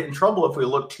else we'll get in trouble if we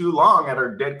look too long at our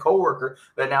dead coworker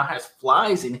that now has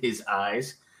flies in his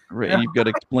eyes. Right. You've got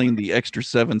to explain the extra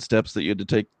 7 steps that you had to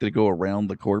take to go around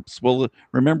the corpse. Well,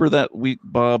 remember that week,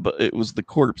 Bob, it was the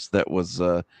corpse that was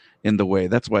in the way.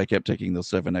 That's why I kept taking those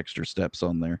 7 extra steps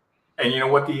on there. And you know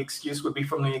what the excuse would be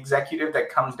from the executive that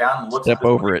comes down and looks Step at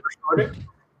over it.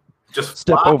 Just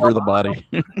step over the body.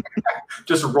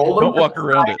 Just roll Don't walk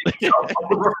around it.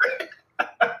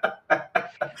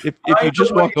 If you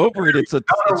just walk over it, it's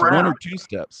 1 or 2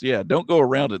 steps. Yeah, don't go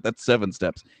around it. That's 7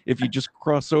 steps. If you just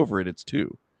cross over it, it's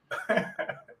 2.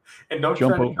 And don't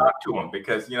Jump try to over talk to him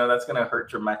because that's going to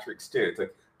hurt your metrics too. It's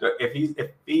like if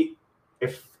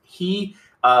he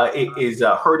is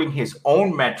hurting his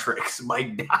own metrics by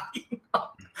dying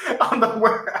on the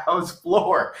warehouse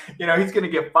floor, he's going to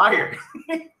get fired.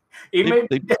 He may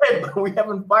be dead, but we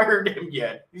haven't fired him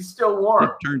yet. He's still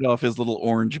warm. Turned off his little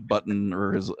orange button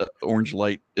or his orange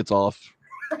light. It's off.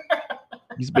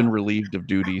 He's been relieved of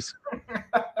duties.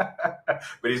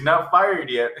 But he's not fired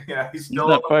yet. He's still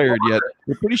not fired yet.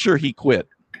 We're pretty sure he quit.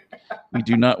 We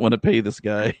do not want to pay this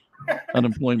guy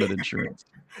unemployment insurance.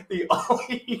 He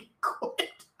quit.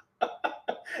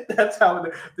 That's how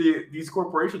these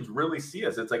corporations really see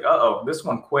us. It's like, this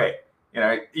one quit.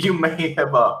 You may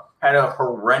have had a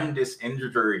horrendous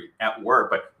injury at work,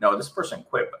 but no, this person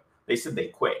quit. But they said they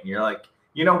quit. And you're like,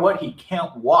 you know what? He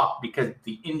can't walk because of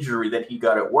the injury that he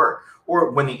got at work.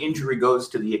 Or when the injury goes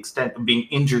to the extent of being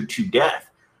injured to death,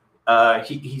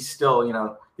 he still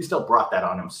brought that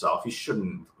on himself. He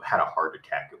shouldn't have had a heart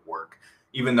attack at work,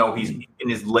 even though he's in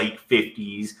his late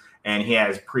 50s and he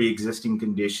has pre-existing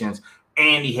conditions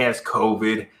and he has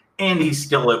COVID and he's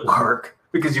still at work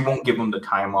because you won't give him the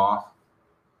time off.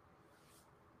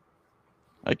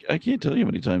 I can't tell you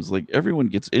how many times, like, everyone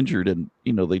gets injured and,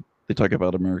 they talk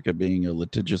about America being a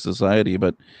litigious society,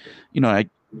 but,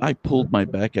 I pulled my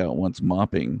back out once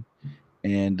mopping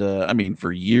and,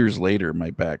 for years later,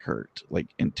 my back hurt, like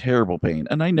in terrible pain.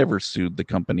 And I never sued the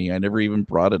company. I never even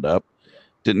brought it up.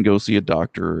 Didn't go see a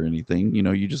doctor or anything.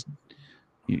 You just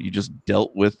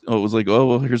dealt with, it was like,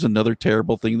 well, here's another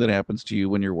terrible thing that happens to you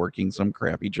when you're working some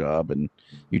crappy job and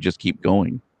you just keep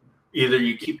going. Either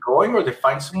you keep going or they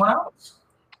find someone else.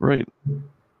 Right.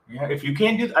 Yeah, if you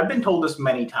can't do, I've been told this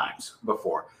many times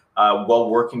before, while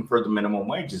working for the minimum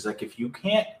wage. Is like, if you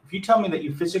tell me that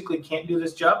you physically can't do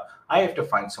this job, I have to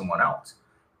find someone else.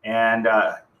 And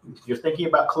if you're thinking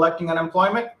about collecting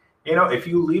unemployment, if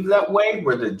you leave that way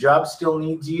where the job still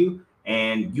needs you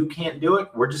and you can't do it,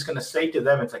 we're just going to say to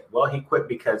them, it's like, well, he quit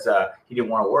because he didn't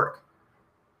want to work.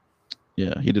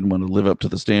 Yeah, he didn't want to live up to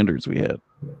the standards we had.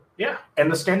 Yeah,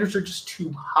 and the standards are just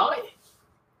too high.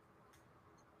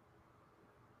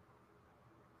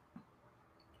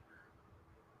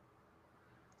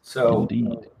 So,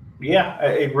 Indeed. Yeah,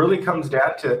 it really comes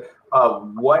down to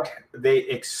what they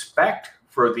expect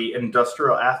for the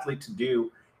industrial athlete to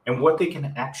do and what they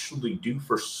can actually do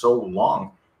for so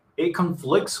long. It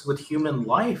conflicts with human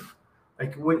life.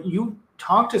 Like when you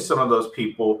talk to some of those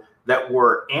people that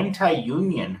were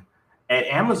anti-union at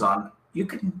Amazon, you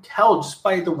can tell just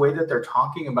by the way that they're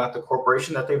talking about the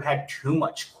corporation that they've had too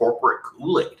much corporate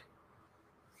Kool-Aid.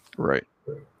 Right.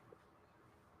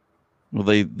 Well,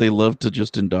 they love to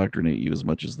just indoctrinate you as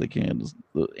much as they can.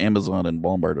 The Amazon and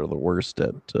Walmart are the worst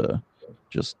at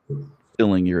just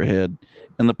filling your head.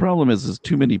 And the problem is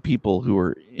too many people who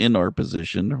are in our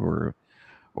position, or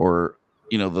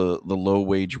the low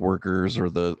wage workers, or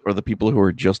the people who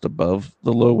are just above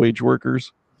the low wage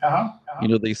workers.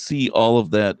 They see all of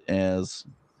that as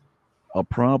a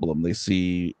problem. They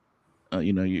see,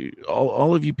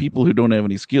 all of you people who don't have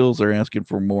any skills are asking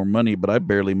for more money, but I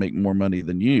barely make more money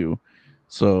than you.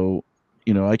 So,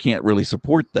 I can't really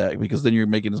support that because then you're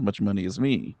making as much money as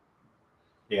me.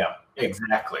 Yeah,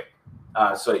 exactly.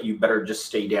 So you better just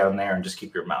stay down there and just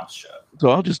keep your mouth shut. So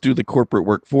I'll just do the corporate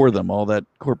work for them. All that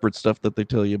corporate stuff that they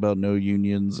tell you about, no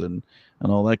unions and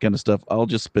all that kind of stuff, I'll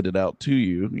just spit it out to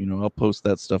you. I'll post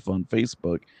that stuff on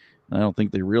Facebook. And I don't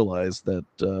think they realize that,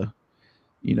 a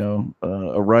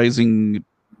rising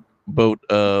boat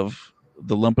of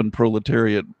the lumpen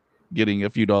proletariat getting a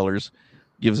few dollars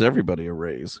gives everybody a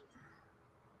raise.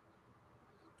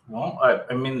 Well,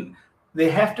 they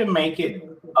have to make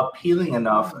it appealing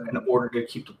enough in order to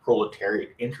keep the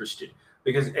proletariat interested.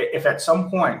 Because if at some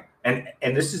point, and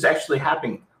this is actually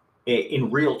happening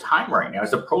in real time right now, as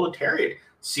the proletariat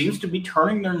seems to be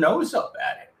turning their nose up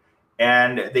at it,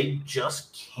 and they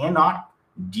just cannot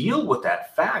deal with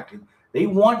that fact They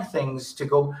want things to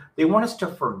go. They want us to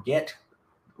forget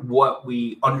what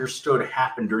we understood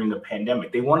happened during the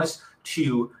pandemic. They want us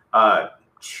to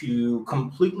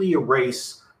completely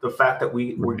erase the fact that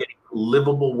we were getting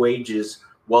livable wages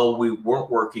while we weren't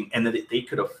working, and that they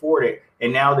could afford it.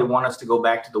 And now they want us to go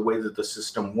back to the way that the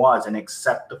system was and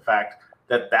accept the fact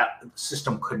that that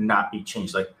system could not be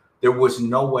changed. Like, there was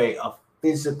no way of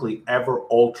physically ever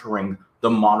altering the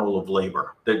model of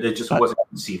labor. That it just wasn't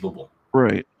conceivable.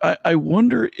 Right. I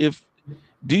wonder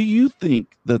do you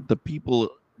think that the people,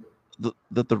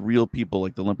 that the real people,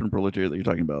 like the lumpen proletariat that you're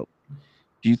talking about,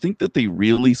 do you think that they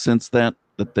really sense that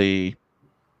they're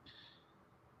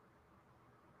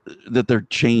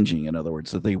changing? In other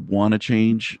words, that they want to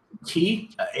change?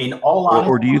 In all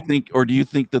honesty, or do you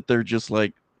think that they're just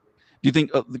like, do you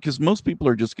think, because most people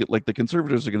are just like the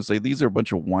conservatives are going to say these are a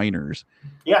bunch of whiners?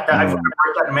 Yeah, I've heard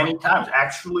that many times.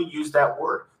 Actually, use that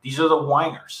word. These are the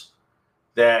whiners.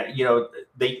 That, you know,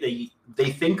 they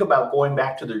think about going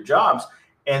back to their jobs,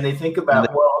 and they think about,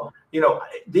 well, you know,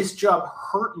 this job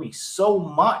hurt me so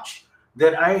much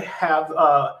that I have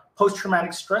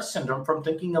post-traumatic stress syndrome from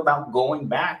thinking about going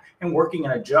back and working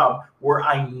in a job where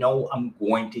I know I'm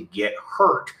going to get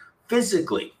hurt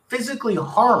physically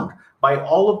harmed by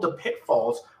all of the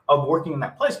pitfalls of working in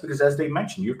that place. Because as they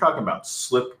mentioned, you're talking about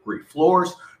slippery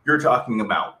floors, you're talking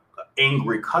about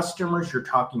angry customers, you're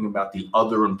talking about the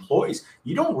other employees.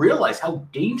 You don't realize how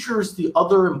dangerous the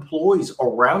other employees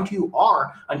around you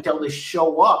are until they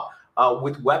show up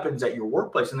with weapons at your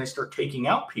workplace and they start taking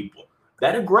out people.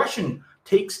 That aggression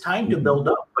takes time to build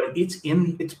up, but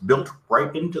it's built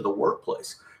right into the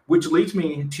workplace. Which leads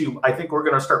me to, I think we're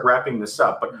going to start wrapping this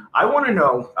up, but I want to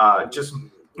know,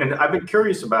 and I've been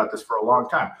curious about this for a long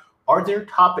time, are there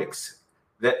topics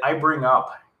that I bring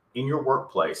up in your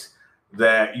workplace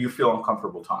that you feel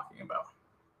uncomfortable talking about?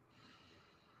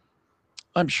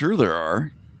 I'm sure there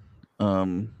are.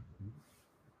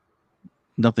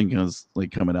 Nothing is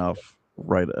like coming off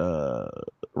right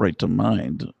to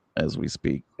mind as we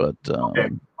speak, but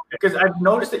because I've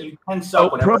noticed that you tense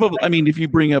up. Probably. I mean, if you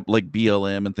bring up like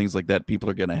BLM and things like that, people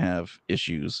are going to have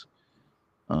issues.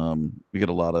 We get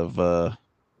a lot of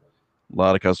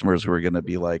customers who are going to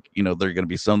be like, you know, there are going to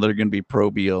be some that are going to be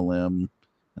pro BLM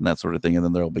and that sort of thing, and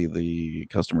then there'll be the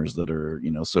customers that are,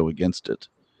 you know, so against it.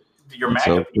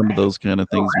 So some of those kind of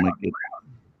things might get.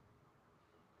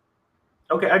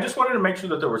 Okay, I just wanted to make sure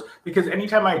that there was, because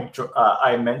anytime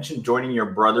I mentioned joining your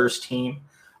brother's team,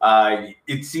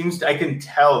 it seems, I can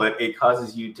tell that it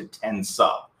causes you to tense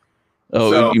up.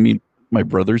 Oh, so, you mean my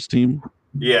brother's team?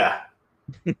 Yeah.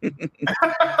 Are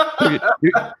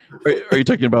you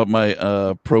talking about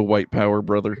my pro white power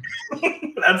brother?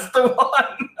 That's the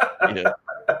one. Yeah.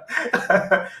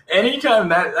 Anytime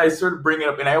that I sort of bring it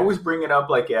up, and I always bring it up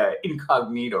like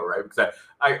incognito, right? Because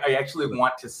I actually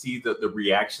want to see the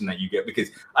reaction that you get, because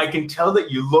I can tell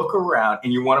that you look around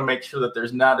and you want to make sure that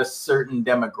there's not a certain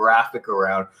demographic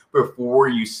around before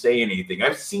you say anything.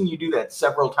 I've seen you do that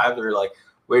several times where you're like,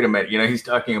 wait a minute, you know, he's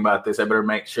talking about this. I better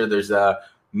make sure there's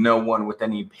no one with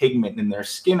any pigment in their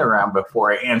skin around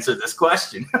before I answer this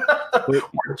question.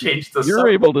 Or change the You're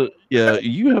able to, yeah,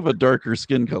 you have a darker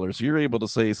skin color, so you're able to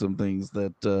say some things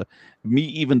that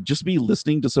me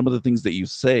listening to some of the things that you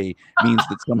say means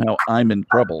that somehow I'm in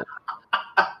trouble.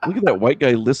 Look at that white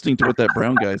guy listening to what that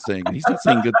brown guy's saying. He's not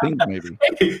saying good things, maybe.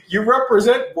 Hey, you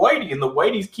represent Whitey, and the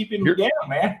Whitey's keeping me down,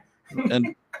 man.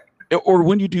 And or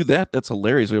when you do that, that's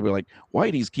hilarious. We'll be like,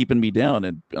 Whitey's keeping me down,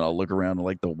 and I'll look around and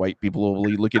like the white people will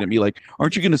be looking at me like,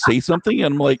 aren't you going to say something?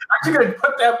 And I'm like, aren't you going to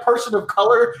put that person of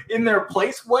color in their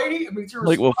place, Whitey? I mean,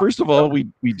 like, well, first of all, we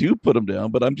do put them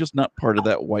down, but I'm just not part of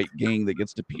that white gang that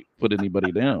gets to put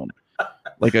anybody down.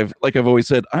 Like I've always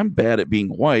said, I'm bad at being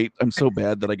white. I'm so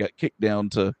bad that I got kicked down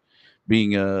to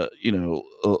being a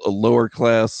lower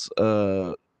class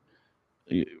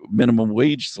minimum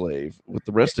wage slave with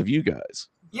the rest of you guys.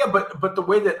 Yeah, but the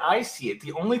way that I see it,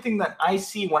 the only thing that I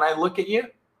see when I look at you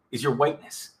is your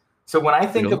whiteness. So when I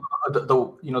think of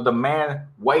the man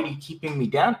Whitey keeping me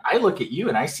down, I look at you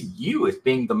and I see you as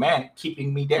being the man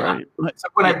keeping me down. Right. So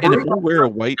when if I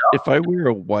wear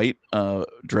a white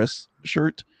dress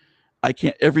shirt, I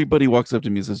can't. Everybody walks up to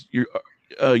me and says, "You're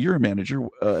a manager,"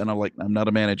 and I'm like, "I'm not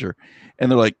a manager,"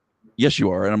 and they're like, "Yes, you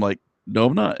are," and I'm like, "No,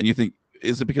 I'm not." And you think,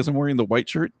 is it because I'm wearing the white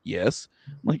shirt? Yes.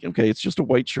 I'm like, okay, it's just a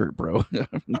white shirt, bro. I'm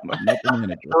not the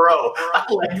manager. Bro, I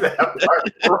like that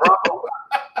part, bro.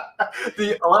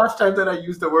 The last time that I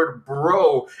used the word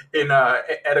bro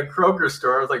at a Kroger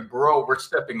store, I was like, bro, we're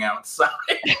stepping outside.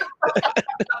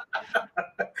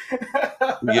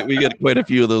 we get quite a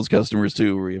few of those customers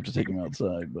too, where you have to take them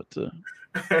outside. But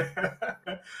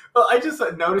well, I just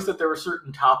noticed that there were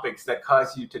certain topics that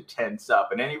cause you to tense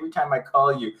up, and every time I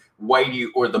call you Whitey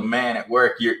or the man at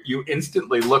work, you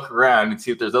instantly look around and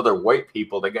see if there's other white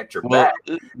people that got your back.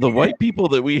 The white people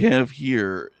that we have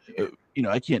here,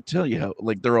 I can't tell you how,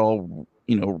 like, they're all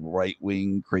right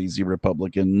wing crazy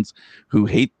Republicans who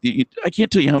hate I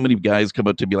can't tell you how many guys come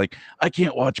up to be like, I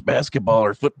can't watch basketball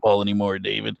or football anymore,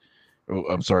 David. Oh,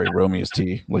 I'm sorry, Romeo's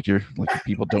T. Like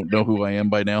people don't know who I am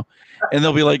by now, and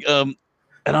they'll be like, and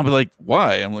I'll be like,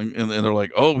 why? I'm like, and they're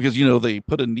like, oh, because they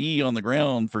put a knee on the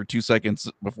ground for 2 seconds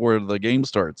before the game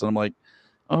starts, and I'm like,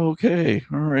 okay,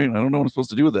 all right, I don't know what I'm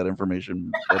supposed to do with that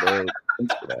information, but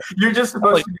thanks for that. You're just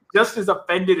supposed to be just as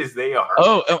offended as they are.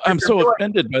 Oh, I'm so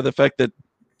offended by the fact that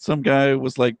some guy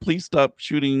was like, please stop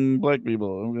shooting black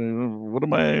people. What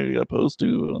am I opposed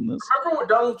to on this? Remember what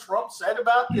Donald Trump said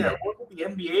about the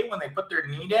NBA when they put their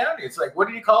knee down? It's like, what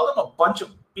did he call them? A bunch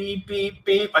of beep, beep,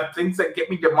 beep, things that get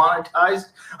me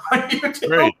demonetized on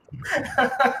YouTube.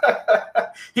 Right.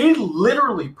 He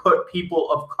literally put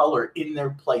people of color in their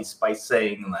place by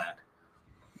saying that.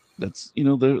 That's,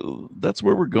 that's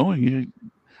where we're going.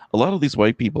 A lot of these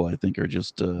white people, I think, are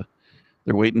just...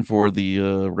 they're waiting for the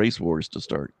race wars to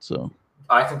start. So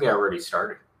I think they already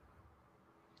started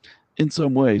in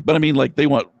some ways, but I mean, like they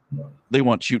want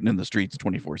shooting in the streets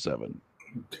 24/7.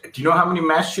 Do you know how many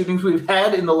mass shootings we've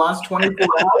had in the last 24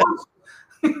 hours?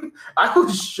 I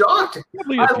was shocked.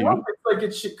 I love it. Like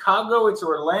it's Chicago, it's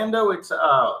Orlando, it's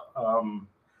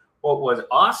what was it,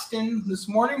 Austin this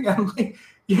morning? I'm like,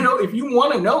 if you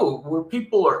want to know where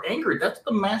people are angry, that's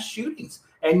the mass shootings,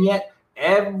 and yet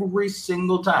every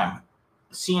single time.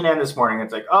 CNN this morning,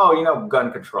 it's like, oh,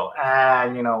 gun control.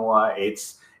 You know what?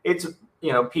 It's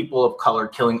people of color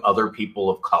killing other people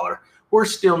of color. We're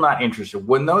still not interested.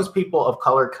 When those people of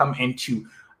color come into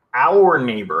our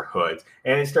neighborhoods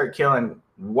and they start killing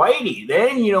whitey,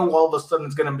 then all of a sudden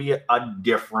it's going to be a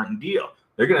different deal.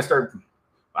 They're going to start,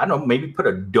 I don't know, maybe put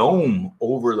a dome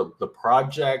over the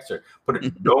projects or put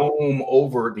a dome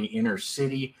over the inner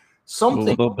city. Something.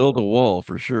 Well, they'll build a wall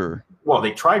for sure. Well,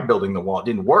 they tried building the wall. It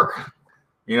didn't work.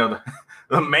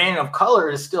 The man of color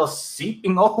is still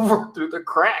seeping over through the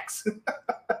cracks.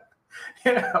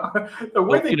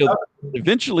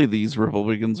 Eventually these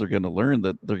Republicans are going to learn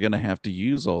that they're going to have to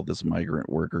use all this migrant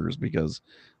workers because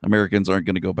Americans aren't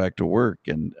going to go back to work.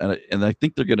 And I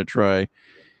think they're going to try,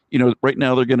 right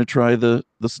now they're going to try the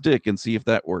stick and see if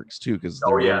that works too. Because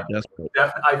they're really desperate.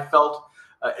 I felt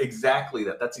exactly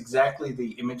that. That's exactly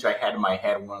the image I had in my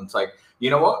head when it's like, you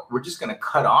know what? We're just going to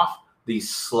cut off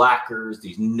these slackers,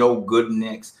 these no good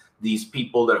nicks, these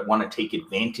people that want to take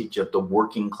advantage of the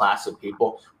working class of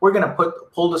people. We're going to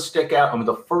pull the stick out, and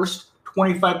the first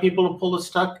 25 people to pull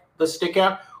the stick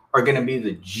out are going to be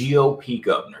the GOP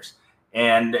governors.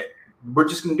 And we're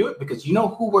just going to do it because you know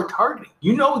who we're targeting.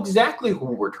 You know exactly who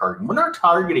we're targeting. We're not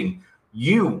targeting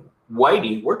you,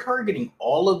 whitey. We're targeting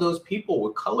all of those people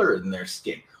with color in their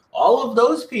skin. All of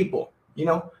those people,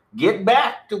 get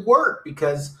back to work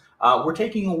because we're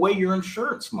taking away your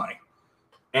insurance money.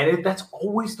 And that's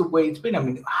always the way it's been. I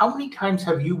mean, how many times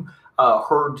have you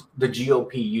heard the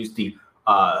GOP use the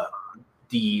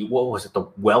what was it, the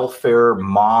welfare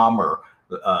mom or,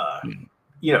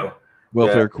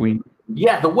 welfare queen?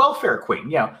 Yeah, the welfare queen.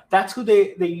 Yeah, that's who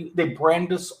they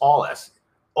brand us all as.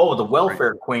 Oh, the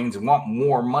welfare queens want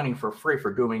more money for free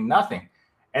for doing nothing.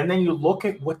 And then you look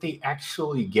at what they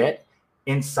actually get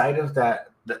inside of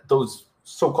those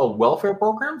so-called welfare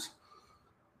programs.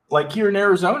 Like here in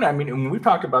Arizona, I mean, and we've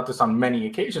talked about this on many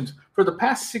occasions, for the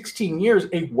past 16 years,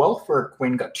 a welfare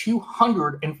queen got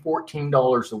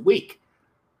 $214 a week.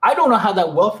 I don't know how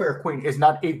that welfare queen is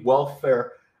not a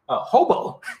welfare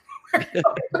hobo.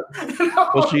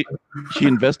 Well, she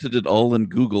invested it all in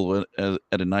Google at an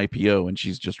IPO, and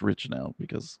she's just rich now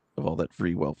because of all that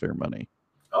free welfare money.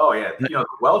 Oh, yeah. The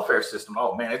welfare system,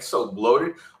 oh, man, it's so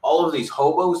bloated. All of these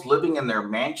hobos living in their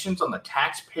mansions on the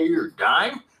taxpayer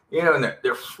dime. And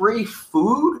their free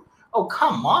food. Oh,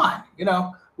 come on.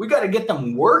 We got to get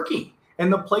them working in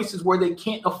the places where they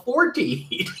can't afford to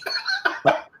eat.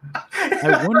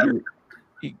 I wonder,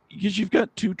 because you've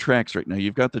got two tracks right now.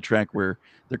 You've got the track where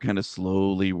they're kind of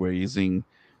slowly raising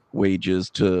wages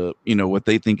to, what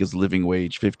they think is living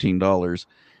wage, $15.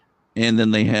 And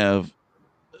then they have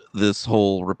this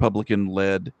whole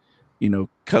Republican-led,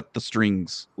 cut the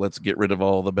strings. Let's get rid of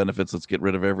all the benefits. Let's get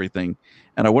rid of everything.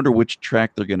 And I wonder which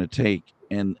track they're going to take.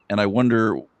 And I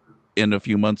wonder in a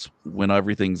few months when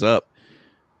everything's up,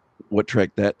 what track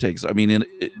that takes. I mean,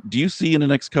 do you see in the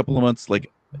next couple of months,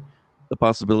 like the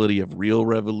possibility of real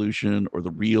revolution or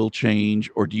the real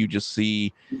change, or do you just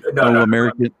see, No.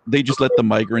 American, they just let the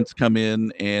migrants come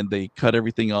in and they cut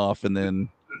everything off and then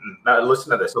Now,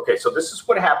 listen to this. Okay, so this is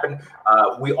what happened.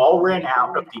 We all ran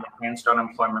out of the enhanced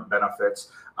unemployment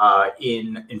benefits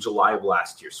in July of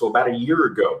last year. So about a year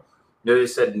ago, they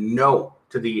said no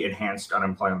to the enhanced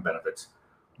unemployment benefits.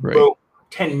 right. Boom,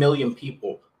 10 million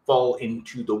people fall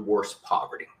into the worst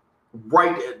poverty.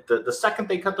 Right, the second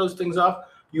they cut those things off,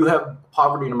 you have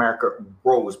poverty in America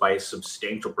rose by a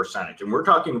substantial percentage. And we're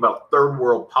talking about third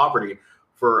world poverty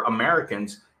for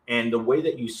Americans. And the way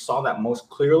that you saw that most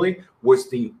clearly was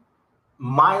the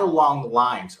mile-long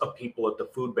lines of people at the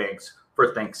food banks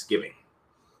for Thanksgiving.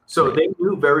 So Right. they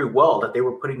knew very well that they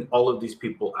were putting all of these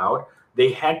people out.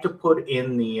 They had to put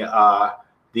in the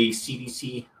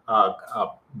CDC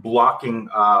blocking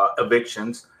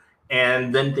evictions,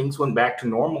 and then things went back to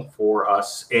normal for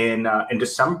us in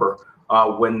December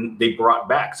when they brought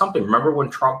back something. Remember when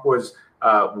Trump was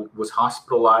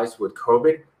hospitalized with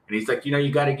COVID? And he's like,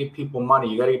 you got to give people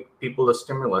money. You got to give people a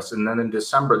stimulus. And then in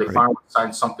December, they Right. finally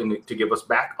signed something to give us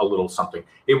back a little something.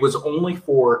 It was only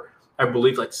for, I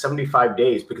believe, like 75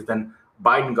 days, because then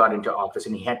Biden got into office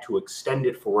and he had to extend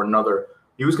it for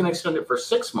he was going to extend it for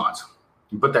 6 months.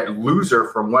 But that loser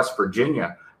from West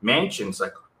Virginia, Manchin's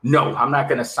like, no, I'm not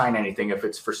going to sign anything if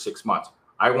it's for 6 months.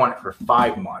 I want it for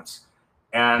 5 months.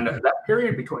 And that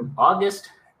period between August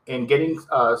and getting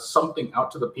something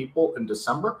out to the people in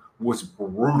December was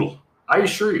brutal. I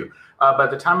assure you. By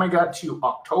the time I got to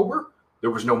October, there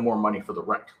was no more money for the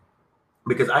rent,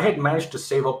 because I had managed to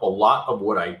save up a lot of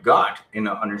what I got in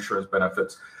uninsurance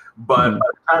benefits. But by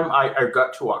the time I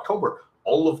got to October,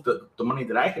 all of the money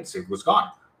that I had saved was gone.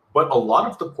 But a lot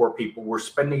of the poor people were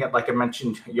spending it, like I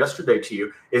mentioned yesterday to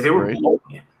you, is they were Right. blowing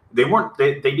it.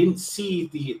 They didn't see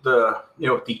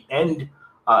the end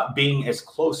being as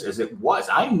close as it was.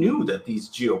 I knew that these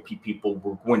GOP people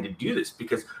were going to do this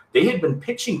because they had been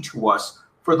pitching to us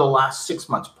for the last 6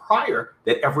 months prior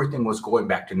that everything was going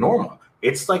back to normal.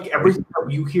 It's like everything that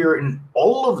you hear in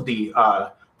all of the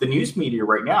news media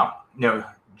right now.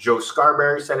 Joe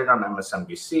Scarborough said it on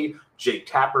MSNBC. Jake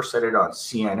Tapper said it on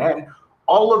CNN.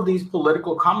 All of these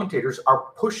political commentators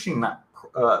are pushing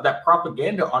that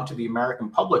propaganda onto the American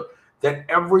public that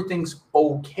everything's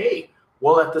okay.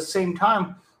 Well, at the same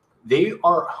time, they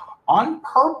are on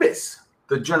purpose.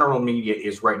 The general media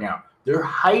is right now. They're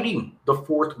hiding the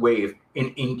fourth wave in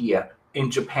India,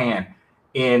 in Japan,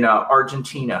 in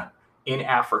Argentina, in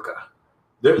Africa.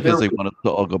 Because they want us to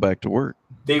all go back to work.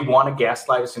 They want to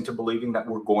gaslight us into believing that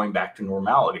we're going back to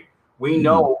normality. We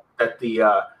know that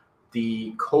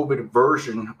the COVID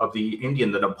version of the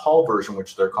Nepal version,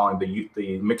 which they're calling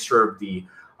the mixture of the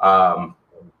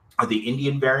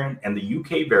Indian variant and the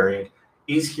UK variant,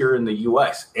 is here in the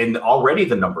US, and already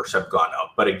the numbers have gone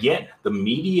up. But again, the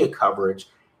media coverage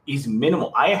is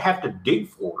minimal. I have to dig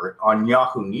for it on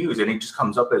Yahoo News, and it just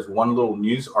comes up as one little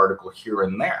news article here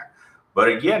and there. But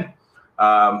again,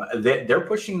 they're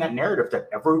pushing that narrative that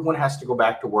everyone has to go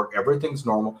back to work, everything's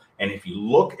normal. And if you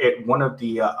look at one of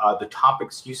the top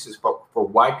excuses for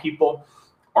why people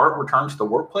aren't returning to the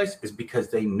workplace, is because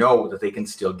they know that they can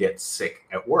still get sick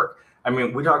at work. I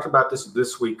mean, we talked about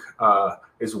this week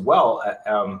as well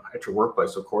at your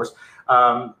workplace, of course,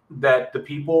 that the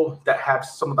people that have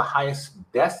some of the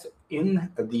highest deaths in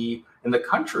the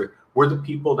country were the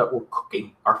people that were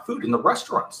cooking our food in the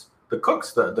restaurants. The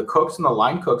cooks and the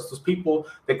line cooks, those people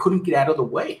that couldn't get out of the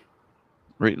way.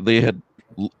 Right. They had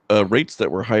rates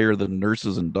that were higher than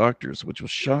nurses and doctors, which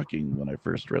was shocking when I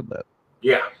first read that.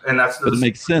 Yeah, and but it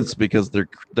makes sense because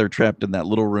they're trapped in that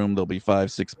little room. There'll be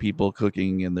 5-6 people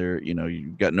cooking, and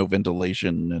you've got no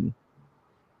ventilation,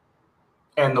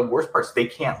 and the worst part is they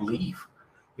can't leave.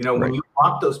 Right. When you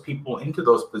lock those people into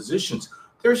those positions,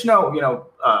 there's no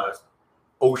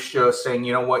OSHA saying,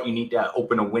 you know what, you need to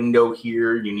open a window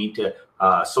here, you need to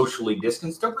socially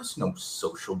distance. There was no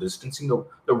social distancing.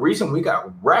 The reason we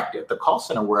got wrecked at the call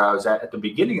center where I was at the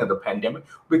beginning of the pandemic,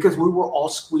 because we were all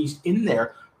squeezed in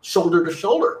there shoulder to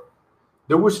shoulder.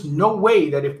 There was no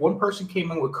way that if one person came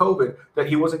in with COVID that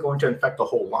he wasn't going to infect the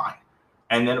whole line.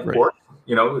 And then, of course,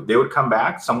 they would come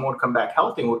back, someone would come back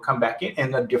healthy and would come back in,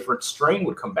 and a different strain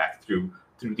would come back through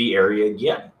the area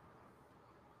again.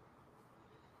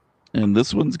 And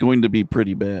this one's going to be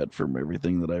pretty bad from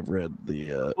everything that I've read,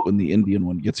 when the Indian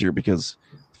one gets here, because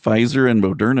Pfizer and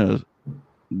Moderna,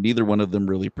 neither one of them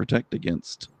really protect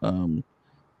against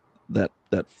that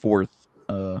fourth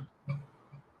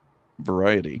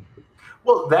variety.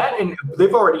 Well, that, and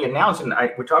they've already announced, and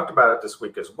we talked about it this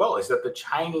week as well, is that the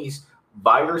Chinese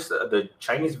virus, the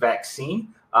Chinese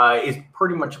vaccine, is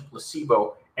pretty much a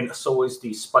placebo, and so is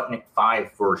the Sputnik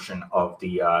 5 version of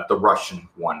the Russian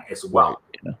one as well.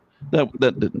 Right, yeah.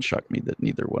 That didn't shock me that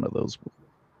neither one of those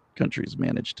countries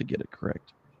managed to get it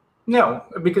correct. No,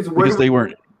 because they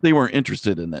weren't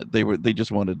interested in that. They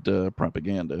just wanted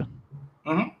propaganda.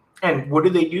 Mm-hmm. And what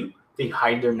do? They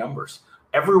hide their numbers.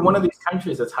 Every one of these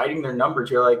countries that's hiding their numbers,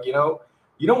 you're like, you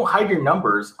don't hide your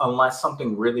numbers unless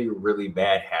something really, really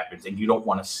bad happens and you don't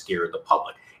want to scare the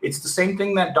public. It's the same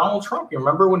thing that Donald Trump, you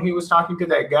remember when he was talking to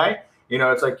that guy?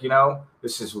 It's like,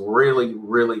 this is really,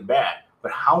 really bad.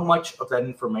 But how much of that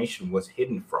information was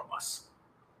hidden from us?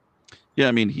 Yeah,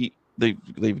 I mean,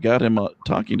 they've got him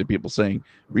talking to people saying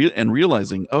and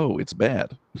realizing, oh, it's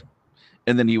bad.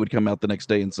 And then he would come out the next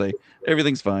day and say,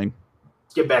 everything's fine.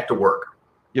 Get back to work.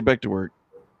 Get back to work.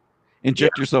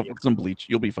 Inject yourself with some bleach.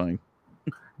 You'll be fine.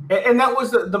 And that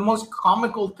was the most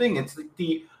comical thing. It's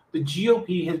the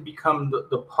GOP has become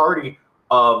the party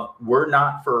of we're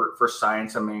not for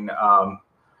science. I mean,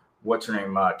 what's her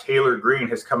name? Taylor Greene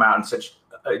has come out and said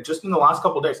just in the last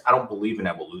couple of days, I don't believe in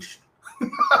evolution.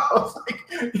 I was like,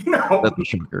 that's a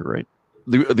shocker, right?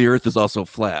 The Earth is also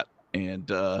flat,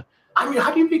 and I mean,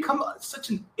 how do you become such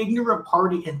an ignorant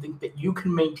party and think that you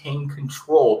can maintain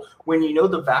control when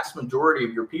the vast majority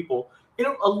of your people,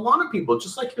 a lot of people,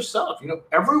 just like yourself,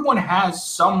 everyone has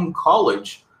some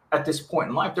college at this point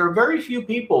in life. There are very few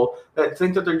people that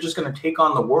think that they're just going to take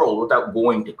on the world without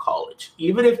going to college.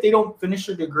 Even if they don't finish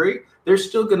a degree, they're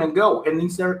still going to go. And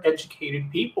these are educated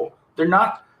people. They're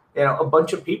not, a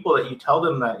bunch of people that you tell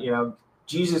them that,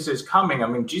 Jesus is coming. I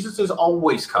mean, Jesus is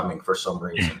always coming for some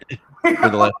reason. For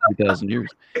the last 2,000 years.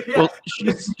 Yeah. Well,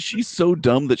 she's so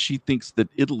dumb that she thinks that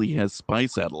Italy has spy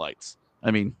satellites.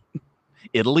 I mean,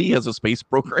 Italy has a space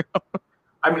program.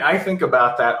 I mean, I think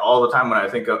about that all the time when I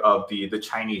think of the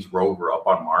Chinese rover up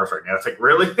on Mars right now. It's like,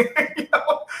 really?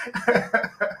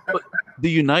 But the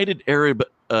United Arab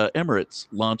Emirates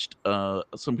launched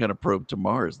some kind of probe to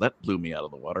Mars. That blew me out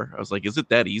of the water. I was like, is it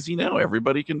that easy now?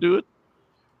 Everybody can do it?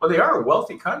 Well, they are a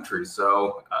wealthy country,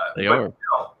 so they are.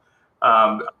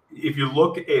 If you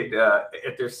look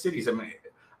at their cities, I mean,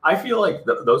 I feel like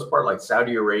those parts, like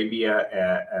Saudi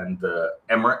Arabia and the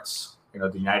Emirates,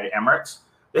 the United Emirates,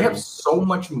 they have so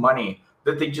much money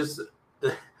that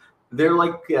they're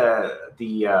like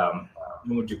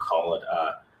what would you call it?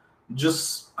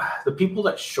 Just the people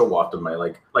that show off the money,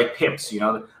 like pimps,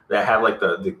 that have like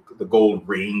the gold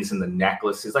rings and the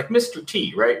necklaces, like Mr.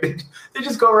 T, right? They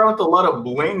just go around with a lot of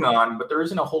bling on, but there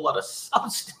isn't a whole lot of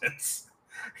substance.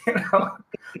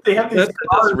 They have these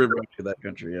cars. To that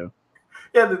country, yeah.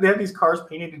 Yeah, they have these cars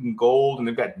painted in gold and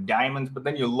they've got diamonds, but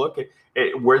then you look at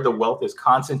where the wealth is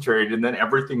concentrated and then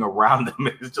everything around them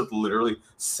is just literally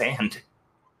sand.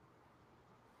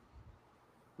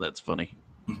 That's funny.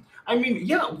 I mean,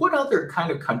 yeah, what other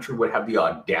kind of country would have the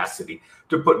audacity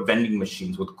to put vending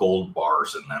machines with gold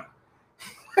bars in them?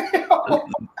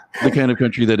 The kind of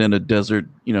country that in a desert,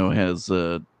 has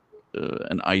an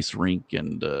ice rink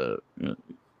and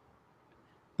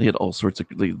they had all sorts of.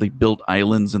 They built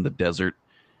islands in the desert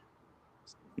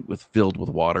filled with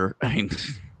water. I mean,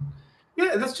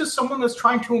 yeah, that's just someone that's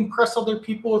trying to impress other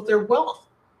people with their wealth.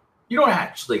 You don't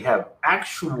actually have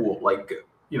actual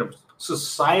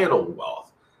societal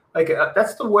wealth.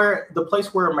 That's the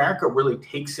place where America really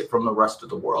takes it from the rest of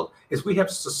the world is we have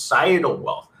societal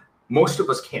wealth. Most of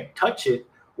us can't touch it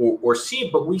or see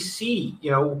it, but we see,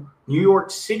 New York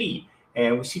City,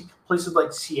 and we see places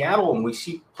like Seattle, and we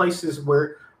see places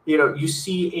where, you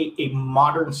see a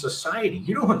modern society.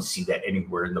 You don't see that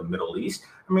anywhere in the Middle East.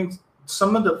 I mean,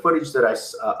 some of the footage that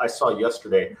I saw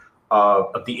yesterday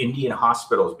of the Indian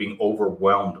hospitals being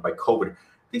overwhelmed by COVID,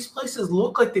 these places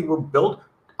look like they were built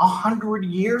 100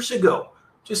 years ago,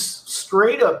 just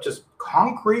straight up, just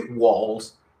concrete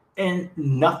walls and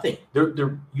nothing.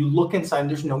 You look inside,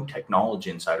 there's no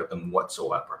technology inside of them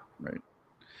whatsoever. Right.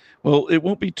 Well, it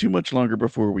won't be too much longer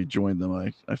before we join them.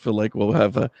 I feel like we'll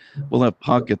have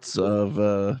pockets of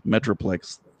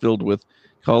Metroplex filled with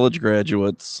college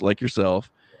graduates like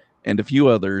yourself and a few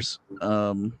others.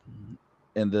 And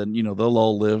then they'll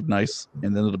all live nice,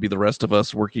 and then it'll be the rest of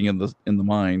us working in the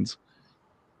mines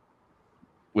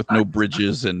with no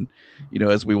bridges, and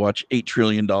as we watch $8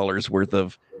 trillion worth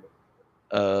of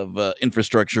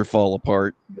infrastructure fall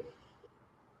apart.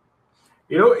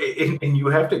 And you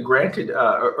have to grant it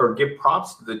or give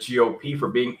props to the GOP for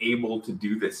being able to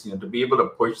do this, to be able to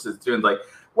push this through. And like,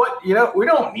 what, we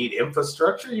don't need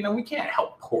infrastructure. We can't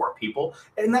help poor people.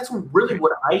 And that's really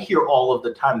what I hear all of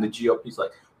the time. The GOP's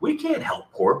like, we can't help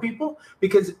poor people,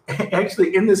 because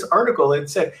actually in this article, it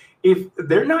said, if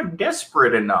they're not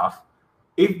desperate enough,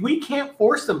 if we can't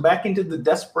force them back into the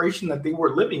desperation that they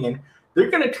were living in, they're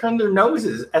going to turn their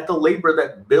noses at the labor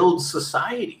that builds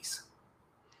societies.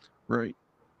 Right.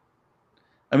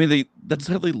 I mean, that's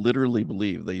how they literally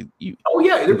believe. Oh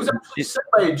yeah, it was actually said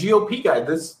by a GOP guy in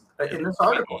this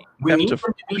article. We need them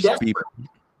to be desperate.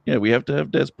 Yeah, we have to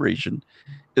have desperation.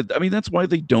 I mean, that's why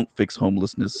they don't fix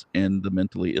homelessness and the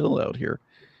mentally ill out here.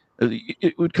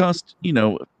 It would cost,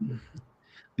 the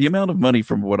amount of money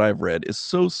from what I've read is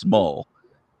so small.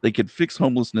 They could fix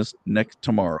homelessness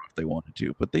tomorrow if they wanted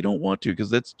to, but they don't want to, because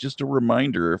that's just a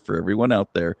reminder for everyone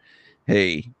out there.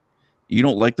 Hey, you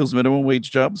don't like those minimum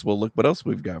wage jobs? Well, look what else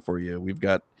we've got for you. We've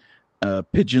got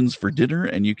pigeons for dinner,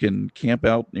 and you can camp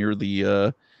out near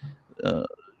the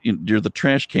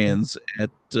trash cans at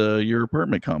your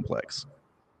apartment complex.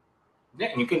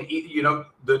 Yeah, you can eat.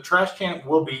 The trash can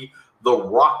will be the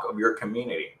rock of your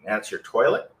community. That's your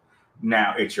toilet.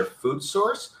 Now it's your food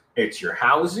source. It's your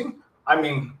housing. I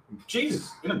mean,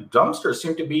 Jesus, dumpsters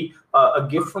seem to be a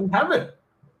gift from heaven.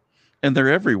 And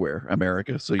they're everywhere,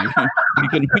 America. So we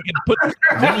can put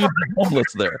millions of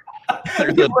homeless there.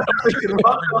 You can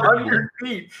walk 100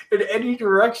 feet in any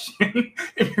direction.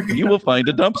 You will find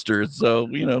a dumpster. So,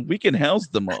 we can house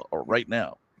them all right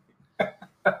now.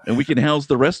 And we can house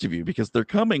the rest of you, because they're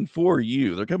coming for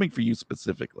you. They're coming for you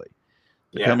specifically.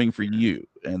 They're coming for you.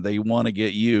 And they want to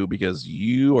get you because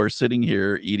you are sitting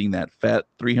here eating that fat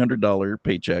 $300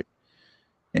 paycheck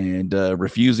and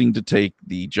refusing to take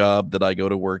the job that I go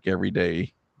to work every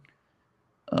day.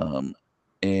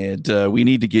 And we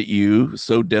need to get you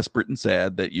so desperate and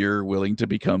sad that you're willing to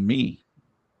become me.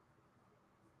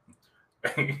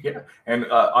 Yeah. And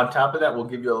on top of that, we'll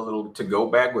give you a little to-go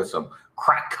bag with some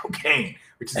crack cocaine,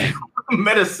 which is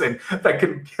medicine that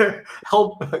can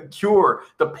help cure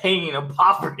the pain of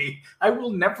poverty. I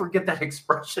will never get that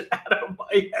expression out of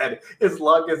my head as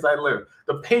long as I live.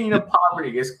 The pain of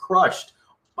poverty is crushed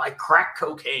by crack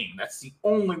cocaine. That's the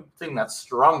only thing that's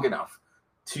strong enough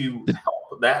to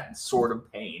help that sort of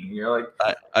pain. You're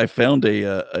like, I found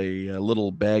a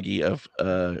little baggie of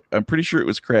I'm pretty sure it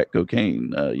was crack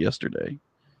cocaine yesterday.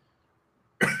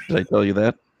 Did I tell you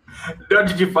that? No,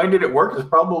 did you find it at work? It's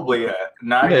probably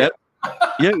Nadia.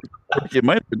 Yeah, it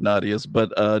might have been Nadia's,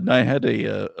 but I had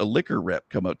a liquor rep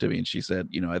come up to me and she said,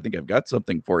 I think I've got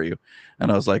something for you. And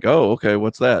I was like, oh, okay,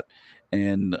 what's that?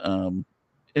 And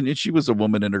she was a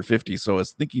woman in her 50s, so I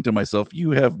was thinking to myself,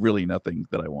 you have really nothing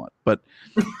that I want. But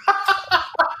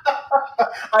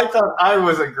I thought I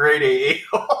was a great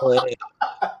AA.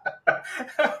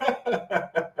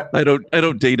 I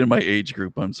don't date in my age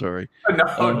group. I'm sorry. No,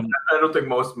 I don't think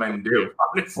most men do.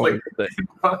 Honestly,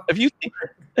 have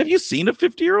you seen a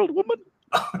 50-year-old woman?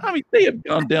 I mean, they have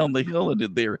gone down the hill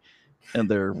and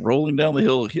they're rolling down the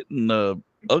hill, hitting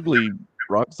ugly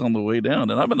rocks on the way down.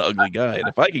 And I'm an ugly guy, and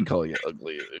if I can call you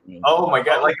ugly, oh my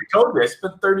God! Like I told you, I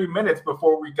spent 30 minutes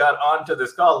before we got onto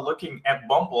this call looking at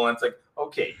Bumble, and it's like,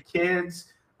 okay,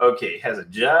 kids, okay, has a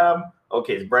job,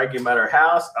 okay, is bragging about her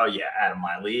house. Oh yeah, out of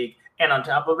my league. And on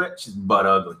top of it, she's butt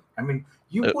ugly. I mean,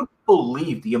 you wouldn't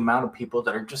believe the amount of people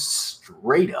that are just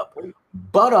straight up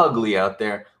butt ugly out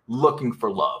there looking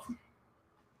for love.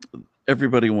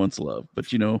 Everybody wants love,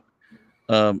 but even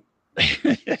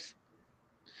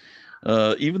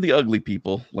the ugly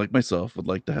people like myself would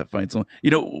like to find someone.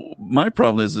 My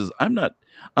problem is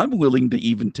I'm willing to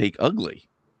even take ugly.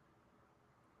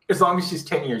 As long as she's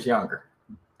 10 years younger.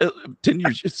 10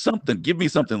 years, it's something. Give me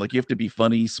something. Like, you have to be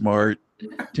funny, smart,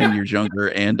 10 years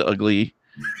younger, and ugly.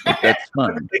 That's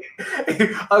fun.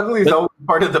 Ugly is always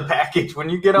part of the package. When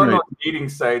you get on those dating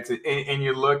sites and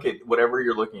you look at whatever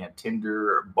you're looking at,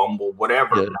 Tinder or Bumble,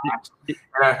 whatever.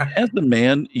 Yeah. As a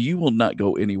man, you will not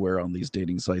go anywhere on these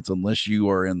dating sites unless you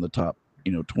are in the top,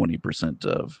 20%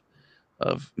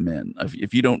 of men.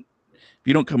 If you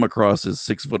don't come across as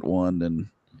 6'1" and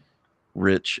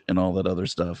rich and all that other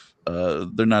stuff,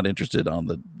 they're not interested on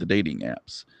the dating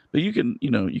apps. But you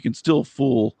can still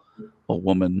fool a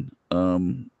woman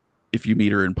if you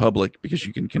meet her in public, because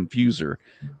you can confuse her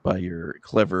by your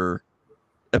clever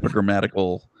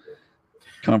epigrammatical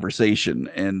conversation,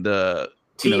 and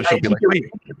she'll be like, wait,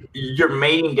 your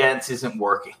mating dance isn't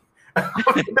working.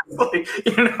 Like,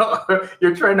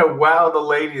 you're trying to wow the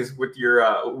ladies with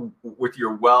your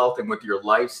wealth and with your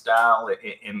lifestyle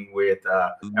and with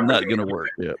not gonna work.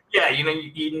 Yeah, you're gonna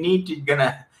need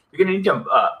to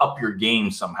up your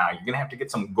game somehow. You're gonna have to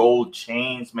get some gold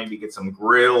chains, maybe get some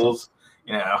grills,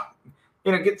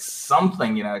 get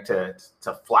something,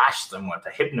 to flash them with, to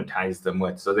hypnotize them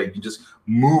with, so they can just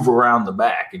move around the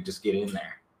back and just get in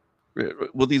there.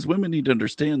 Well, these women need to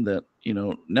understand that,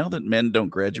 now that men don't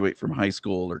graduate from high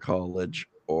school or college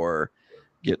or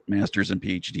get masters and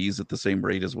PhDs at the same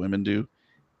rate as women do,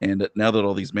 And now that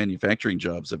all these manufacturing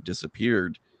jobs have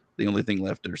disappeared, the only thing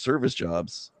left are service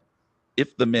jobs.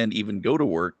 If the men even go to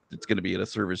work, it's going to be at a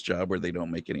service job where they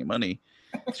don't make any money.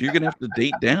 So you're going to have to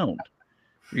date down.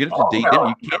 You're going to have to date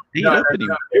down. You can't date up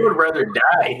anymore. They would rather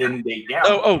die than date down.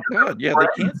 Oh God, yeah,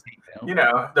 they can't date down. You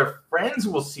know, their friends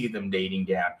will see them dating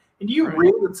down. And do you Right.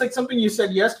 really, it's like something you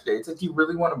said yesterday. It's like, you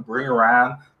really want to bring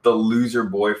around the loser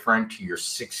boyfriend to your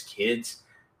 6 kids?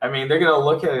 I mean, they're going to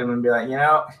look at him and be like, you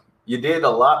know, you did a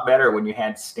lot better when you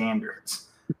had standards.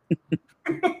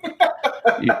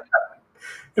 Yeah,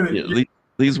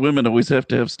 these women always have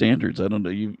to have standards. I don't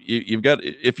know. You've got,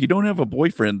 if you don't have a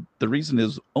boyfriend, the reason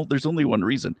is, there's only one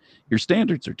reason. Your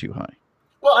standards are too high.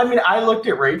 Well, I mean, I looked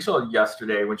at Rachel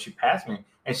yesterday when she passed me,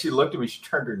 and she looked at me. She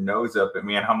turned her nose up at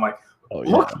me, and I'm like, Oh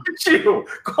look yeah. at you.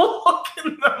 Go look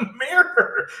in the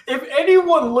mirror. If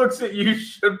anyone looks at you, you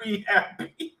should be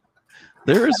happy.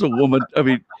 There is a woman. I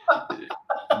mean,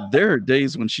 there are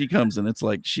days when she comes and it's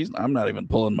like I'm not even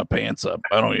pulling my pants up.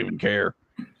 I don't even care.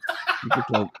 You're just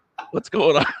like, what's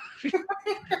going on?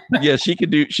 Yeah, she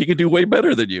could do way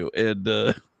better than you,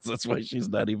 and that's why she's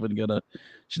not even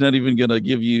gonna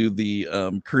give you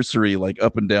the cursory like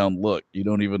up and down look. You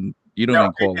don't even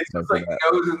qualify It's just for like that.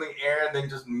 nose in the air and then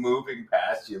just moving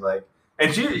past you, like.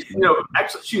 And she, you know,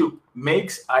 actually, she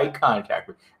makes eye contact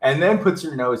with, and then puts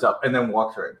her nose up, and then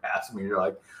walks right past me. You're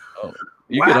like, Oh,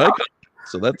 you wow. get eye contact.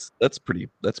 So that's pretty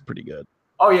good.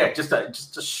 Oh yeah, just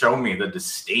to show me the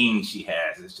disdain she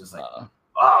has. It's just like,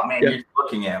 oh man, yeah. you're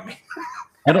looking at me.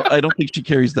 I don't think she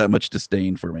carries that much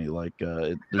disdain for me. Like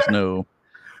there's no,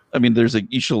 I mean,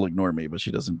 she'll ignore me, but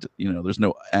she doesn't. You know, there's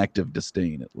no active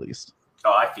disdain at least.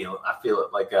 Oh, I feel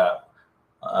it like a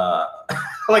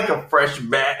like a fresh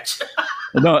batch.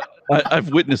 No, I've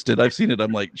witnessed it. I've seen it.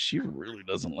 I'm like, she really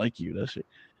doesn't like you, does she?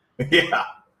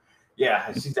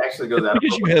 Yeah. She's actually goes out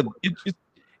Because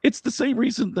it's the same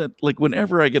reason that like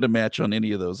whenever I get a match on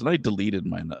any of those, and I deleted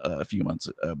mine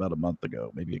about a month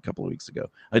ago, maybe a couple of weeks ago.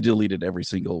 I deleted every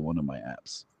single one of my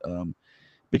apps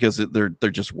because they're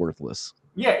just worthless.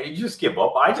 Yeah, you just give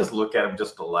up. I just look at them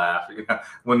just to laugh. You know,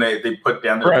 when they put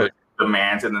down their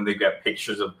demands, and then they've got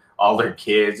pictures of all their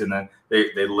kids, and then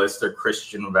they list their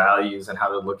Christian values and how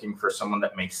they're looking for someone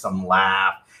that makes them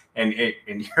laugh. And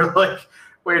you're like,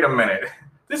 wait a minute.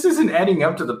 This isn't adding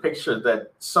up to the picture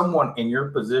that someone in your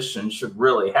position should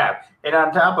really have. And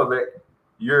on top of it,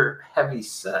 you're heavy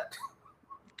set.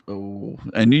 Oh,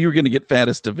 I knew you were going to get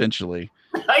fattest eventually.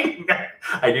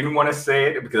 I didn't want to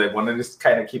say it because I wanted to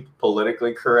kind of keep it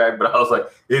politically correct, but I was like,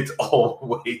 it's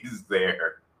always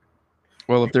there.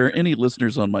 Well, if there are any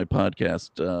listeners on my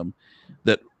podcast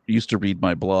that used to read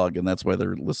my blog, and that's why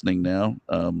they're listening now,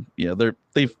 yeah,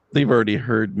 they've already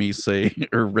heard me say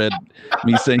or read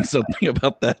me saying something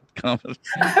about that comment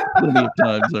plenty of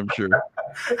times, I'm sure.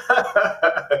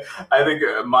 I think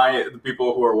the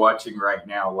people who are watching right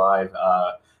now live,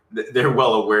 they're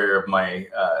well aware of my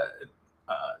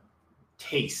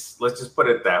taste. Let's just put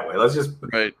it that way. Let's just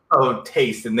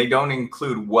taste, and they don't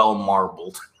include well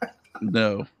marbled.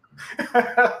 No.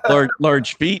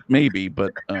 large feet maybe,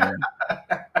 but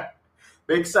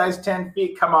big size 10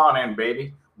 feet, come on in,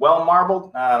 baby. Well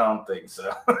marbled? I don't think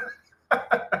so.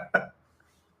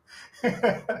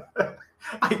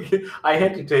 I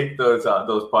had to take those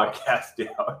podcasts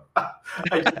down.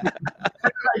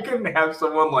 I couldn't have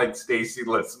someone like Stacy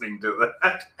listening to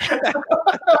that.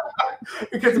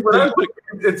 Because when I look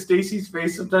at Stacy's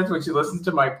face sometimes when she listens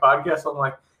to my podcast, I'm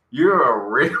like, you're a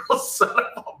real son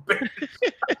of a bitch.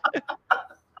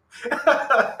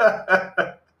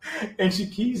 And she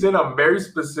keys in on very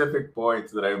specific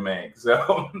points that I make.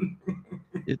 So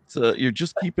it's you're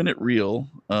just keeping it real.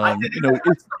 You know,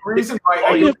 it's the reason why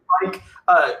I don't like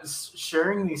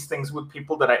sharing these things with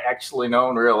people that I actually know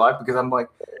in real life, because I'm like,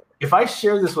 if I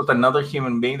share this with another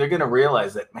human being, they're gonna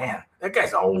realize that, man, that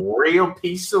guy's a real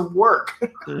piece of work.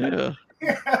 Yeah.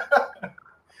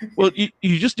 Well,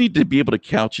 you just need to be able to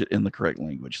couch it in the correct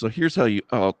language. So here's how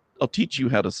I'll teach you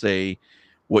how to say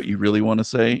what you really want to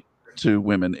say to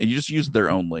women, and you just use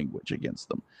their own language against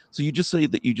them. So you just say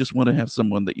that you just want to have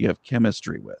someone that you have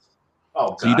chemistry with. Oh,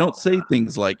 God. So you don't say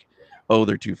things like, oh,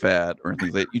 they're too fat, or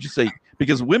things like that. You just say,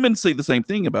 because women say the same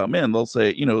thing about men. They'll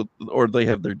say, you know, or they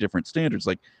have their different standards,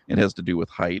 like it has to do with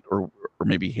height or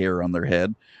maybe hair on their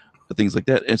head, things like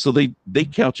that. And so they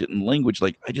couch it in language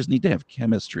like, I just need to have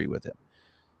chemistry with him.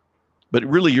 But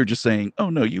really, you're just saying, oh,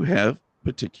 no, you have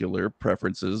particular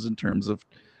preferences in terms of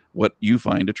what you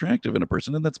find attractive in a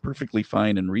person. And that's perfectly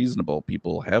fine and reasonable.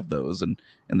 People have those, and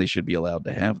they should be allowed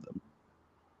to have them.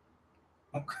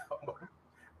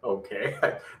 Okay.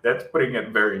 That's putting it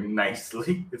very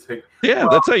nicely. It's like, yeah,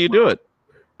 that's how you do it.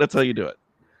 That's how you do it.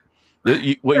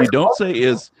 What you don't say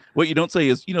is,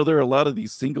 there are a lot of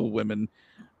these single women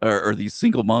or these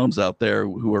single moms out there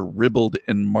who are ribbled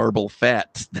in marble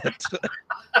fat. That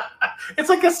It's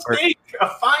like a steak, a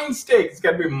fine steak. It's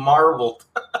got to be marbled,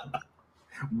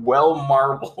 well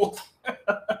marbled.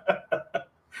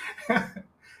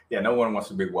 Yeah, no one wants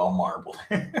to be well marbled.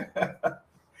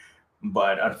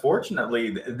 But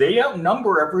unfortunately, they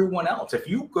outnumber everyone else. If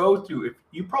you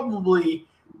probably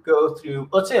go through,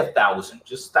 let's say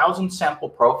 1,000 sample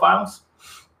profiles,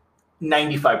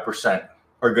 95%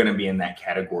 are going to be in that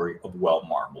category of well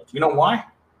marbled. You know why?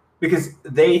 Because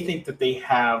they think that they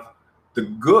have the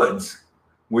goods,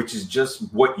 which is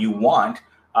just what you want,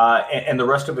 and the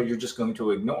rest of it you're just going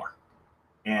to ignore.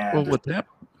 And well, what's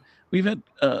happened? We've had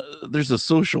there's a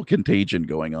social contagion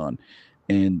going on,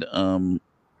 and I'm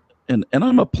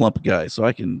a plump guy, so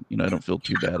I can, I don't feel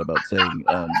too bad about saying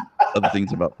other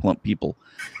things about plump people.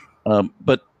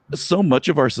 But so much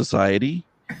of our society,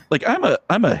 like I'm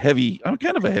kind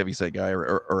of a heavy set guy,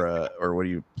 or what do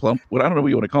you plump? What I don't know what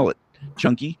you want to call it,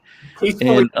 chunky.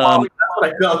 and that's what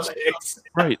I call chicks.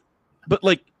 Right, but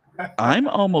like I'm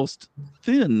almost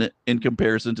thin in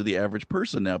comparison to the average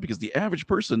person now, because the average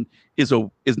person is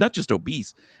not just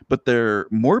obese, but they're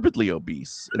morbidly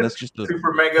obese, and that's just a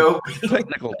Super mega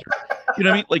technical term. You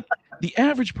know what I mean? Like the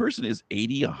average person is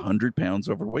 80, 100 pounds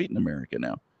overweight in America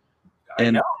now.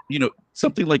 And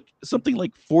something like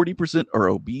 40% are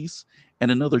obese, and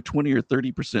another 20 or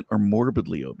 30% are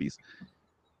morbidly obese.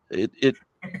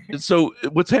 So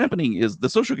what's happening is the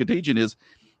social contagion is,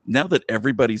 now that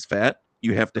everybody's fat,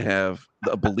 you have to have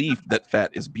a belief that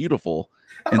fat is beautiful.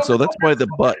 And so that's why the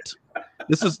butt,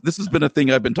 this has been a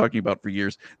thing I've been talking about for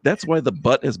years. That's why the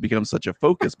butt has become such a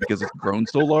focus, because it's grown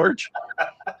so large.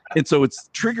 And so it's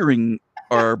triggering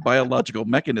our biological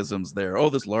mechanisms there. Oh,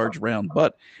 this large round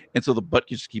butt. And so the butt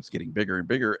just keeps getting bigger and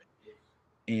bigger.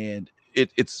 And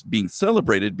it's being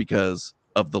celebrated because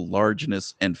of the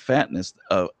largeness and fatness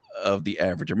of the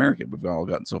average American. We've all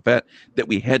gotten so fat that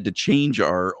we had to change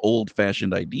our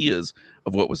old-fashioned ideas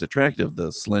of what was attractive,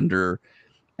 the slender,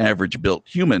 average-built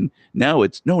human. Now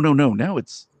it's no. Now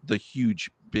it's the huge,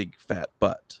 big, fat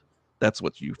butt. That's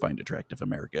what you find attractive,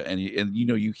 America. And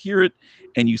you hear it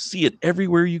and you see it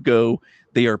everywhere you go.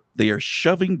 They are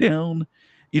shoving down.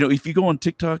 If you go on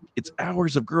TikTok, it's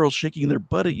hours of girls shaking their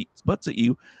butts at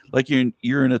you like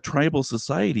you're in a tribal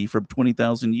society from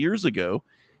 20,000 years ago.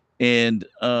 And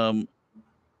what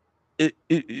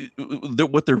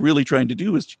they're really trying to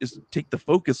do is take the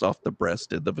focus off the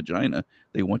breast and the vagina.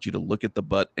 They want you to look at the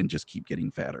butt and just keep getting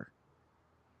fatter.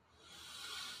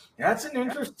 That's an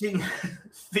interesting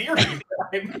theory.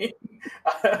 I mean,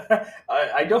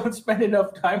 I don't spend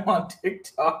enough time on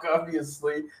TikTok,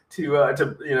 obviously,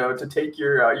 to take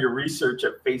your research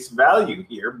at face value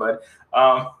here. But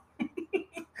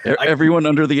everyone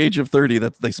under the age of 30,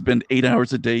 they spend 8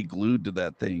 hours a day glued to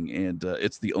that thing, and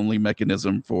it's the only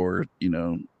mechanism for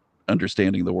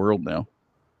understanding the world now.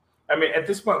 I mean, at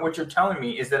this point, what you're telling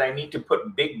me is that I need to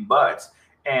put big butts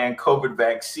and COVID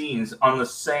vaccines on the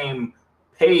same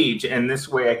page, and this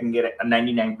way I can get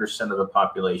 99% of the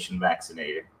population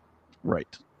vaccinated.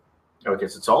 Right. Okay,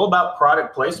 so it's all about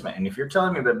product placement. And if you're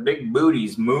telling me that big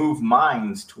booties move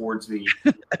minds towards the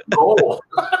goal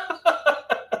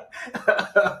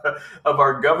of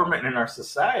our government and our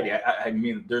society, I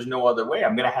mean, there's no other way.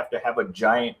 I'm going to have a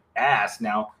giant ass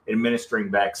now administering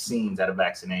vaccines at a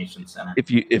vaccination center.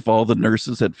 If all the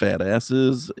nurses had fat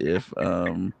asses, if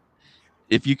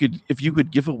you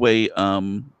could give away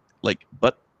like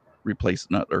butt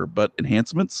replacement or butt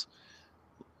enhancements,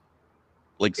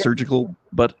 like surgical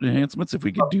butt enhancements, if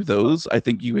we could do those, I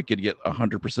think you could get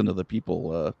 100% of the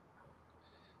people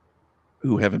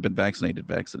who haven't been vaccinated.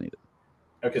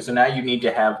 Okay, so now you need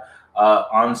to have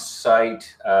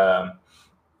on-site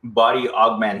body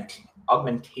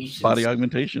augmentation. Body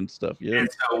augmentation stuff, yeah. And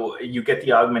so you get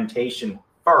the augmentation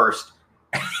first,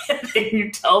 and then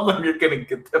you tell them you're going to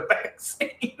get the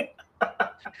vaccine.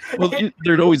 Well,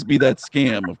 there'd always be that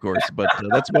scam, of course, but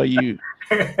that's why you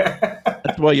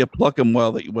pluck them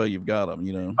while you've got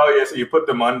them, Oh yeah, so you put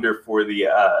them under for the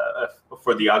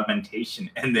augmentation,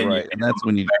 and then right, and that's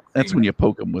when you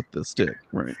poke them with the stick,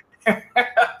 right?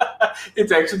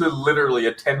 It's actually literally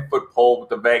a 10-foot pole with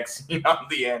the vaccine on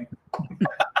the end.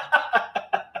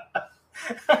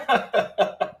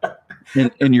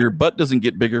 And your butt doesn't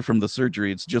get bigger from the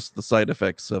surgery. It's just the side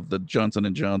effects of the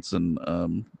Johnson &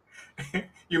 Johnson.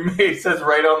 It says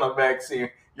right on the vaccine,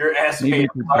 your ass may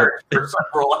hurt for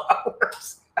several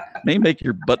hours. May make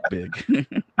your butt big.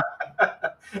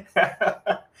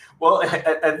 Well,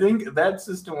 I think that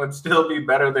system would still be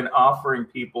better than offering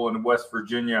people in West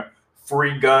Virginia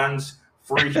free guns,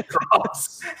 free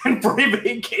drugs, and free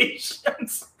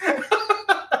vacations.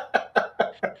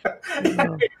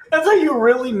 That's how you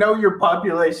really know your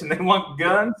population. They want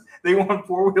guns, they want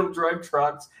four-wheel drive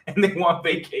trucks, and they want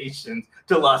vacations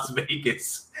to Las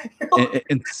Vegas.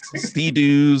 And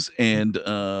Sea-Doos and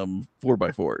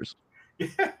 4x4s.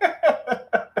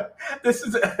 This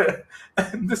is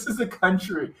a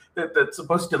country that's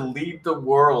supposed to lead the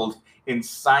world in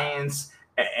science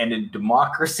and in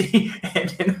democracy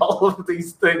and in all of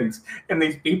these things. And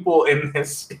these people in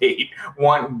this state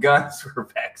want guns for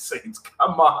vaccines.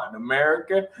 Come on,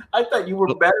 America. I thought you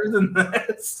were better than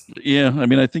this. Yeah, I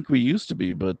mean, I think we used to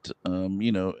be, but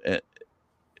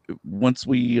once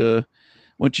you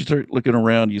start looking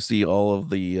around, you see all of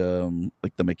the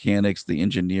like the mechanics, the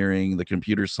engineering, the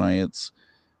computer science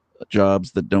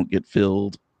jobs that don't get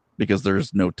filled because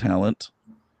there's no talent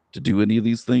to do any of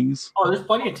these things. Oh, there's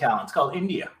plenty of talent. It's called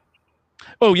India.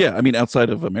 Oh yeah, I mean outside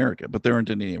of America, but there aren't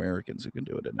any Americans who can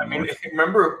do it anymore. I mean,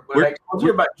 remember when I told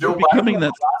you about Joe Biden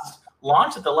that last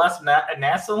launch at the last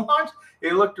NASA launch?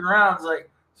 He looked around, was like,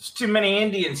 "There's too many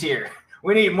Indians here.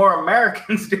 We need more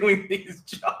Americans doing these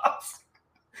jobs."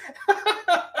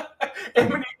 And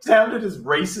when he sounded as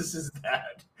racist as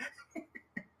that.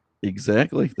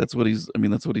 Exactly. That's what he's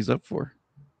up for.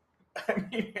 I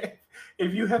mean,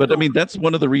 if you have, but I mean, that's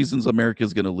one of the reasons America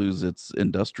is going to lose its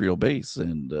industrial base,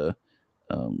 and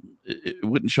it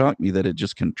wouldn't shock me that it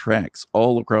just contracts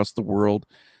all across the world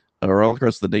or all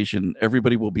across the nation.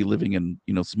 Everybody will be living in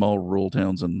small rural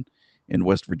towns in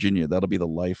West Virginia. That'll be the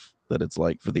life that it's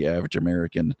like for the average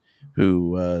American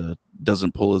who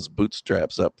doesn't pull his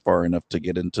bootstraps up far enough to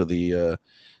get into the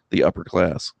upper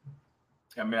class.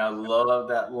 I mean, I love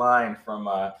that line from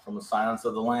The Silence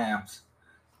of the Lambs.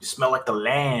 You smell like the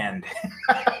land.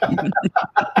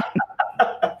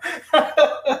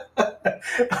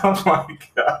 Oh my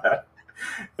God.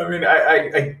 I mean,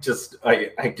 I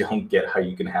don't get how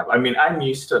you can have. I mean, I'm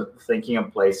used to thinking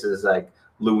of places like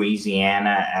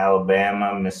Louisiana,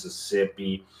 Alabama,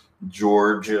 Mississippi,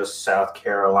 Georgia, South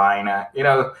Carolina,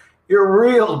 your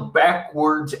real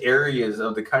backwards areas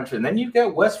of the country. And then you've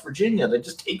got West Virginia that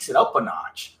just takes it up a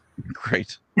notch.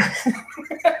 Great.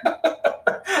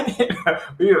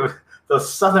 We have the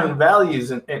Southern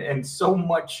values and so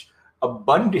much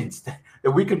abundance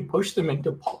that we can push them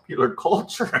into popular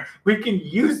culture. We can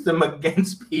use them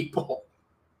against people.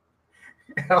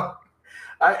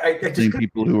 I just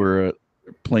people who are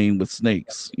playing with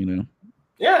snakes,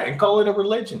 Yeah, and call it a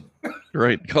religion.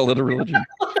 Right, call it a religion.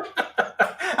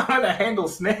 I'm going to handle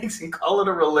snakes and call it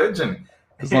a religion.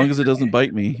 As long as it doesn't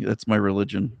bite me, that's my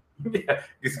religion. Yeah,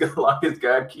 as long as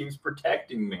God keeps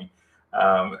protecting me.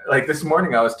 Like this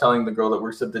morning, I was telling the girl that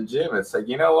works at the gym, it's like,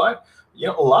 you know what? A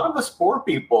lot of us poor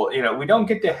people, we don't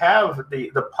get to have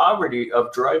the poverty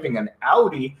of driving an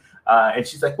Audi. And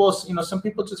she's like, well, some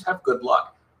people just have good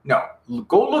luck. No,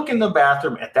 go look in the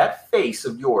bathroom at that face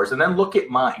of yours and then look at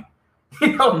mine.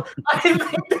 I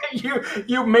think that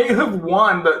you may have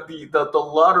won the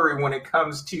lottery when it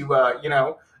comes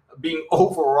to being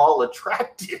overall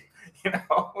attractive.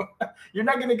 You're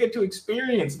not going to get to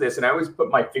experience this. And I always put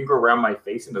my finger around my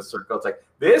face in a circle. It's like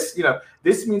this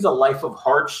means a life of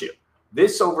hardship.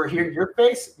 This over here, your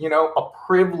face, a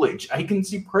privilege. I can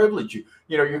see privilege.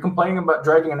 You're complaining about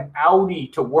driving an Audi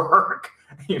to work,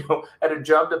 at a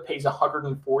job that pays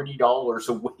 $140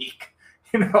 a week.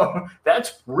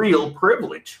 That's real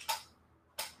privilege.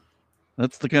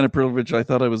 That's the kind of privilege I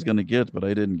thought I was going to get, but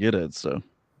I didn't get it. So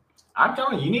I'm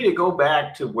telling you, you need to go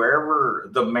back to wherever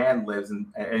the man lives and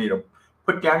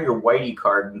put down your Whitey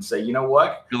card and say, you know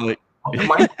what? Really?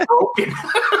 Mine's broken.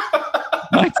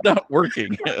 Mine's not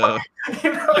working.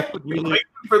 You're waiting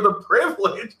for the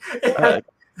privilege.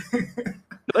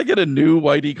 Did I get a new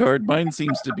Whitey card? Mine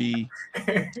seems to be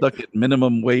stuck at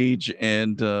minimum wage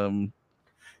and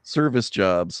service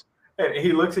jobs. And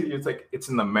he looks at you, it's like, it's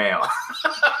in the mail.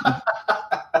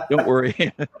 Don't worry.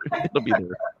 It'll be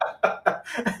there.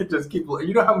 Just keep,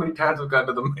 how many times I've gone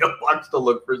to the mailbox to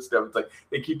look for stuff. It's like,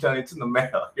 they keep telling you it's in the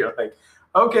mail. You're like,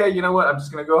 okay, you know what? I'm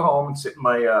just going to go home and sit in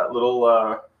my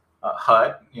little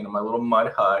hut, my little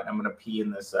mud hut. I'm going to pee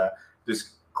in this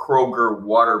Kroger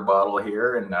water bottle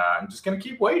here. And I'm just going to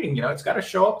keep waiting. It's got to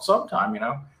show up sometime,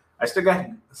 I still got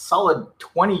a solid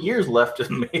 20 years left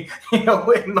in me, in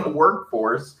the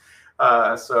workforce.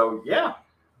 So yeah,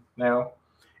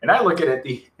 and I look at it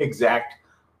the exact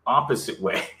opposite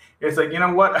way. It's like, you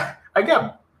know what? I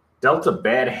got dealt a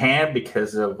bad hand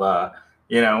because of,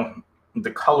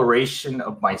 the coloration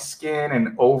of my skin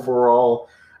and overall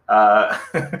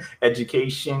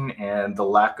education and the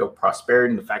lack of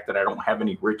prosperity and the fact that I don't have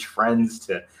any rich friends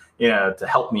to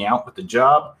help me out with the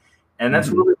job. And that's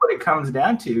really what it comes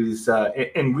down to is,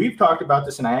 and we've talked about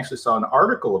this, and I actually saw an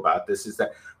article about this, is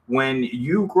that when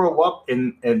you grow up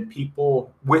in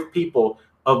people with people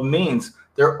of means,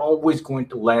 they're always going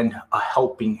to lend a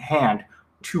helping hand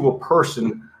to a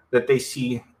person that they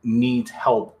see needs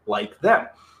help like them.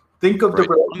 Think of the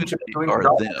relationship between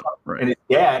Donald Trump and his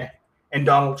dad and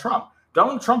Donald Trump.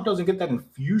 Donald Trump doesn't get that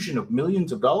infusion of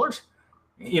millions of dollars.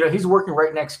 He's working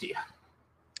right next to you.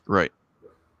 Right.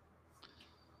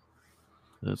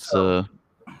 That's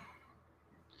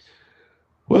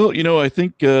well, I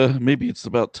think maybe it's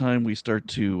about time we start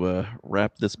to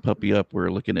wrap this puppy up. We're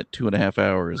looking at 2.5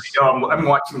 hours. I'm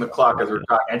watching the clock as we're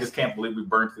talking. I just can't believe we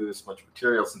burned through this much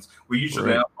material, since we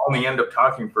usually only end up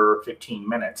talking for 15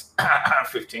 minutes.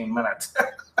 15 minutes.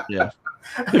 Yeah,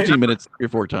 15 minutes 3 or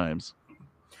 4 times.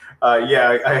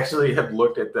 Yeah, I actually have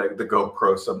looked at the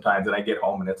GoPro sometimes, and I get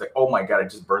home and it's like, oh my God, I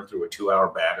just burned through a 2-hour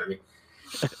battery.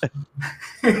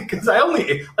 Because I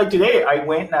only, like today, I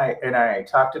went and I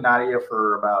talked to Nadia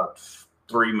for about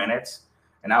 3 minutes,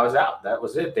 and I was out. That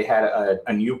was it. They had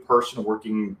a new person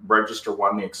working register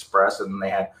 1, the express, and then they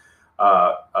had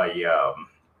a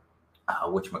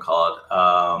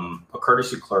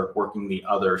courtesy clerk working the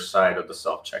other side of the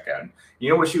self-checkout. You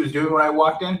know what she was doing when I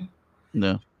walked in?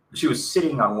 No. She was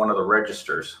sitting on one of the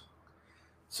registers.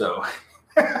 So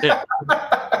yeah.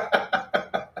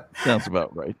 Sounds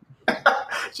about right.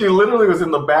 She literally was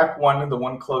in the back one, the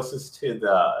one closest to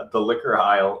the liquor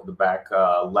aisle, the back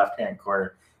left-hand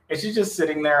corner. And she's just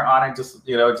sitting there on it, just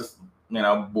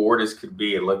bored as could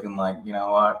be, looking like,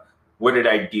 what did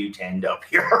I do to end up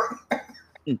here?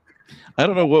 I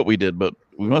don't know what we did, but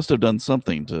we must have done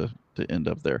something to end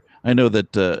up there. I know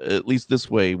that at least this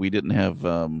way we didn't have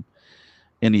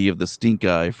any of the stink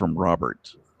eye from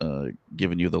Robert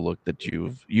giving you the look that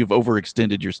you've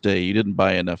overextended your stay. You didn't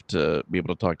buy enough to be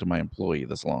able to talk to my employee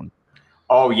this long.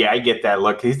 Oh yeah, I get that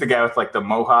look. He's the guy with like the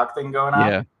mohawk thing going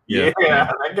on. Yeah.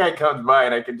 That guy comes by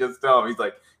and I can just tell him, he's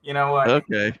like, you know what?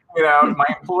 Okay. My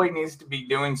employee needs to be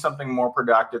doing something more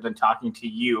productive than talking to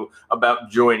you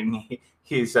about joining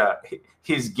his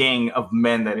gang of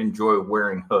men that enjoy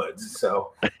wearing hoods.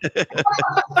 So.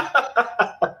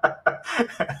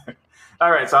 All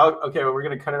right, so we're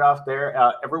going to cut it off there.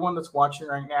 Everyone that's watching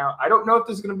right now, I don't know if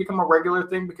this is going to become a regular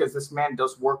thing, because this man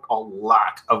does work a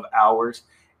lot of hours,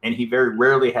 and he very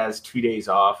rarely has 2 days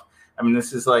off. I mean,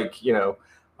 this is like, a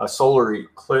solar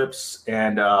eclipse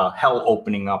and hell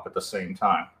opening up at the same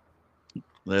time.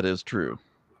 That is true.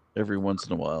 Every once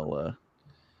in a while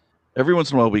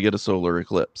we get a solar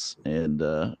eclipse, and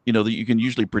you can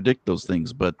usually predict those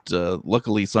things, but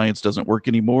luckily science doesn't work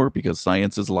anymore, because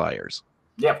science is liars.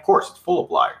 Yeah, of course, it's full of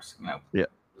liars. Yeah,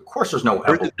 of course, there's no.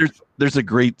 There's a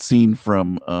great scene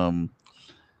from I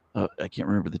can't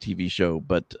remember the TV show,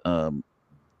 but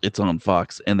it's on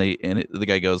Fox, and the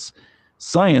guy goes,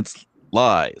 "Science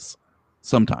lies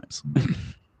sometimes."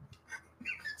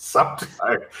 Sometimes.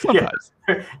 Yeah.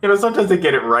 Sometimes they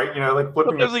get it right. Like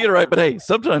flipping. Sometimes they get it right, but hey,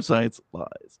 sometimes science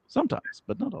lies. Sometimes,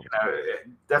 but not all the time.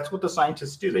 That's what the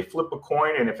scientists do. They flip a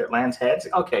coin, and if it lands heads,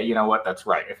 okay, you know what? That's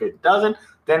right. If it doesn't,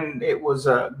 then it was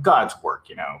God's work.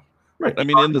 Right. I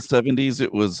mean, in the 70s,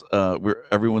 it was we're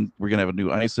gonna have a new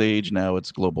ice age. Now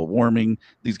it's global warming.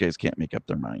 These guys can't make up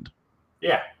their mind.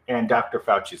 Yeah, and Dr.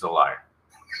 Fauci's a liar.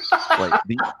 Right.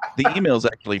 The emails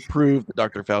actually prove that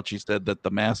Dr. Fauci said that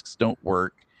the masks don't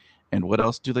work. And what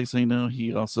else do they say now?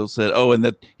 He also said, and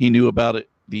that he knew about it,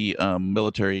 the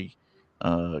military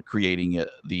creating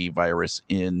the virus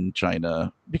in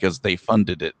China because they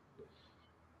funded it.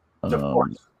 Of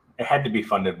course. It had to be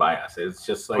funded by us. It's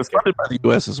just like... It was funded by the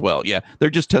U.S. as well. Yeah. They're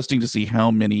just testing to see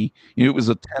how many... it was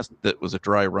a test that was a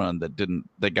dry run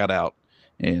that got out.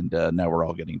 And now we're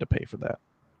all getting to pay for that.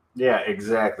 Yeah,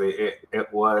 exactly.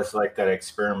 It was like that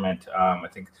experiment, I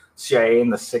think CIA in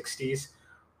the 60s.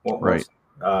 Right.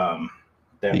 With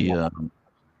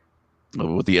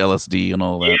the LSD and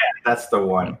all that. Yeah, that's the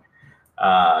one.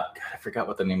 God, I forgot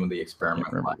what the name of the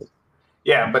experiment was.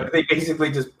 Yeah, but they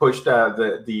basically just pushed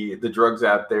the drugs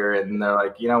out there, and they're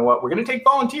like, you know what? We're going to take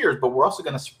volunteers, but we're also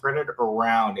going to spread it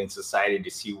around in society to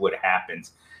see what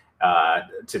happens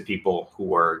to people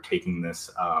who are taking this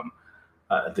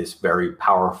this very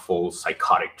powerful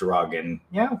psychotic drug. And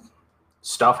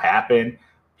stuff happened.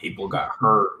 People got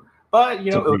hurt. But,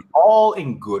 it was all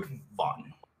in good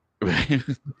fun.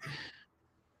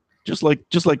 just like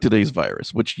today's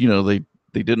virus, which,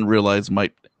 they didn't realize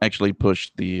might actually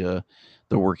push the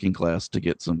working class to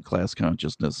get some class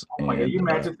consciousness. Oh my God, you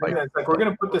imagine it's like, we're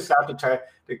going to put this out to try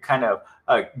to kind of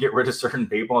get rid of certain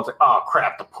people. It's like, oh,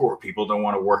 crap, the poor people don't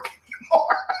want to work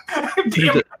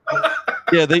anymore.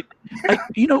 Yeah,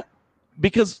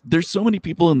 because there's so many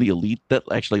people in the elite that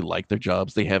actually like their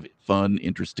jobs. They have fun,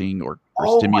 interesting, or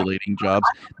Oh my stimulating jobs.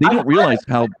 They don't realize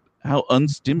how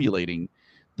unstimulating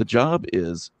the job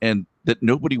is, and that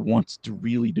nobody wants to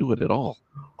really do it at all.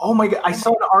 Oh my God. I saw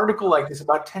an article like this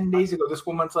about 10 days ago. This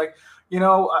woman's like,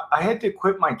 I had to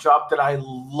quit my job that I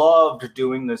loved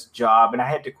doing this job. And I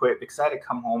had to quit because I had to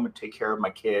come home and take care of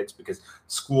my kids because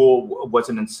school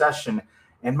wasn't in session.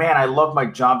 And man, I love my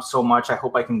job so much. I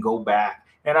hope I can go back.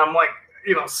 And I'm like,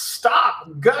 stop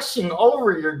gushing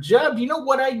over your job. You know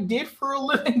what I did for a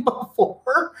living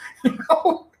before?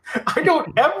 I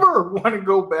don't ever want to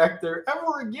go back there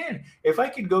ever again. If I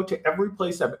could go to every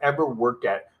place I've ever worked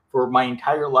at for my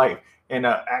entire life and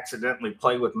accidentally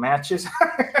play with matches,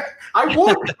 I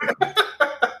would.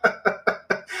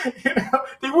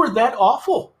 They were that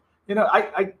awful.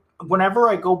 I whenever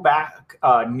I go back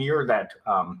near that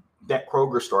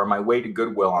Kroger store on my way to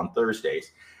Goodwill on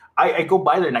Thursdays, I go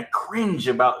by there and I cringe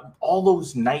about all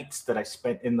those nights that I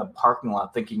spent in the parking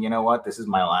lot thinking, you know what, this is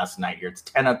my last night here. It's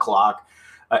 10 o'clock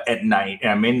at night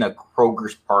and I'm in the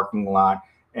Kroger's parking lot.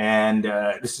 And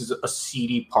this is a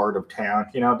seedy part of town.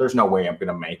 There's no way I'm going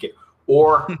to make it.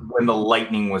 Or when the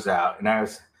lightning was out and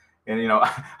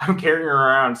I'm carrying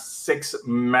around 6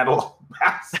 metal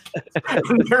baskets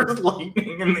and there's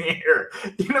lightning in the air.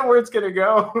 You know where it's going to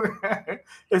go?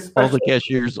 All the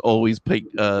cashiers always take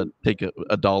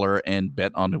a dollar and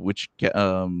bet on which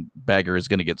bagger is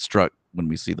going to get struck when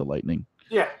we see the lightning.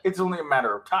 Yeah, it's only a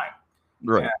matter of time.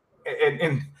 Right. Yeah.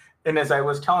 And as I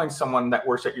was telling someone that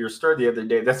works at your store the other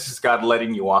day, that's just God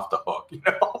letting you off the hook,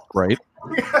 Right.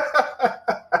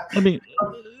 I mean,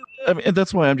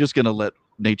 that's why I'm just going to let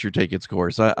nature take its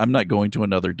course. I'm not going to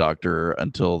another doctor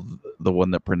until the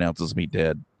one that pronounces me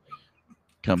dead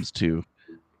comes to,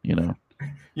 they're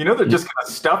just going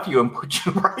to stuff you and put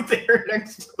you right there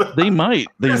next to them. They might.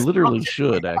 They literally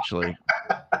should, actually.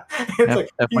 Have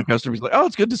my customers like, oh,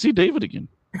 it's good to see David again.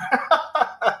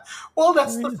 Well,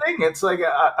 that's the thing. It's like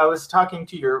I was talking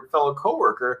to your fellow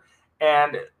coworker,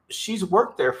 and she's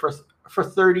worked there for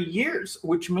 30 years,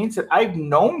 which means that I've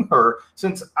known her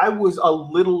since I was a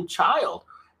little child,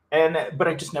 but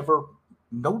I just never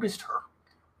noticed her.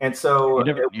 And so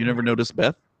you never noticed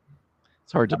Beth?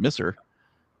 It's hard to miss her.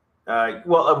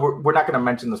 We're not going to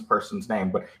mention this person's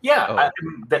name, but yeah,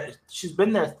 she's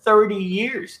been there 30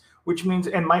 years. Which means,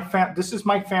 and this is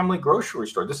my family grocery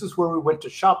store. This is where we went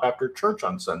to shop after church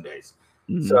on Sundays.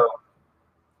 Mm-hmm. So,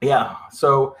 yeah.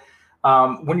 So,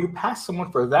 when you pass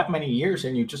someone for that many years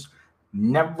and you just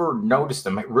never notice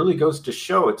them, it really goes to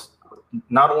show it's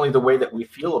not only the way that we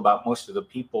feel about most of the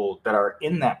people that are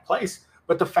in that place,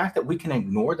 but the fact that we can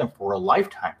ignore them for a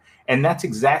lifetime. And that's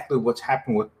exactly what's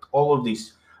happened with all of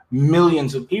these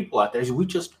millions of people out there. Is we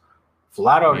just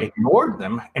flat out ignored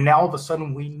them, and now all of a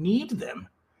sudden we need them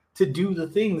to do the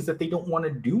things that they don't want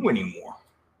to do anymore.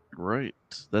 Right.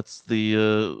 That's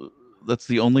the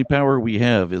only power we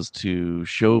have, is to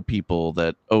show people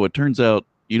that, it turns out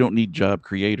you don't need job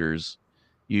creators.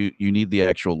 You need the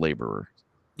actual laborer.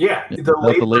 Yeah.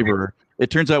 The laborer.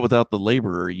 It turns out without the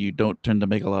laborer, you don't tend to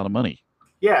make a lot of money.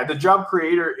 Yeah. The job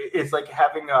creator is like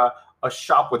having a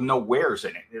shop with no wares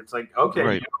in it. It's like, okay,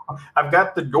 right. I've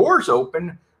got the doors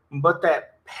open, but that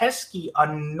pesky,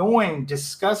 annoying,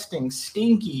 disgusting,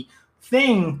 stinky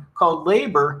thing called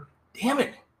labor, damn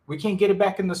it, we can't get it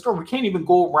back in the store. We can't even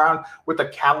go around with a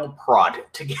cattle prod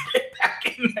to get it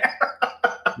back in there.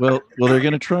 well, they're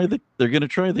going to try the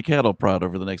cattle prod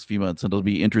over the next few months, and it'll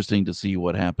be interesting to see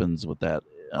what happens with that.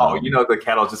 The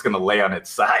cattle's just going to lay on its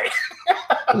side.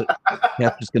 The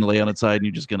cat's just going to lay on its side, and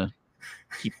you're just going to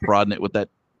keep prodding it with that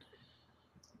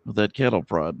cattle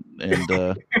prod,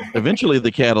 and eventually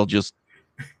the cattle just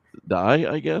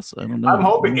die, I guess. I don't know. I'm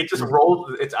hoping it just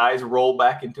rolls, its eyes roll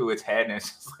back into its head, and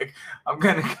it's just like, I'm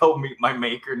gonna go meet my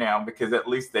maker now, because at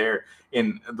least they're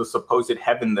in the supposed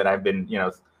heaven that I've been,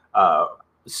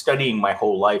 studying my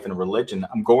whole life in religion.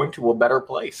 I'm going to a better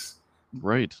place.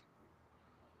 Right.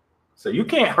 So you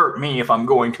can't hurt me if I'm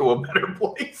going to a better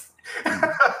place.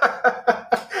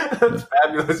 That's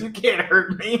fabulous. You can't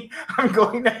hurt me. I'm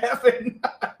going to heaven.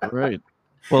 Right.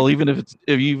 Well, even if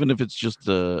it's just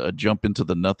a jump into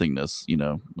the nothingness,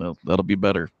 well, that'll be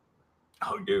better.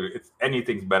 Oh, dude,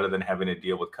 anything's better than having to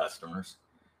deal with customers.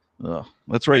 Oh,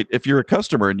 that's right. If you're a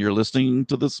customer and you're listening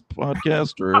to this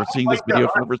podcast or seeing this video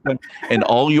for the first time, and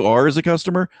all you are is a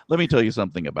customer, let me tell you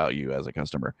something about you as a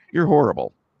customer. You're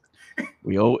horrible.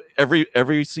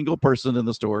 Every single person in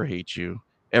the store hates you.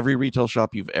 Every retail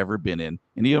shop you've ever been in,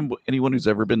 anyone who's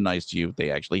ever been nice to you,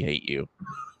 they actually hate you.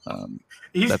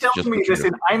 He's That's just telling me what you this, do.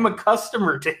 and I'm a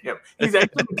customer to him. He's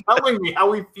actually telling me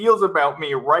how he feels about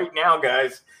me right now,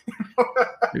 guys.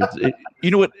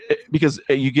 You know what? Because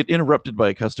you get interrupted by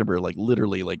a customer like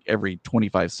literally like every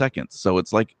 25 seconds. So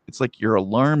it's like your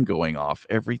alarm going off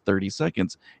every 30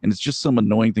 seconds, and it's just some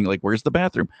annoying thing like, "Where's the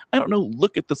bathroom?" I don't know.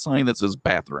 Look at the sign that says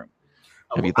bathroom.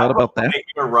 Have you thought about that? They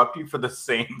interrupt you for the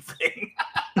same thing.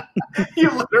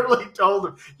 You literally told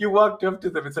them. You walked up to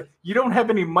them and said, "You don't have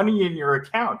any money in your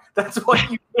account. That's why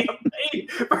you can't pay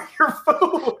for your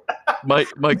food."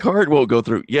 My card won't go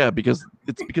through. Yeah, because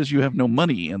you have no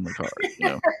money in the card.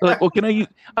 They're like, well, can I use?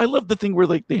 I love the thing where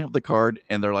like they have the card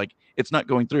and they're like, it's not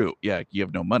going through. Yeah, you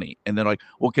have no money, and they're like,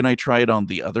 well, can I try it on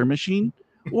the other machine?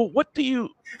 Well, what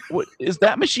is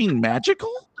that machine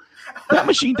magical? That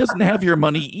machine doesn't have your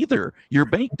money either. Your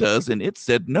bank does, and it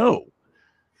said no.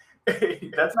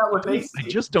 That's not what they say. I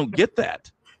just don't get that.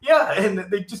 Yeah, and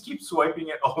they just keep swiping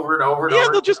it over and over and Yeah,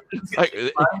 over. they'll just.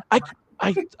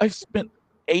 I've spent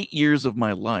 8 years of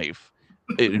my life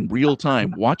in real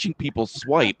time watching people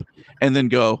swipe and then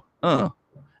go, and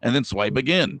then swipe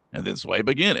again, and then swipe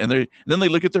again, and then they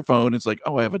look at their phone. And it's like,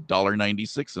 oh, I have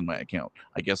 $1.96 in my account.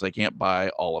 I guess I can't buy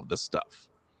all of this stuff.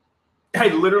 I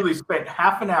literally spent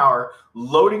half an hour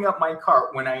loading up my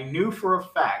cart when I knew for a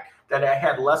fact that I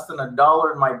had less than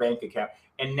 $1 in my bank account.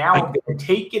 And now I'm going to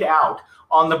take it out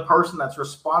on the person that's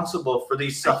responsible for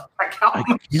these self-checkout.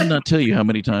 I cannot tell you how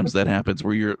many times that happens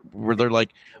where they're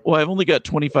like, well, I've only got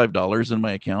 $25 in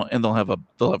my account, and they'll have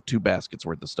 2 baskets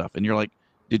worth of stuff. And you're like,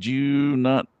 did you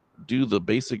not do the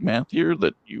basic math here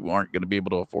that you aren't going to be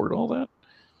able to afford all that?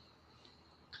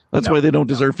 That's why they don't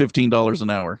deserve $15 an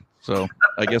hour. So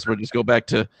I guess we'll just go back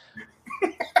to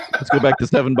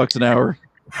 $7 an hour.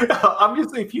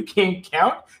 Obviously, if you can't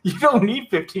count, you don't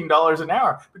need $15 an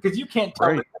hour because you can't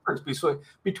tell the difference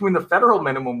between the federal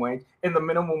minimum wage and the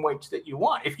minimum wage that you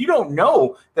want. If you don't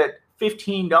know that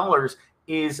 $15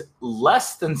 is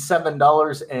less than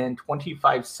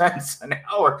 $7.25 an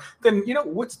hour, then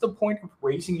what's the point of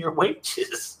raising your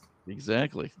wages?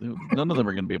 Exactly. None of them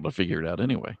are going to be able to figure it out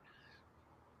anyway.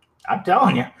 I'm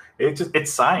telling you,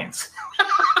 it's science.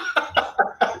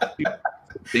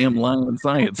 Damn lying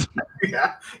science.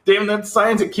 Yeah, damn that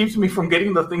science. It keeps me from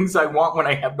getting the things I want when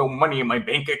I have no money in my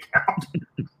bank account.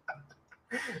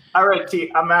 All right,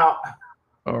 T, I'm out.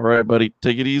 All right, buddy.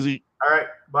 Take it easy. All right,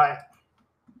 bye.